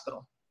a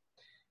hospital.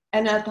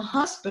 And at the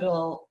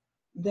hospital,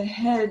 the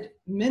head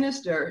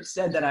minister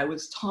said that I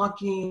was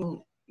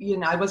talking,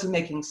 I wasn't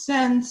making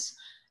sense,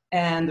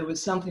 and there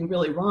was something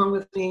really wrong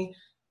with me.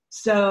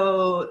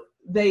 So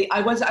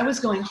I was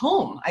going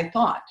home, I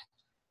thought.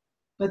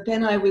 But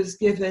then I was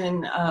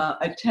given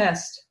a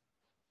test,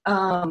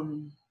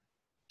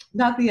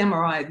 not the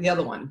MRI, the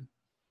other one.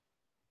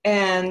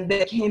 And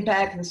they came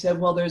back and said,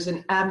 well, there's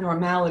an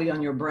abnormality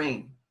on your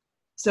brain.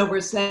 So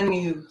we're sending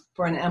you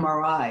for an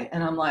MRI.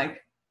 And I'm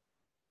like,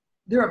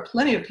 there are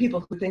plenty of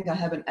people who think I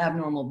have an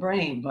abnormal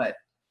brain, but,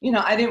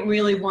 I didn't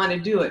really want to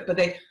do it. But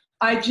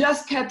I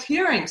just kept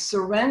hearing,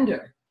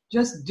 surrender,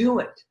 just do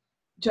it,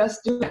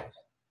 just do it.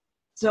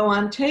 So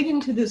I'm taken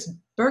to this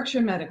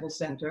Berkshire Medical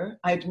Center.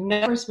 I've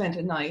never spent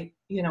a night,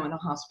 in a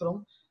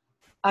hospital.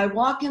 I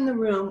walk in the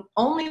room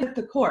only with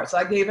the course.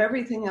 I gave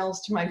everything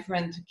else to my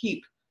friend to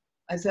keep.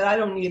 I said, I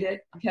don't need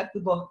it. I kept the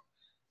book.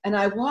 And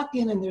I walk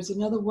in and there's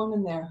another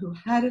woman there who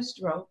had a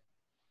stroke.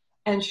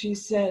 And she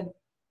said,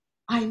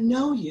 I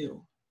know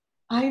you.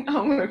 I'm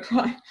going to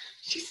cry.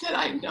 She said,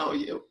 I know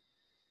you.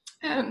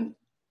 And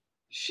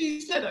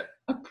she said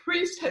a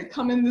priest had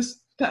come in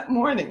that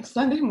morning,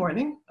 Sunday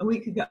morning, a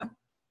week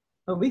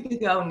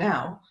ago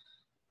now.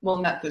 Well,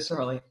 not this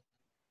early.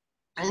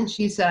 And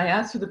she said, I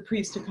asked for the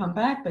priest to come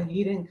back, but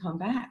he didn't come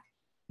back.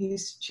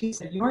 She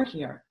said, you're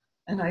here.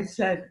 And I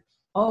said,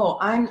 oh,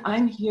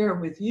 I'm here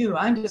with you.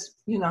 I'm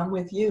just, I'm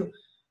with you.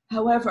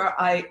 However,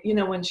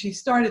 when she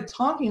started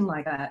talking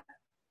like that,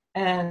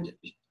 and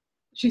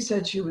she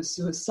said she was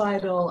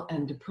suicidal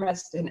and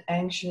depressed and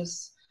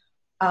anxious,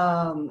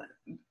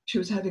 she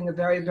was having a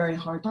very, very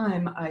hard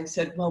time. I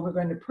said, well, we're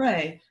going to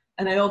pray.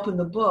 And I opened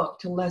the book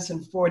to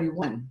lesson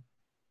 41.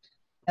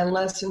 And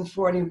lesson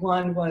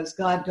 41 was,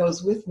 God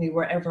goes with me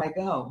wherever I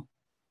go.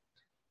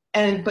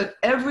 But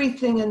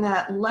everything in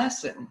that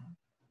lesson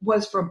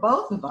was for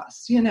both of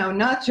us,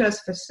 not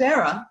just for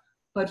Sarah,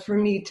 but for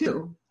me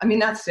too. I mean,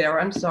 not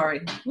Sarah, I'm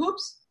sorry.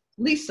 Whoops,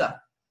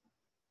 Lisa.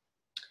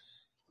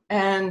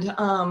 And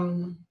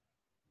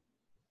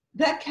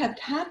that kept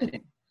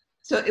happening.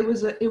 So it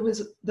was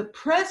the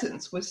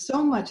presence was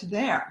so much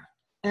there.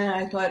 And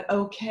I thought,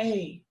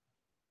 okay,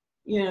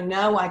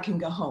 now I can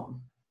go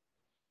home.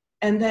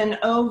 And then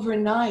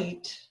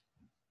overnight,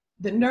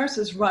 the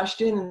nurses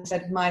rushed in and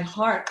said my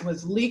heart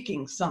was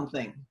leaking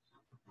something.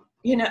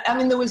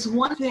 There was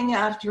one thing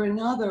after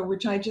another,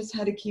 which I just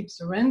had to keep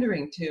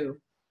surrendering to.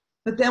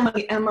 But then when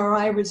the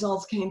MRI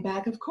results came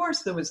back, of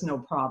course, there was no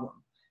problem.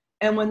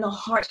 And when the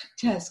heart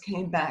test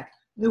came back,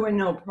 there were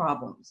no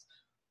problems.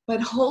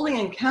 But holy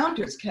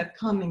encounters kept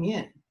coming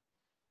in.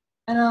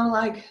 And I'm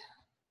like,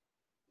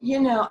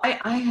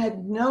 I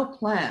had no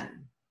plan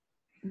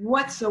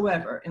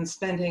whatsoever in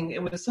spending,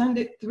 it was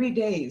Sunday, 3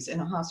 days in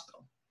a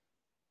hospital.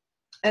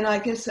 And I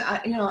guess,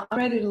 I'm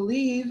ready to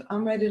leave,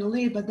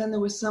 but then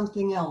there was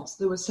something else.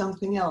 There was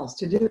something else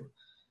to do,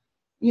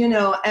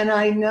 and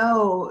I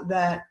know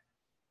that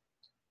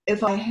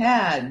if I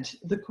had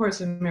the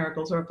Course in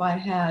Miracles, or if I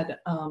had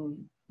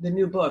the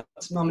new book,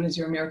 This Moment Is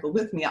Your Miracle,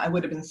 with me, I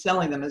would have been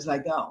selling them as I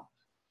go.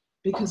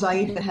 Because I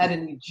even had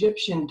an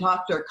Egyptian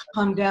doctor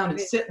come down and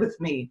sit with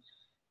me,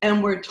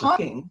 and we're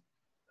talking,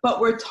 but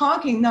we're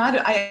talking not,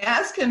 I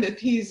asked him if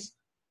he's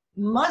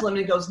Muslim,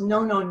 and he goes,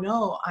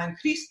 no, I'm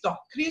Cristo.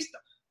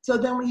 So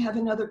then we have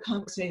another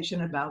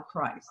conversation about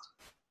Christ.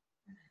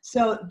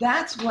 So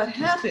that's what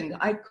happened.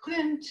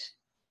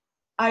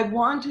 I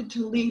wanted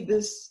to leave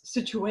this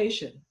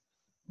situation,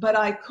 but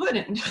I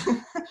couldn't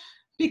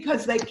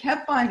because they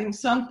kept finding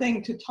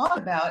something to talk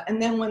about.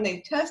 And then when they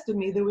tested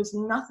me, there was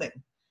nothing.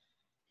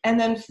 And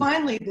then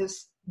finally,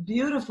 this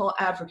beautiful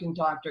African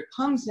doctor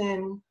comes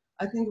in,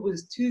 I think it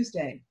was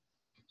Tuesday.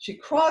 She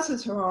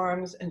crosses her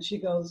arms and she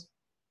goes,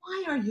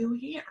 why are you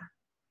here?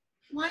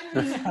 Why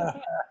are you here?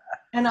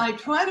 And I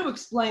try to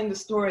explain the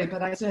story,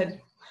 but I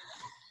said,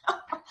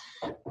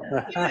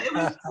 it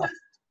was just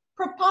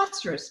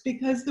preposterous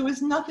because there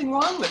was nothing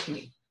wrong with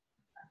me.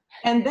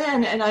 And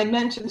then, and I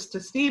mentioned this to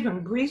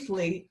Stephen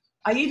briefly,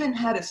 I even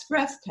had a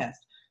stress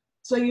test.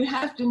 So you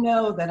have to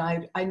know that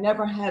I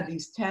never had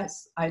these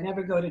tests. I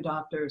never go to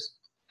doctors.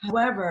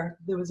 However,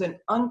 there was an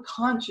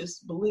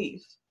unconscious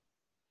belief,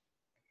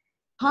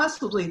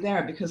 possibly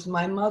there because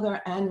my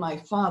mother and my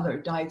father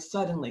died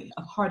suddenly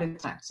of heart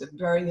attacks at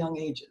very young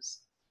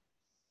ages.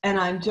 And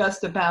I'm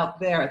just about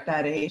there at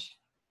that age.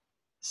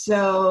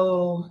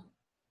 So,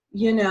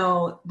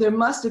 there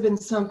must have been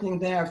something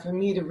there for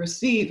me to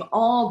receive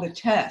all the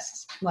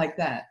tests like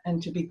that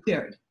and to be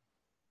cleared.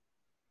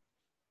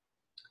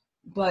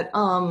 But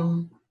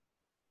all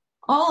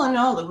in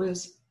all,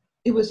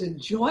 it was a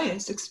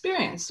joyous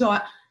experience. So,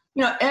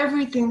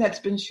 everything that's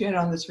been shared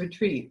on this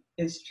retreat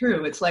is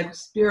true. It's like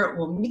Spirit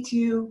will meet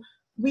you.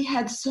 We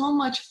had so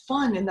much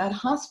fun in that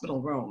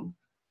hospital room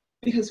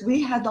because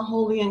we had the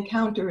holy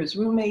encounter as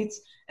roommates,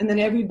 and then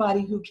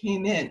everybody who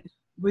came in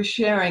was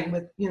sharing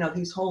with,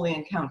 these holy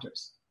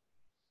encounters.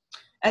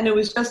 And it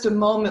was just a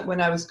moment when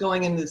I was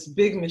going in this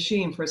big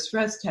machine for a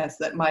stress test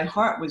that my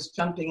heart was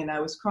jumping and I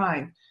was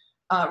crying,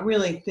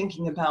 really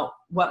thinking about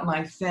what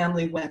my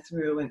family went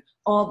through and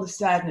all the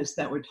sadness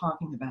that we're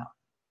talking about.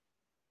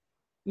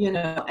 You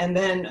know, and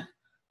then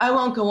I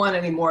won't go on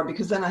anymore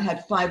because then I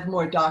had 5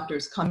 more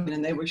doctors come in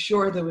and they were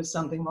sure there was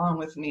something wrong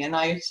with me. And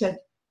I said,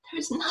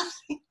 there's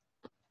nothing.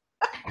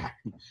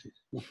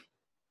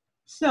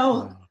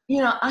 So,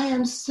 you know, I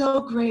am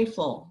so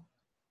grateful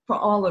for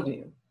all of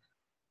you.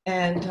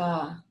 And,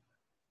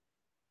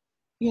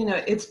 you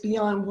know, it's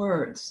beyond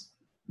words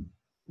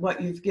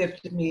what you've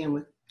gifted me and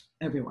with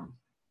everyone.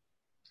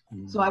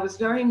 So I was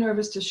very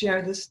nervous to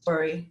share this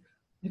story.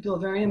 I feel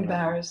very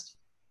embarrassed,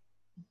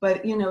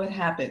 but, you know, it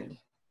happened.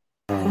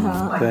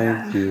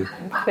 Thank you.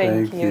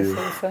 Thank you,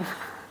 Susan.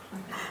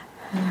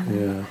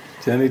 Yeah.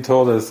 Jenny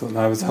told us, and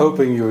I was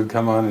hoping you would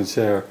come on and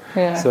share.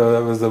 Yeah. So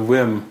that was a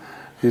whim.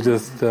 You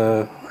just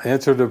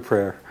answered a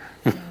prayer.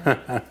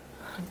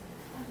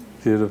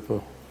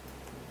 Beautiful.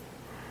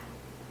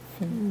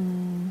 I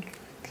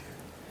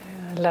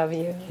love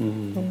you.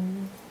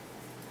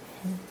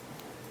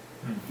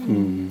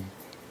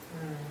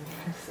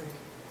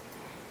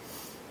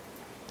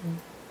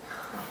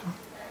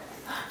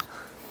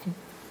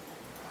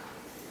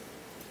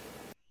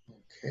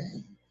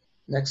 Okay.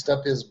 Next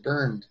up is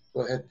Bernd.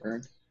 Go ahead,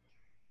 Bernd.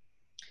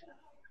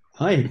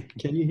 Hi,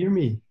 can you hear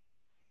me?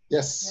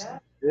 Yes.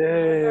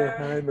 Yay,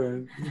 hi,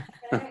 Bernd.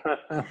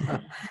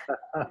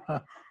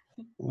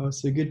 Oh,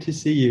 so good to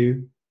see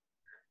you.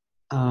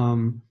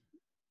 I'm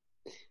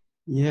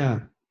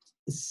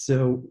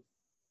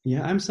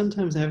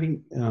sometimes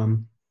having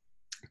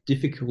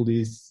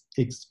difficulties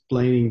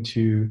explaining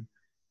to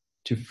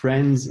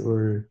friends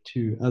or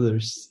to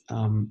others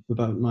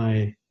about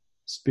my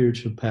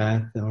spiritual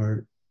path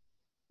or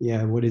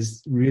what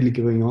is really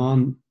going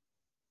on.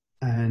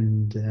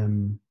 And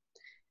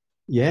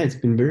it's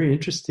been very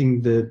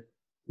interesting the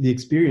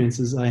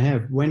experiences I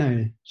have when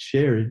I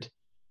share it.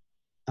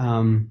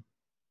 And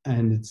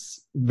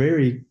it's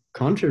very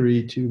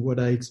contrary to what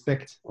I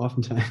expect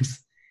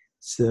oftentimes.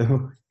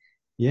 So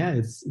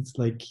it's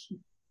like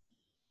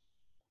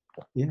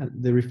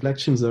the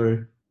reflections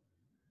are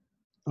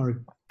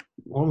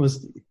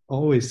almost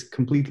always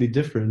completely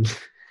different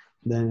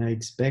than I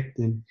expect.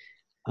 And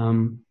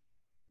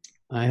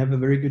I have a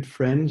very good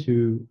friend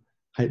who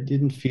I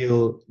didn't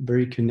feel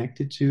very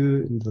connected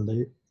to in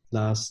the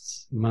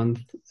last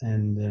month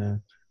and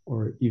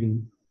or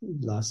even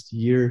last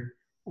year,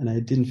 and I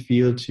didn't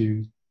feel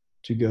to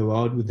go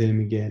out with him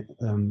again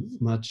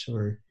much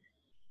or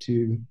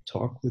to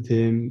talk with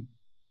him.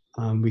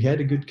 We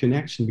had a good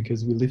connection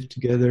because we lived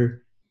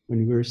together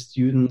when we were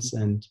students,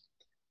 and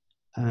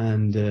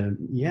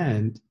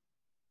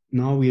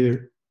now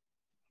we're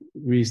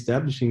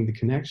reestablishing the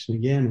connection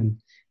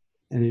again,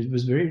 and it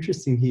was very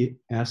interesting. He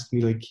asked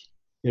me like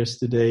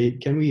yesterday,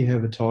 can we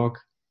have a talk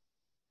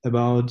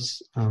about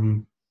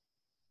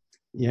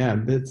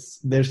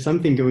there's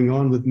something going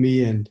on with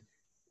me, and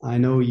I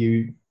know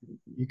you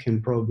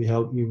can probably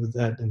help me with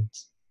that.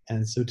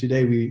 And so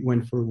today we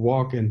went for a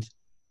walk, and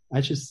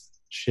I just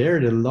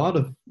shared a lot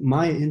of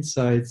my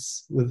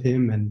insights with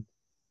him, and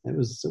it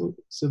was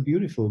so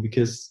beautiful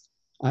because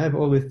I have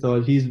always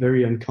thought he's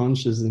very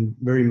unconscious and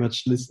very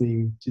much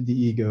listening to the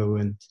ego,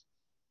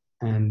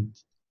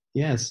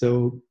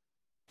 so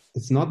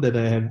it's not that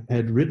I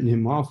had written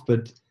him off,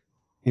 but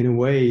in a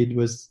way it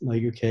was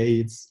like, okay,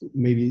 it's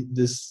maybe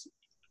this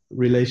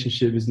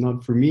relationship is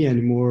not for me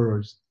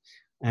anymore,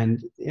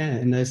 and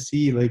I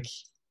see like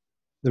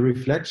the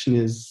reflection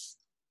is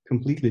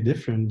completely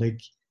different.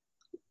 Like,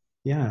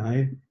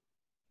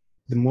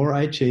 the more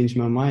I change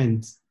my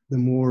mind, the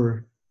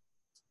more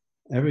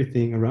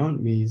everything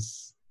around me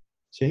is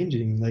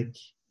changing. Like,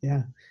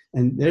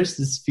 and there's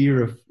this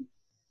fear of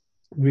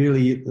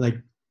really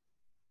like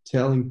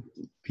telling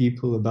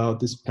people about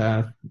this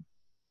path,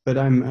 but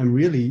I'm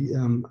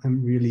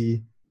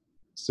really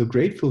so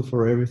grateful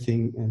for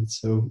everything, and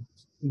so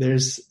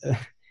there's a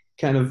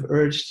kind of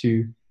urge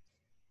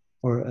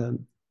or a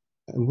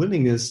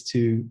willingness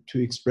to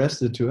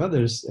express it to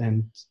others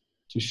and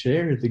to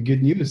share the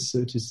good news,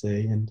 so to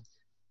say, and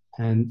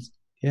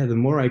the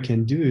more I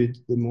can do it,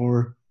 the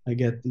more I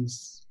get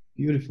these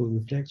beautiful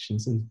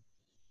reflections, and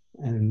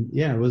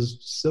I was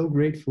so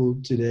grateful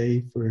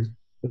today for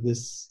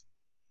this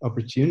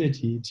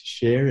opportunity to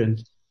share,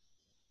 and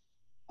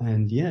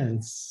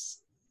it's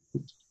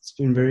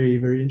been very,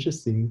 very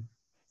interesting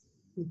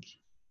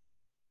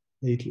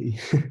lately.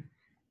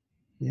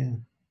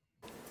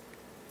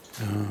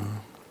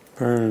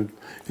 Bernd,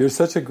 you're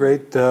such a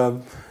great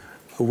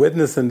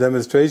witness and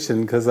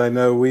demonstration, because I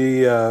know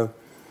we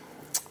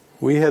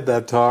had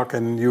that talk,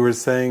 and you were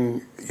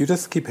saying you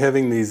just keep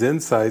having these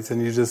insights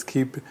and you just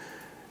keep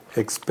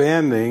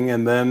expanding,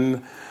 and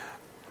then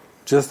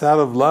just out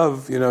of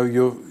love,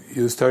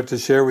 you start to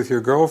share with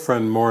your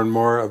girlfriend more and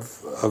more of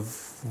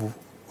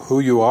who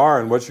you are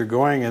and what you're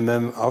going, and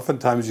then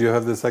oftentimes you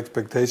have this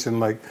expectation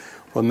like,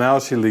 well, now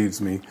she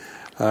leaves me.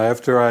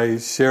 After I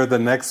share the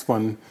next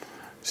one,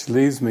 she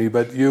leaves me.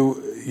 But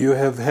you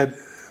have had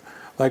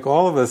like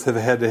all of us, have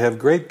had to have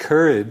great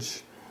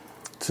courage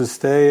to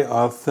stay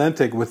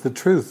authentic with the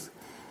truth,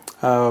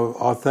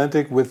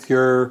 authentic with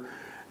your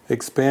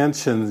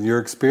expansions, your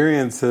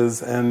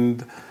experiences,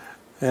 and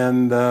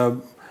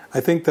I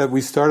think that we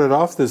started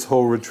off this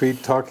whole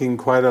retreat talking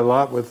quite a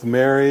lot with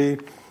Mary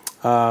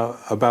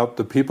about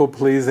the people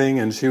pleasing,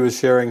 and she was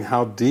sharing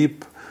how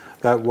deep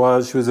that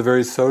was. She was a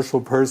very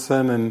social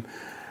person,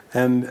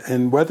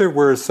 and whether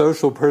we're a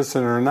social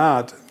person or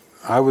not,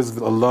 I was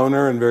a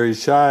loner and very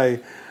shy.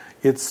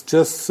 It's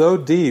just so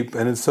deep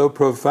and it's so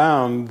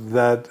profound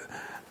that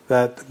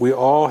we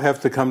all have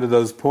to come to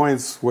those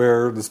points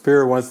where the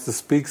Spirit wants to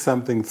speak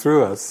something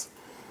through us,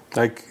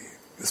 like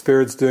the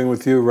Spirit's doing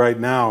with you right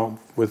now,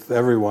 with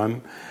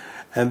everyone.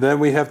 And then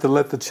we have to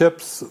let the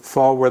chips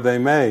fall where they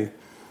may.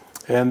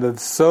 And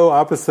it's so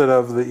opposite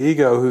of the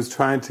ego, who's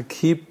trying to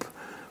keep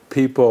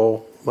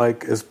people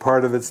like as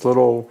part of its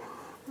little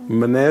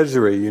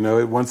menagerie.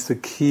 It wants to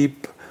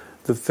keep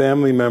the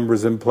family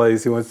members in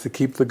place. He wants to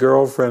keep the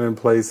girlfriend in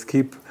place,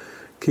 keep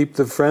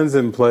the friends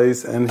in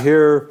place. And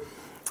here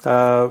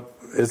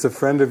is a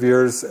friend of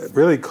yours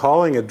really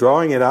calling it,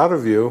 drawing it out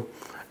of you.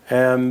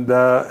 And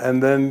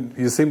then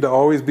you seem to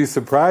always be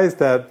surprised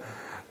that,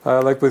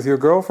 like with your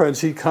girlfriend,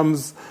 she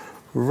comes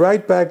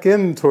right back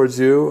in towards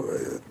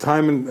you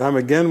time and time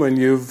again when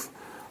you've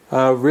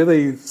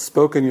really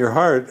spoken your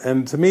heart.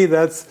 And to me,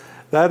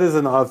 that is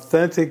an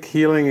authentic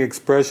healing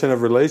expression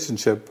of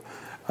relationship,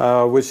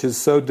 which is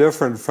so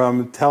different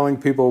from telling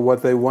people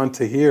what they want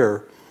to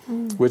hear,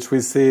 which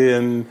we see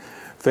in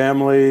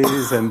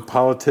families and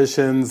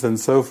politicians and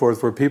so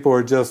forth, where people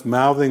are just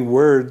mouthing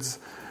words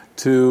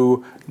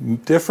to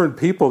different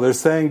people. They're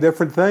saying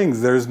different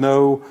things. There's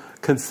no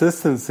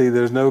consistency.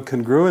 There's no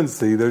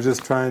congruency. They're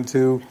just trying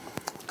to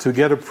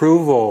get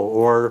approval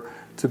or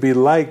to be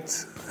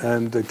liked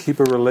and to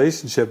keep a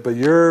relationship. But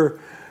you're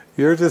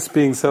just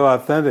being so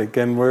authentic,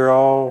 and we're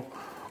all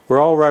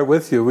right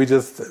with you. We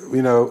just,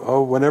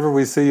 whenever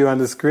we see you on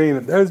the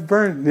screen, there's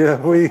Bernd.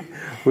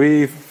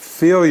 We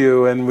feel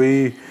you, and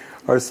we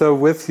are so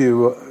with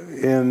you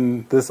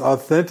in this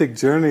authentic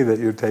journey that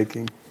you're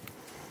taking.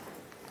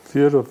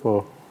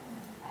 Beautiful.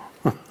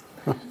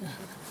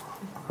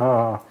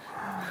 Oh,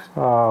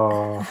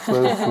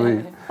 so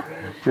sweet.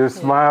 Your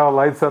smile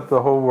lights up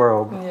the whole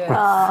world.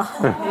 Yeah.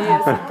 He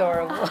is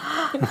adorable.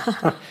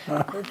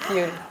 It's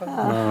beautiful.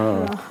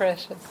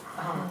 Precious.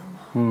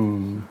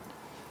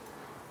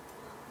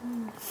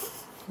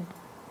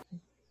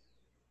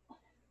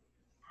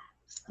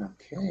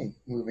 Okay,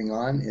 moving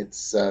on.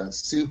 It's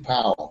Sue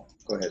Powell.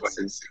 Go ahead,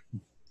 Sue.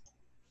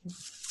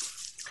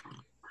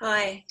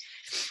 Hi.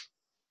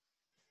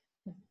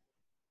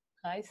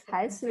 Hi, Sue.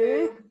 Hi,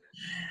 Sue.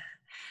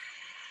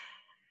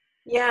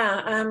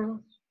 Yeah,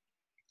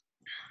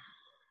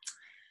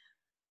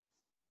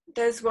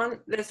 there's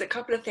a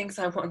couple of things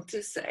I want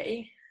to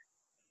say.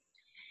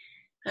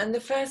 And the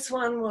first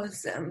one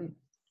was, I'm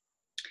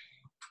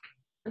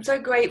so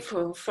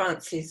grateful,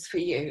 Francis, for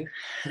you.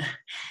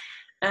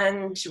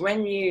 And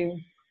when you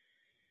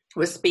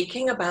were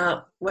speaking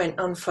about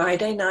on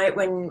Friday night,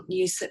 when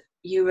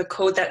you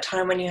recalled that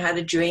time when you had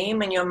a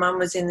dream and your mum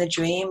was in the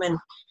dream, and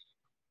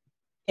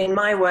in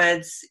my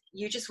words,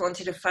 you just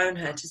wanted to phone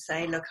her to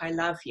say, look, I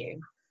love you.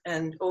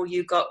 And all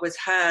you got was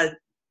her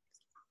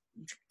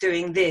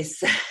doing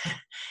this.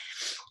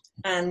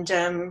 And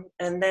then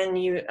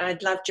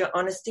I'd loved your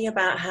honesty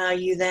about how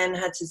you then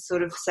had to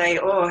sort of say,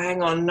 oh,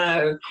 hang on,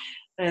 no,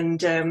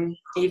 and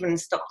even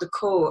stop the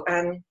call.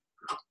 And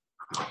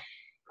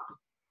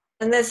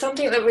there's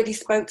something that really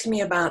spoke to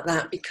me about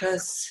that,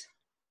 because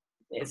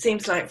it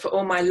seems like for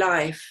all my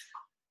life,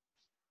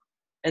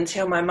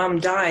 until my mum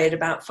died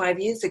about 5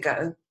 years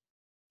ago,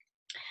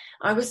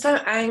 I was so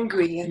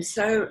angry and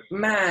so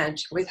mad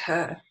with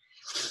her.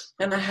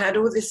 And I had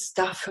all this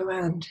stuff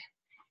around.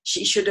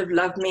 She should have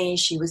loved me.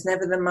 She was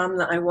never the mum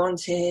that I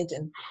wanted.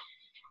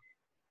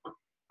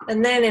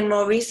 And then in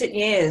more recent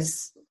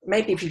years,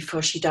 maybe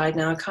before she died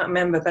now, I can't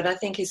remember, but I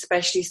think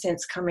especially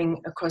since coming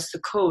across the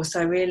course,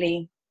 I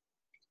really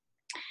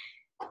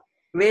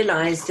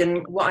realized,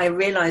 and what I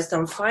realized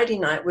on Friday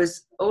night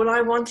was all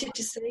I wanted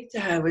to say to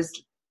her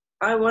was,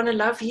 I want to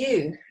love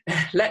you.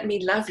 Let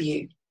me love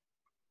you.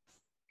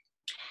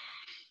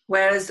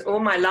 Whereas all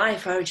my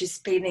life I was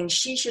just feeling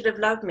she should have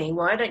loved me.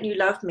 Why don't you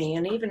love me?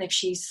 And even if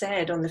she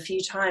said on the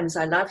few times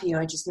I love you,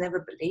 I just never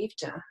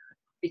believed her,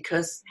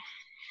 because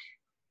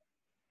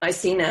I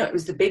see now it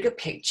was the bigger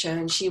picture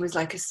and she was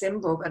like a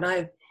symbol. But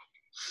I've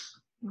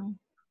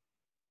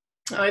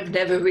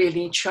never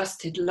really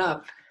trusted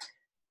love.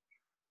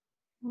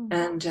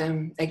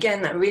 And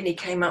again, that really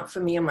came up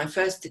for me on my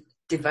first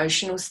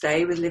devotional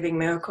stay with Living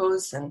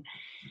Miracles. And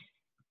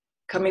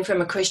coming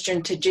from a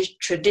Christian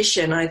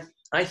tradition, I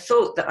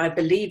thought that I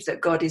believed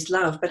that God is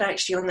love, but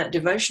actually on that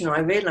devotional I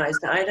realized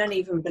that I don't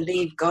even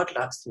believe God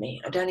loves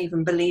me. I don't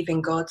even believe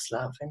in God's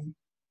love. And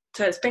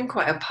so it's been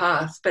quite a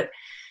path, but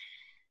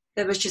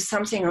there was just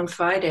something on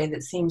Friday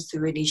that seems to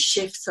really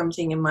shift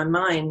something in my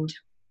mind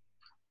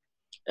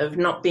of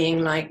not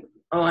being like,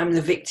 oh, I'm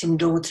the victim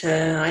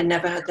daughter, I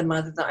never had the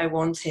mother that I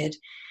wanted.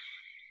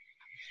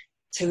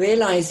 to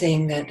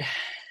realizing that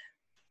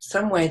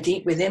somewhere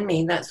deep within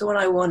me, that's all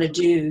I want to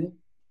do.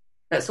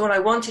 That's all I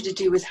wanted to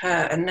do with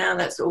her, and now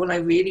that's all I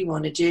really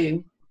want to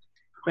do.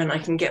 When I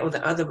can get all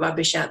the other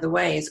rubbish out the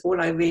way, is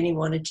all I really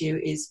want to do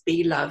is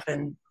be love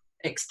and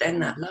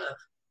extend that love.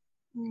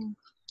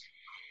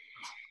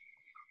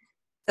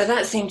 So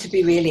that seemed to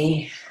be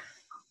really,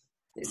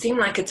 it seemed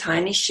like a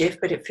tiny shift,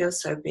 but it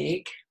feels so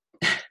big.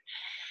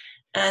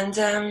 And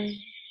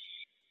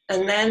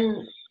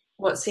then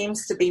what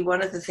seems to be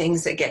one of the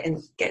things that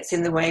gets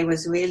in the way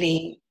was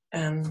really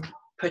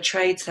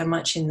portrayed so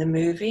much in the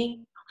movie.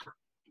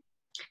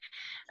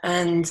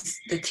 And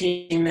the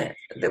teaching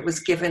that was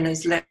given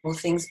as let all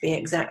things be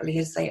exactly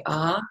as they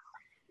are.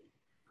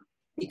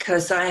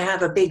 Because I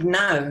have a big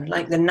no,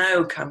 like the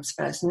no comes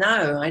first.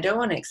 No, I don't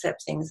want to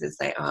accept things as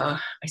they are.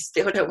 I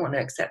still don't want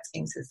to accept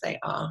things as they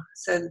are.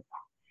 So,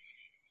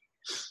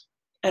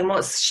 and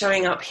what's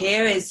showing up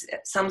here is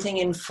something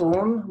in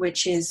form,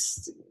 which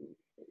is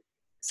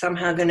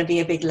somehow going to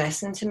be a big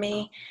lesson to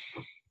me.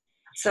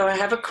 So I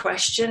have a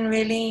question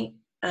really.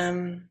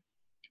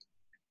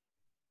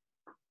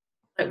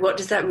 Like, what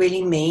does that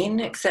really mean?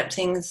 Accept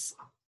things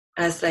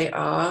as they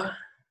are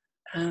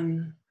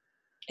in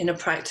a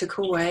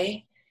practical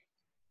way.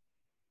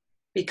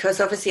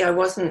 Because obviously I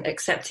wasn't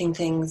accepting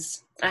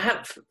things.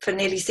 For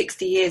nearly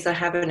 60 years, I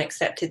haven't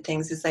accepted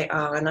things as they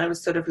are. And I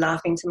was sort of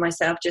laughing to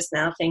myself just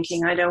now,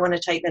 thinking, I don't want to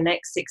take the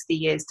next 60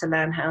 years to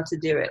learn how to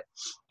do it.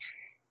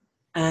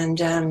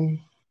 And,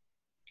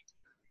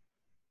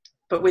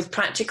 but with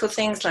practical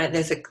things, like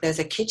there's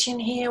a kitchen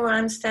here where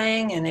I'm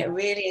staying, and it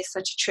really is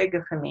such a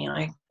trigger for me.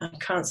 I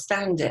can't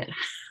stand it.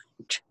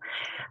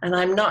 And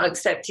I'm not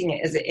accepting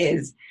it as it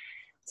is.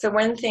 So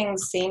when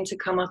things seem to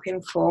come up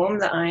in form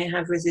that I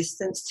have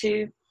resistance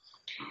to,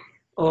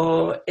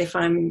 or if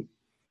I'm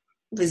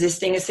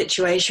resisting a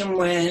situation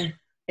where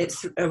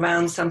it's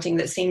around something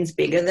that seems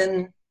bigger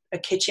than a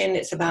kitchen,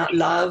 it's about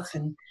love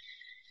and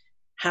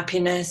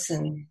happiness,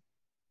 and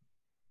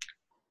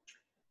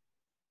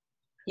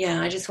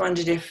yeah, I just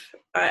wondered if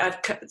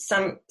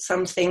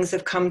some things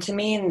have come to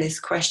me in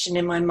this question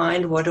in my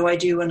mind. What do I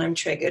do when I'm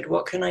triggered?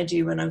 What can I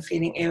do when I'm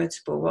feeling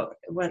irritable?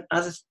 What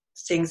other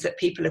things that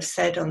people have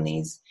said on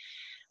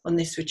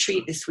this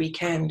retreat this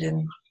weekend,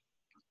 and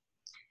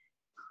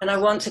I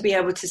want to be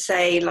able to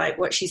say, like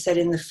what she said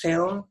in the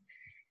film,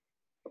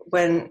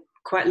 when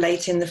quite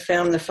late in the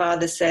film the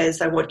father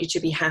says, I want you to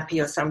be happy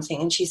or something,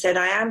 and she said,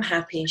 I am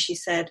happy, she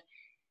said,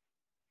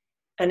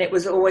 and it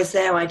was always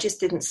there, I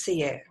just didn't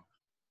see it.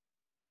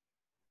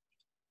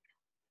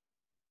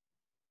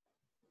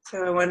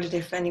 So I wondered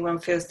if anyone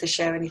feels to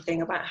share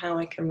anything about how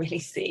I can really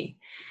see.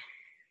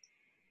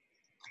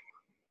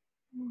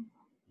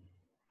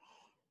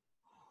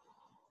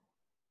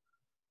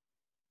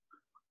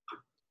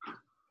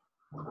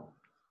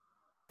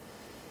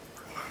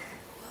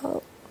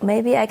 Well,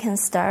 maybe I can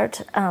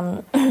start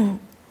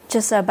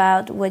just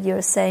about what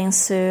you're saying,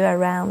 Sue,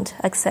 around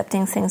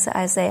accepting things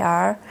as they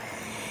are.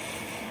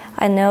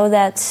 I know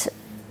that,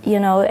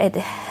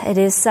 it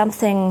is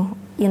something,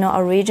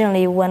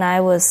 originally when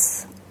I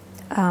was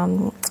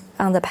on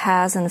the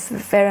path and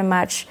very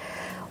much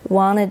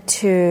wanted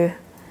to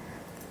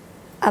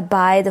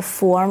abide the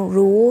form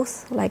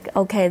rules, like,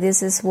 okay,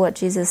 this is what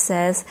Jesus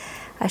says,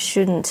 I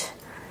shouldn't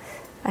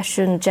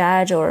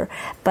judge,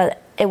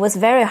 but it was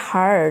very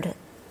hard,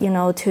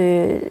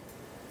 to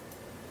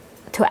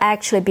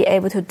actually be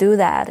able to do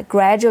that.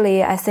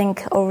 Gradually, I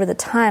think over the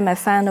time, I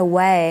found a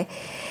way,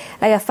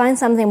 like I find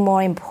something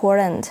more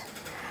important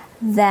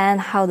than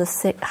how the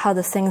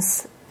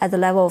things at the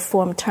level of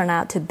form turn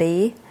out to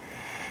be.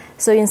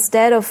 So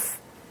instead of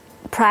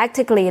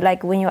practically,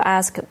 like when you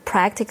ask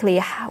practically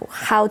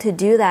how to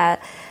do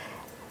that,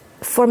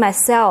 for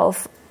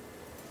myself,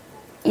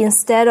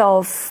 instead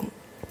of,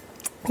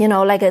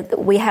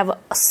 we have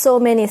so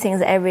many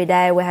things every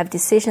day. We have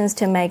decisions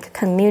to make,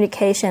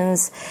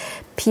 communications,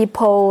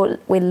 people,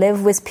 we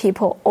live with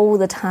people all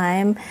the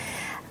time.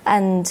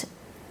 And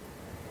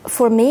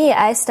for me,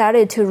 I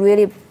started to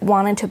really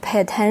wanting to pay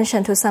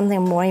attention to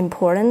something more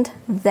important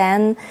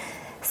than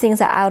things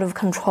are out of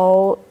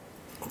control,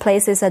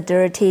 places are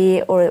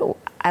dirty, or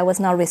I was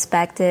not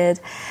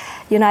respected.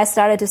 I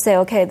started to say,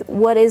 okay,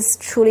 what is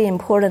truly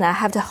important I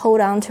have to hold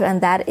on to,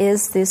 and that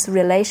is this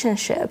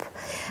relationship.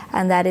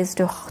 And that is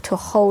to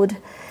hold,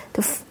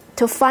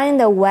 to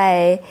find a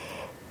way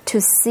to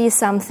see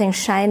something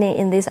shining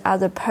in this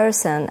other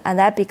person. And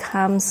that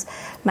becomes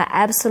my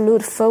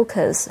absolute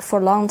focus for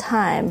a long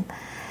time.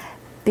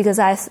 Because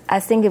I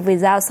think if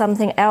without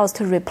something else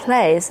to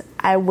replace,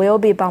 I will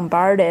be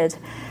bombarded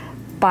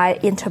by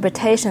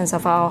interpretations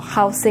of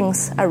how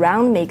things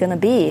around me are going to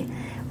be.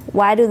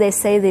 Why do they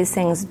say these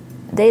things?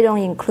 They don't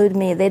include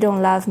me. They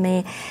don't love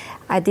me.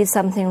 I did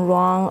something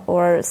wrong,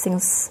 or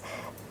things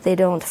they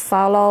don't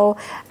follow.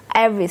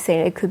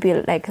 Everything. It could be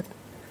like...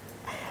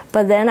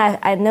 But then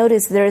I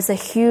noticed there is a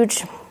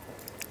huge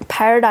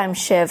paradigm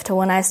shift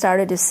when I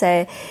started to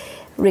say,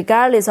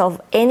 regardless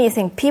of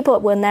anything, people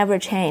will never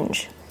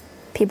change.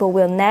 People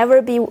will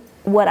never be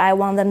what I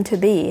want them to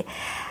be.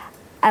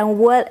 And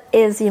what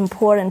is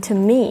important to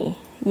me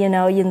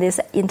in this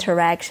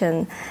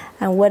interaction,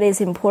 and what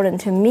is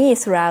important to me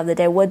throughout the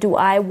day. What do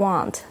I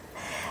want?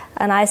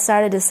 And I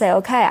started to say,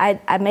 okay,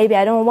 maybe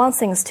I don't want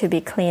things to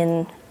be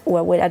clean,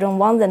 or I don't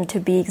want them to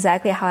be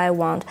exactly how I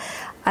want.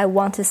 I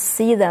want to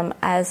see them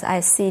as I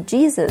see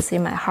Jesus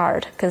in my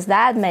heart, because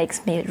that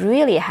makes me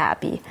really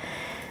happy.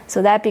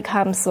 So that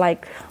becomes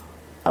like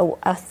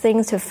a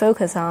thing to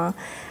focus on.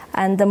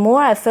 And the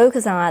more I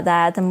focus on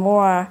that, the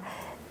more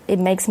it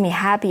makes me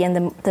happy,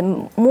 and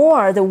the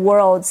more the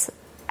world's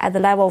at the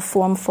level of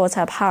form falls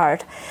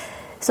apart.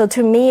 So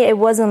to me, it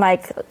wasn't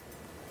like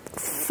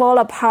fall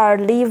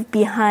apart, leave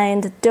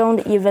behind,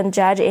 don't even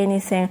judge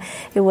anything.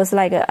 It was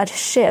like a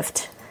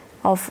shift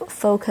of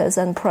focus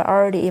and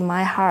priority in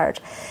my heart.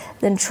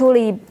 Then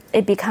truly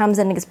it becomes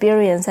an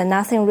experience, and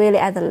nothing really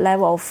at the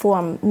level of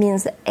form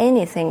means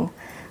anything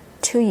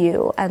to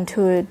you and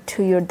to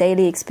your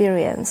daily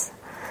experience.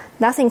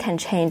 Nothing can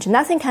change,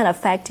 nothing can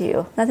affect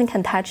you, nothing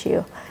can touch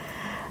you.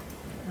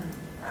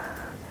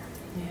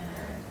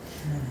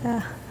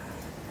 Yeah,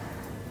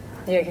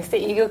 because the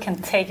ego can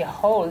take a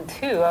hold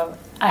too of,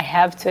 I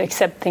have to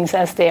accept things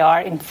as they are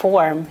in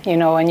form,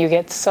 and you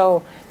get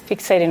so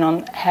fixated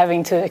on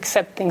having to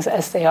accept things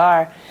as they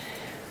are.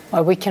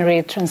 Well, we can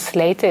really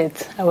translate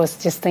it. I was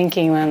just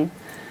thinking when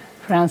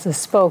Francis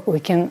spoke,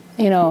 we can,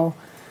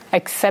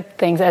 accept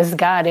things as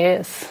God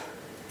is.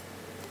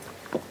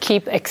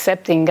 Keep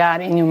accepting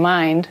God in your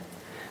mind,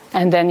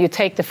 and then you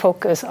take the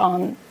focus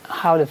on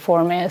how the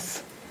form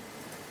is,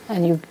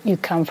 and you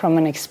come from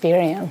an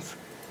experience.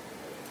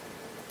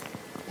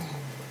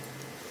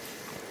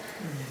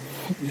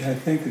 Yeah, I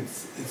think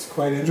it's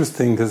quite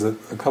interesting, because a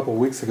couple of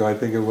weeks ago, I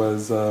think it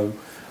was, I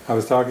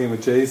was talking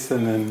with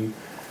Jason, and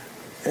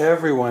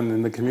everyone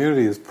in the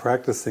community is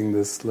practicing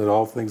this, let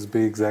all things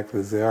be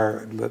exactly as they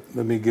are, let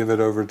me give it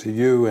over to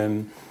you,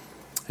 and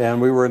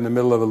we were in the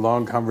middle of a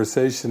long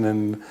conversation,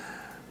 and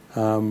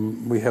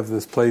we have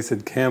this place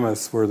at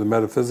Camas where the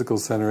metaphysical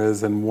center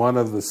is, and one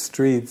of the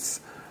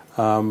streets,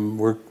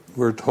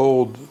 we're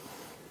told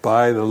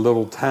by the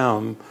little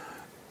town,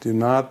 do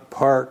not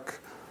park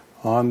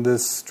on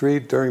this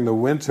street during the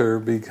winter,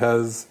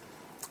 because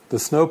the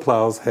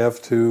snowplows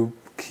have to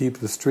keep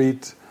the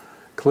street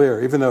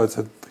clear. Even though it's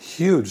a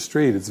huge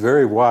street, it's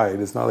very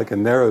wide, it's not like a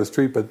narrow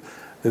street, but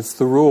it's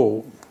the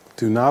rule,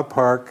 do not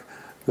park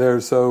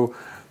there. So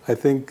I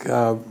think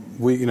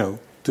we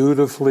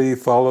dutifully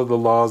followed the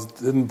laws,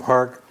 didn't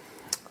park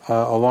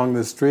along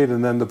the street,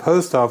 and then the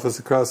post office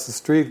across the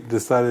street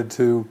decided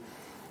to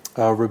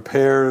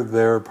repair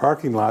their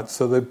parking lot,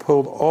 so they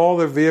pulled all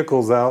their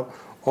vehicles out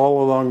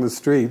all along the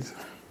street.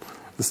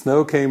 The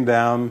snow came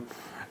down,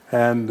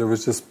 and there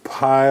was just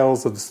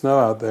piles of snow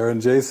out there,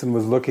 and Jason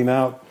was looking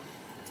out,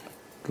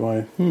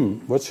 going,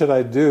 what should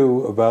I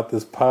do about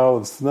this pile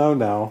of snow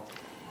now?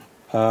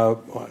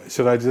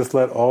 Should I just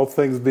let all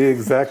things be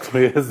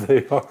exactly as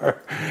they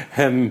are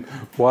and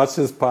watch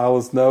this pile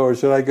of snow, or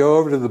should I go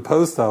over to the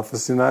post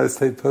office, the United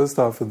States Post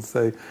Office, and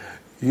say,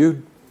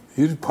 you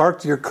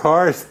parked your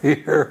cars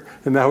here,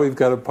 and now we've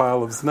got a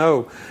pile of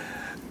snow.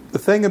 The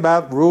thing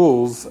about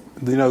rules,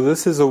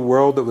 this is a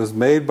world that was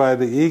made by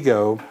the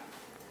ego,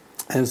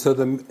 and so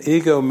the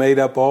ego made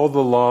up all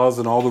the laws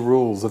and all the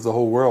rules of the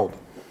whole world.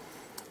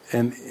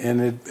 And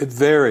it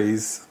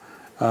varies,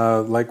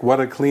 like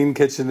what a clean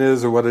kitchen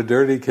is or what a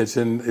dirty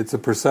kitchen, it's a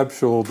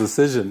perceptual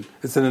decision.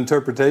 It's an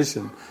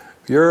interpretation.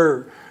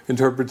 Your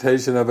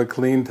interpretation of a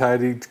clean,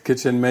 tidy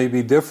kitchen may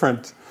be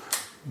different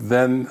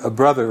than a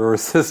brother or a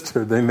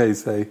sister, they may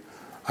say.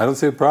 I don't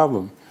see a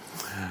problem.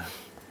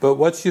 But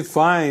what you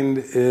find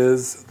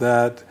is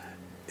that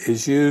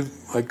as you,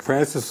 like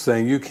Francis was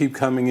saying, you keep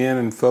coming in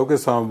and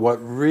focus on what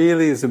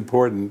really is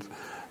important,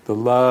 the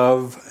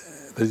love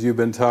that you've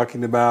been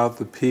talking about,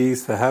 the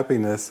peace, the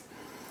happiness,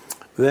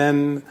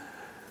 then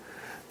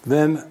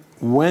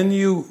when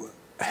you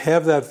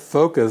have that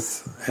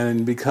focus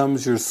and it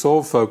becomes your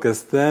sole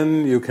focus,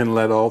 then you can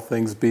let all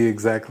things be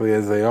exactly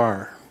as they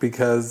are.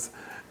 Because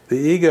the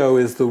ego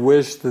is the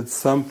wish that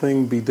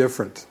something be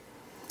different.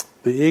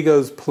 The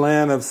ego's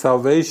plan of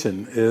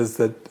salvation is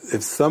that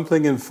if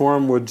something in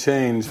form would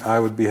change, I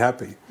would be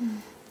happy.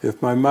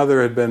 If my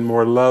mother had been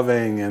more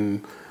loving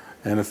and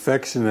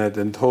affectionate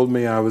and told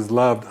me I was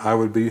loved, I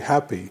would be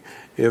happy.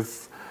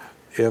 If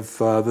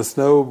the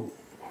snow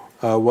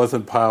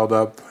wasn't piled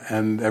up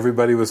and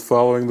everybody was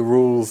following the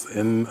rules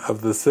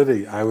of the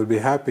city, I would be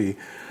happy.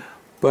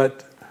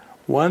 But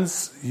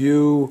once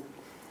you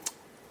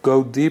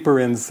go deeper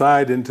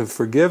inside into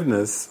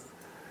forgiveness,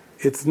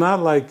 it's not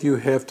like you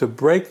have to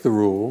break the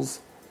rules.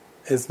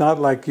 It's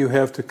not like you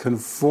have to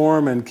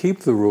conform and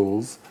keep the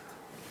rules.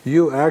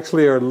 You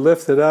actually are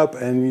lifted up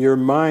and your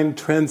mind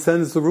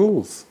transcends the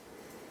rules.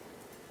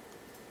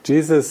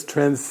 Jesus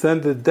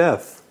transcended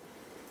death.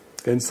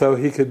 And so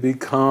he could be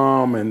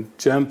calm and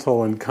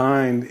gentle and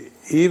kind,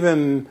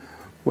 even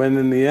when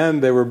in the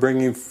end they were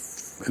bringing,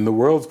 in the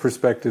world's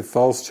perspective,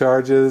 false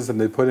charges,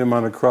 and they put him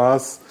on a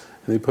cross,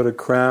 and they put a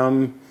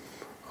crown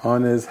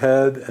on his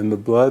head, and the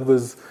blood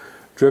was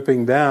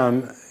dripping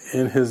down.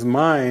 In his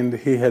mind,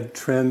 he had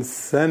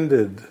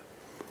transcended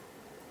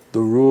the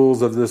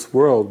rules of this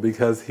world,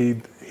 because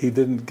he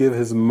didn't give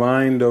his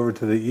mind over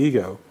to the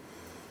ego.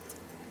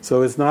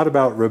 So it's not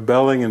about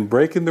rebelling and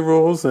breaking the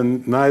rules,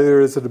 and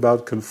neither is it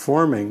about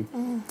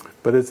conforming,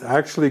 but it's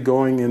actually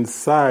going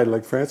inside,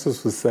 like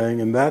Francis was saying,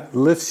 and that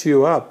lifts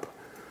you up.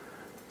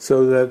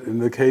 So that in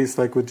the case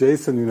like with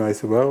Jason, I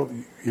said, well,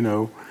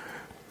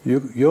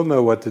 you'll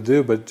know what to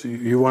do, but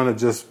you want to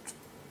just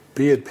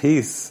be at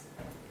peace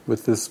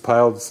with this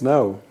piled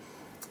snow.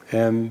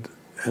 And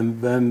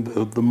then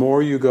the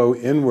more you go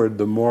inward,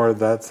 the more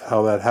that's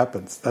how that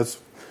happens.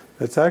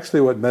 That's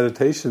actually what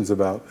meditation's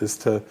about, is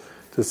to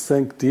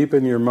sink deep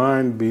in your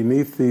mind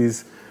beneath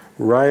these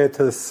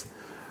riotous,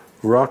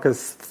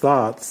 raucous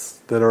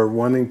thoughts that are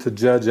wanting to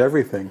judge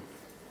everything.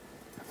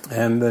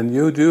 And then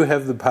you do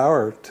have the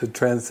power to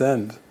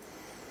transcend.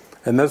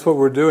 And that's what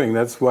we're doing.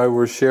 That's why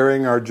we're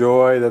sharing our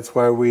joy. That's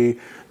why we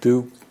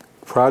do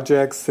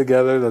projects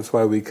together. That's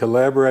why we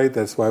collaborate.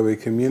 That's why we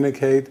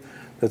communicate.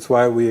 That's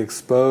why we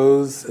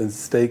expose and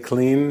stay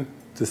clean.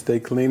 To stay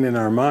clean in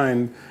our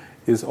mind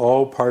is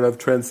all part of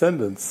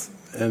transcendence.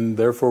 And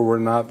therefore we're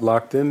not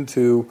locked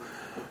into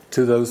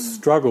those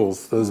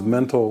struggles, those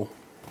mental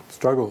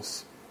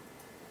struggles.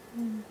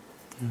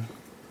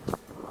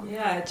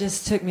 Yeah, it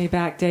just took me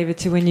back, David,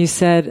 to when you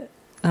said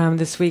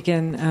this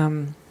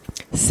weekend,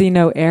 see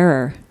no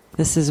error.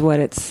 This is what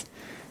it's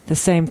the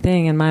same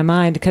thing in my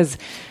mind, because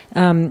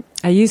I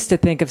used to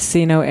think of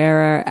see no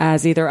error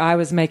as either I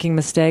was making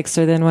mistakes,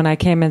 or then when I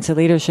came into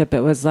leadership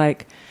it was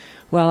like,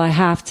 well, I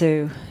have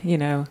to,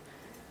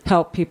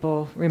 help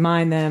people,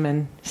 remind them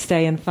and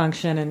stay in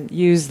function and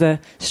use the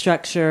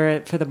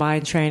structure for the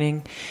mind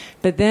training.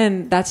 But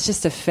then that's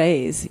just a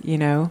phase,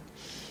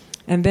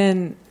 And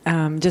then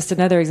just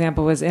another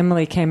example was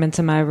Emily came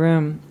into my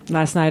room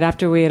last night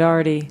after we had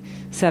already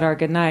said our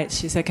goodnight.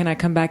 She said, "Can I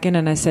come back in?"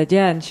 And I said,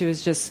 "Yeah." And she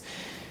was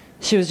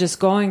just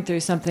going through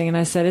something, and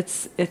I said,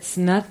 "It's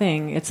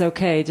nothing. It's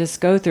okay.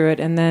 Just go through it."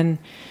 And then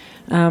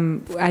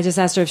I just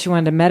asked her if she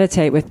wanted to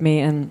meditate with me,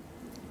 and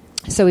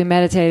so we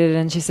meditated.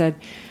 And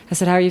I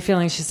said, "How are you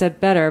feeling?" She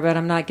said, "Better, but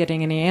I'm not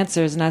getting any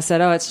answers." And I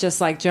said, "Oh, it's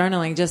just like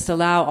journaling. Just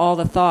allow all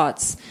the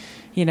thoughts,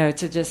 to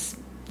just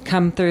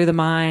come through the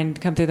mind.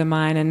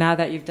 And now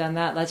that you've done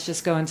that, let's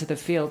just go into the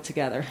field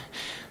together.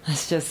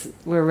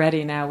 We're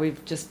ready now.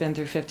 We've just been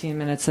through 15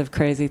 minutes of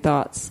crazy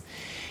thoughts."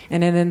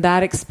 And then in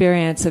that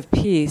experience of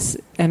peace,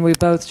 and we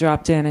both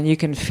dropped in, and you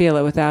can feel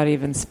it without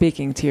even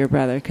speaking to your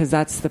brother, because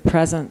that's the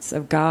presence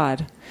of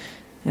God.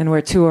 And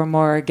where two or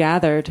more are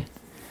gathered,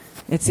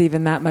 it's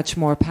even that much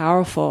more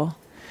powerful.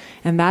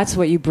 And that's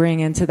what you bring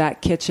into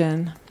that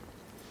kitchen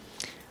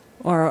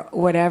or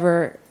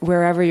whatever,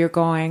 wherever you're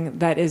going,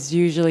 that is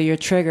usually your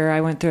trigger.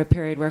 I went through a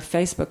period where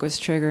Facebook was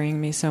triggering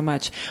me so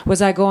much.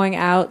 Was I going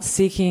out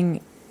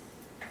seeking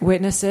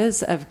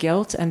witnesses of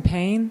guilt and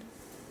pain?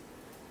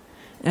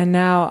 And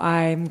now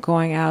I'm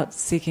going out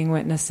seeking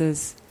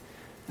witnesses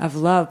of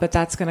love, but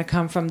that's going to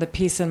come from the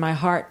peace in my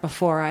heart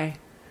before I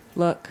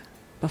look,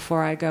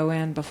 before I go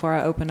in, before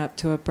I open up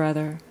to a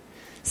brother.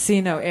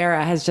 See no error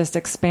has just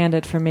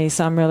expanded for me,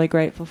 so I'm really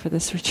grateful for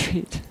this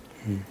retreat.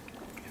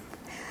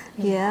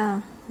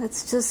 Yeah,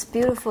 it's just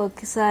beautiful,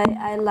 because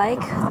I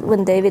like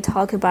when David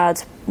talked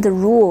about the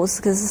rules,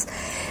 because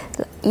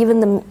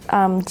even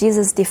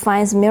Jesus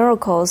defines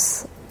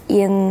miracles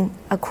in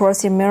A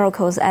Course in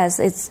Miracles as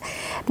it's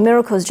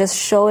miracles just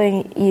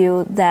showing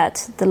you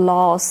that the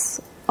laws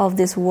of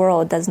this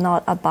world does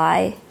not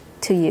abide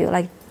to you.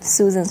 Like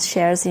Susan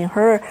shares in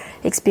her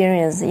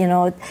experience,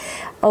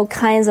 all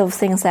kinds of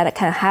things that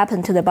can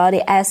happen to the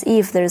body as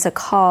if there's a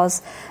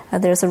cause,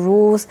 there's a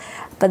rules.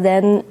 But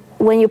then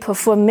when you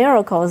perform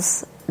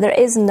miracles, there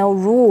is no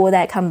rule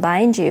that can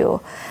bind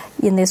you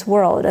in this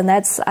world. And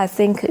that's, I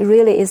think,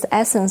 really is the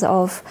essence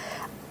of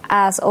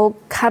us all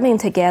coming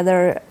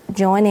together,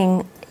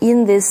 joining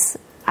in this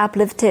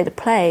uplifted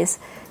place.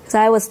 Because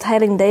I was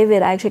telling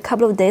David, actually a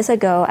couple of days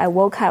ago, I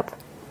woke up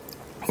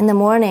in the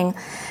morning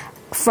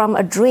from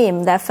a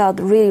dream that felt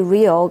really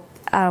real,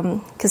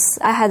 because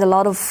I had a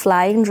lot of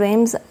flying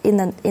dreams in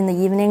the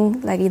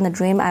evening. Like in the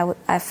dream,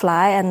 I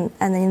fly, and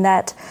in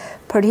that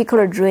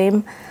particular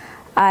dream,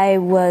 I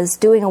was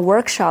doing a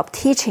workshop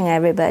teaching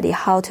everybody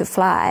how to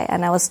fly,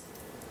 and I was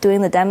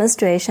doing the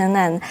demonstration,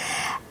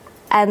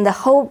 and the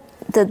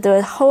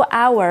whole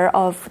hour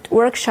of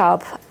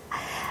workshop,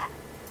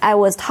 I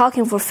was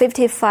talking for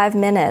 55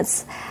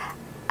 minutes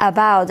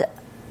about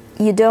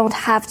you don't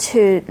have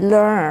to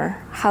learn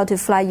how to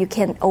fly. You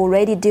can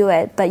already do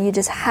it, but you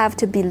just have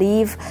to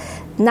believe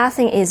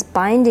nothing is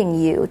binding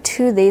you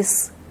to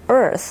this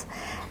earth.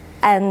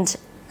 And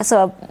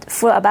so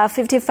for about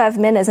 55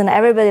 minutes, and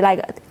everybody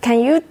like, "Can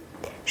you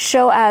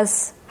show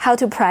us how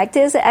to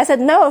practice?" I said,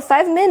 "No,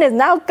 5 minutes,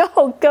 now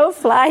go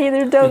fly.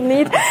 You don't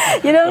need,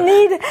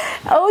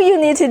 all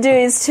you need to do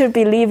is to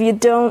believe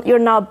you're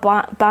not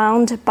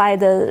bound by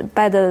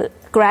the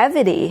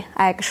gravity,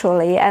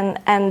 actually."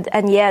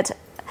 And yet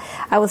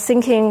I was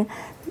thinking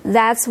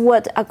that's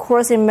what A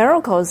Course in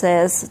Miracles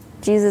is.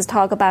 Jesus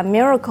talked about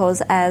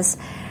miracles as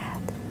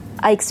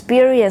an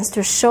experience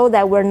to show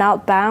that we're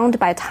not bound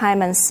by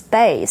time and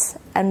space.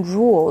 and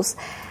rules,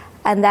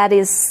 and that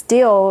is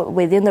still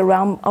within the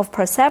realm of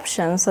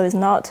perception, so it's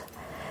not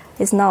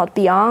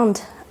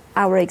beyond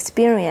our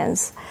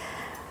experience.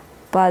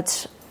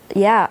 But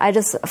yeah, I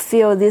just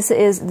feel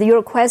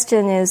your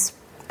question is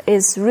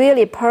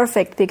really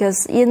perfect,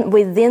 because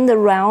within the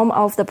realm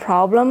of the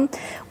problem,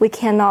 we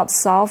cannot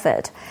solve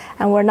it,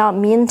 and we're not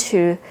meant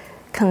to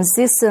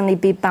consistently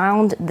be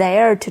bound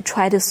there to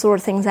try to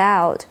sort things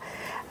out.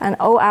 And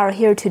all we're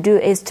here to do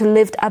is to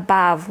lift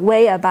above,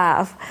 way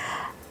above.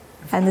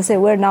 And they say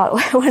we're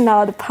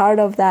not part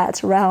of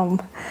that realm.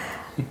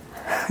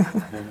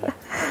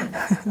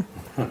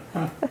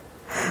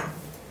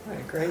 What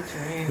a great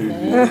dream.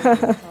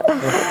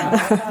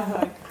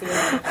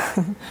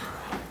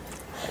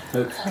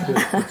 That's good.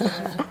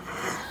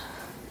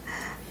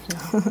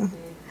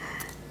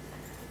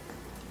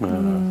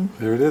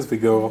 There it is. We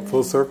go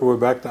full circle. We're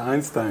back to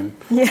Einstein.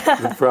 Yeah.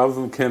 The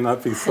problem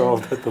cannot be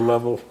solved at the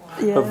level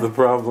of the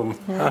problem.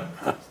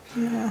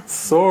 Yeah.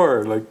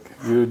 Soar, like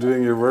you were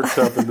doing your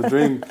workshop in the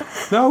dream.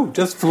 No,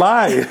 just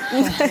fly.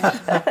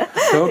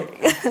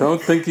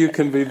 Don't think you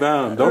can be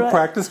bound. Don't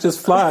practice, just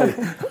fly.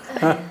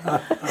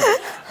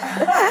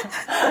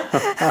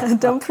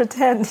 Don't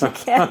pretend you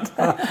can't.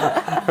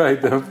 Right,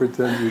 don't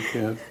pretend you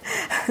can't.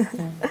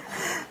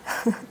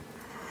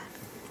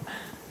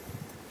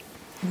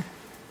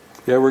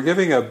 Yeah, we're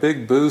giving a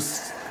big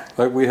boost,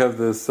 like we have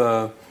this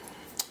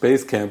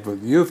base camp,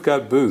 You've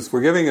Got Boost.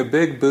 We're giving a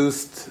big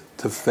boost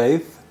to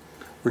faith,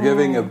 we're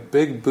giving a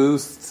big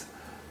boost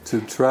to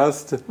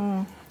trust,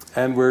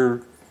 and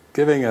we're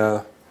giving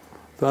a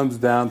thumbs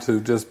down to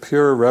just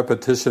pure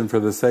repetition for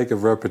the sake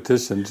of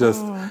repetition,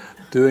 just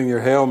doing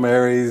your Hail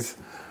Marys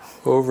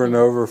over and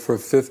over for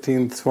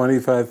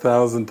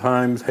 25,000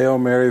 times, Hail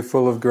Mary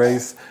full of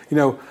grace. You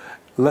know,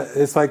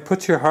 it's like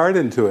put your heart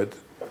into it.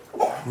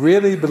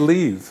 Really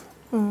believe.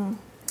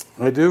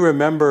 I do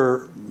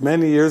remember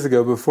many years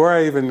ago, before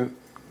I even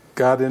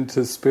got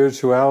into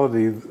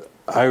spirituality,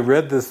 I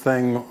read this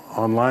thing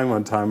online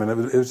one time, and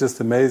it was just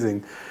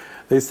amazing.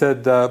 They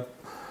said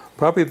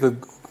probably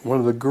one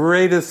of the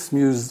greatest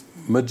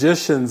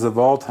magicians of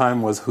all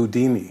time was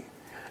Houdini,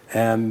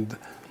 and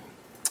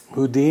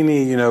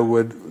Houdini, you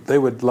know, they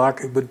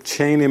would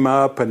chain him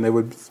up, and they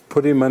would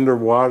put him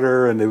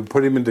underwater, and they would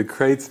put him into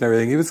crates and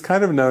everything. He was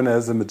kind of known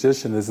as a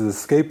magician, as an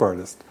escape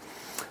artist.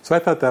 So I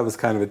thought that was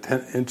kind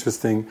of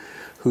interesting,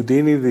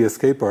 Houdini the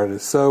escape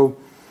artist. So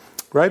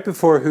right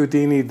before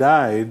Houdini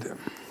died,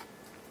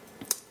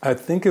 I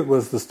think it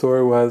was, the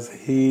story was,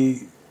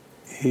 he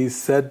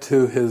said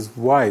to his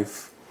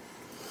wife,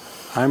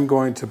 I'm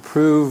going to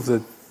prove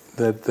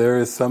that there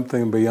is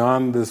something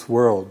beyond this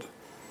world.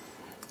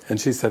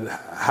 And she said,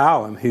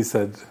 how? And he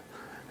said,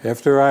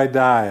 after I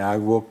die, I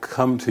will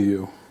come to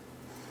you,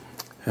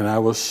 and I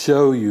will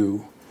show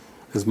you,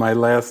 as my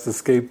last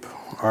escape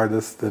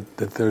artist, that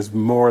there's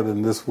more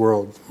than this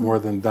world, more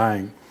than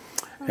dying.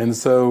 And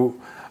so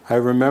I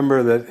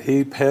remember that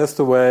he passed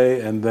away,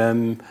 and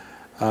then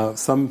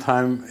some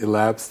time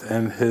elapsed,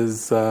 and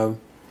his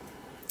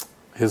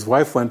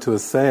wife went to a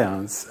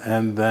seance,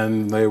 and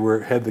then they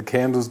had the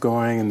candles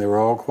going, and they were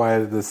all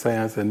quiet at the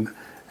seance,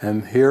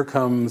 and here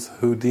comes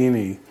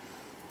Houdini,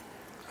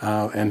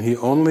 and he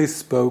only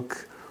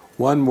spoke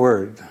one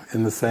word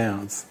in the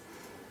seance,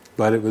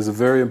 but it was a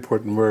very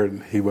important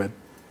word. He went,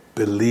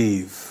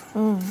 believe.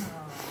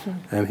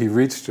 And he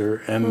reached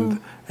her,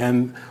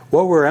 and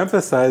what we're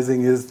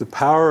emphasizing is the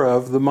power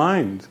of the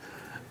mind.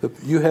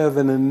 You have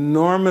an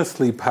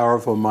enormously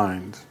powerful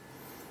mind,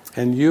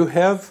 and you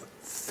have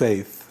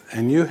faith,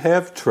 and you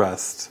have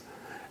trust,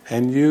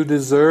 and you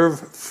deserve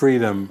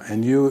freedom,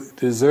 and you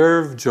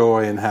deserve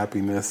joy and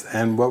happiness.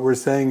 And what we're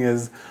saying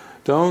is,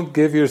 don't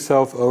give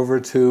yourself over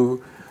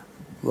to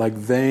like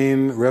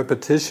vain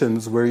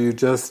repetitions where you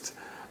just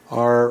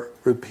are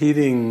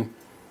repeating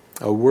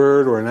a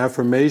word or an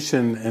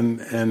affirmation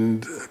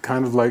and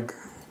kind of like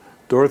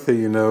Dorothy,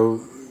 you know,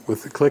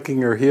 with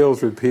clicking her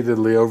heels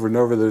repeatedly over and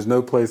over, there's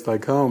no place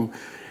like home.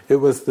 It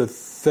was the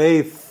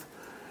faith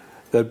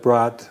that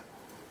brought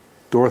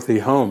Dorothy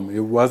home. It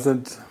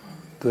wasn't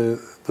the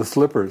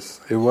slippers.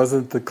 It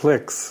wasn't the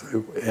clicks.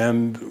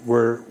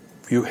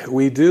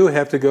 We do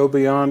have to go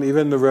beyond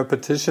even the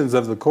repetitions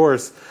of the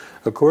Course.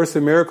 A Course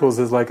in Miracles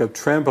is like a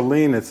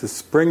trampoline. It's a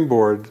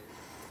springboard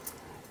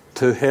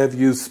to have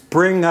you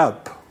spring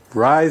up,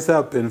 rise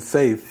up in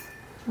faith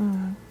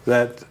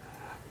that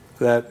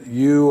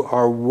you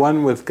are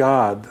one with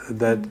God,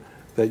 that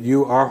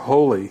you are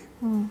holy,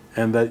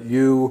 and that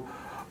you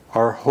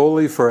are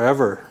holy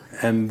forever,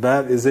 and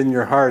that is in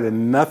your heart,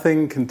 and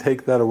nothing can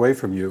take that away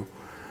from you.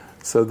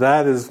 So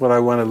that is what I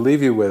want to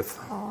leave you with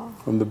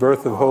from the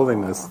birth of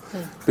holiness.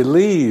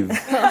 Believe,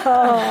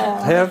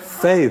 have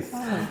faith.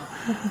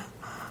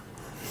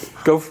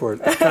 Go for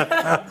it.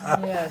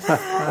 Yes.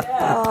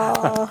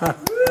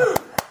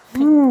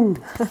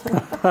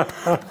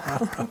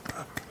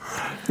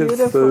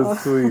 It's so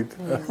sweet.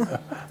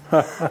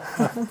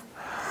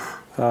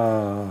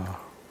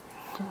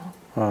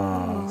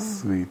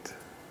 Sweet.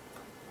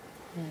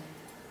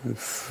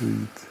 It's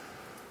sweet.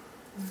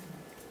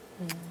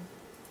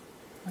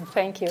 And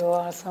thank you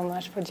all so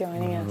much for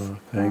joining us.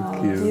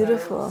 Thank you.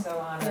 Beautiful.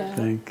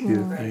 Thank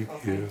you.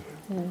 Thank you.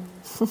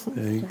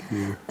 Thank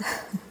you.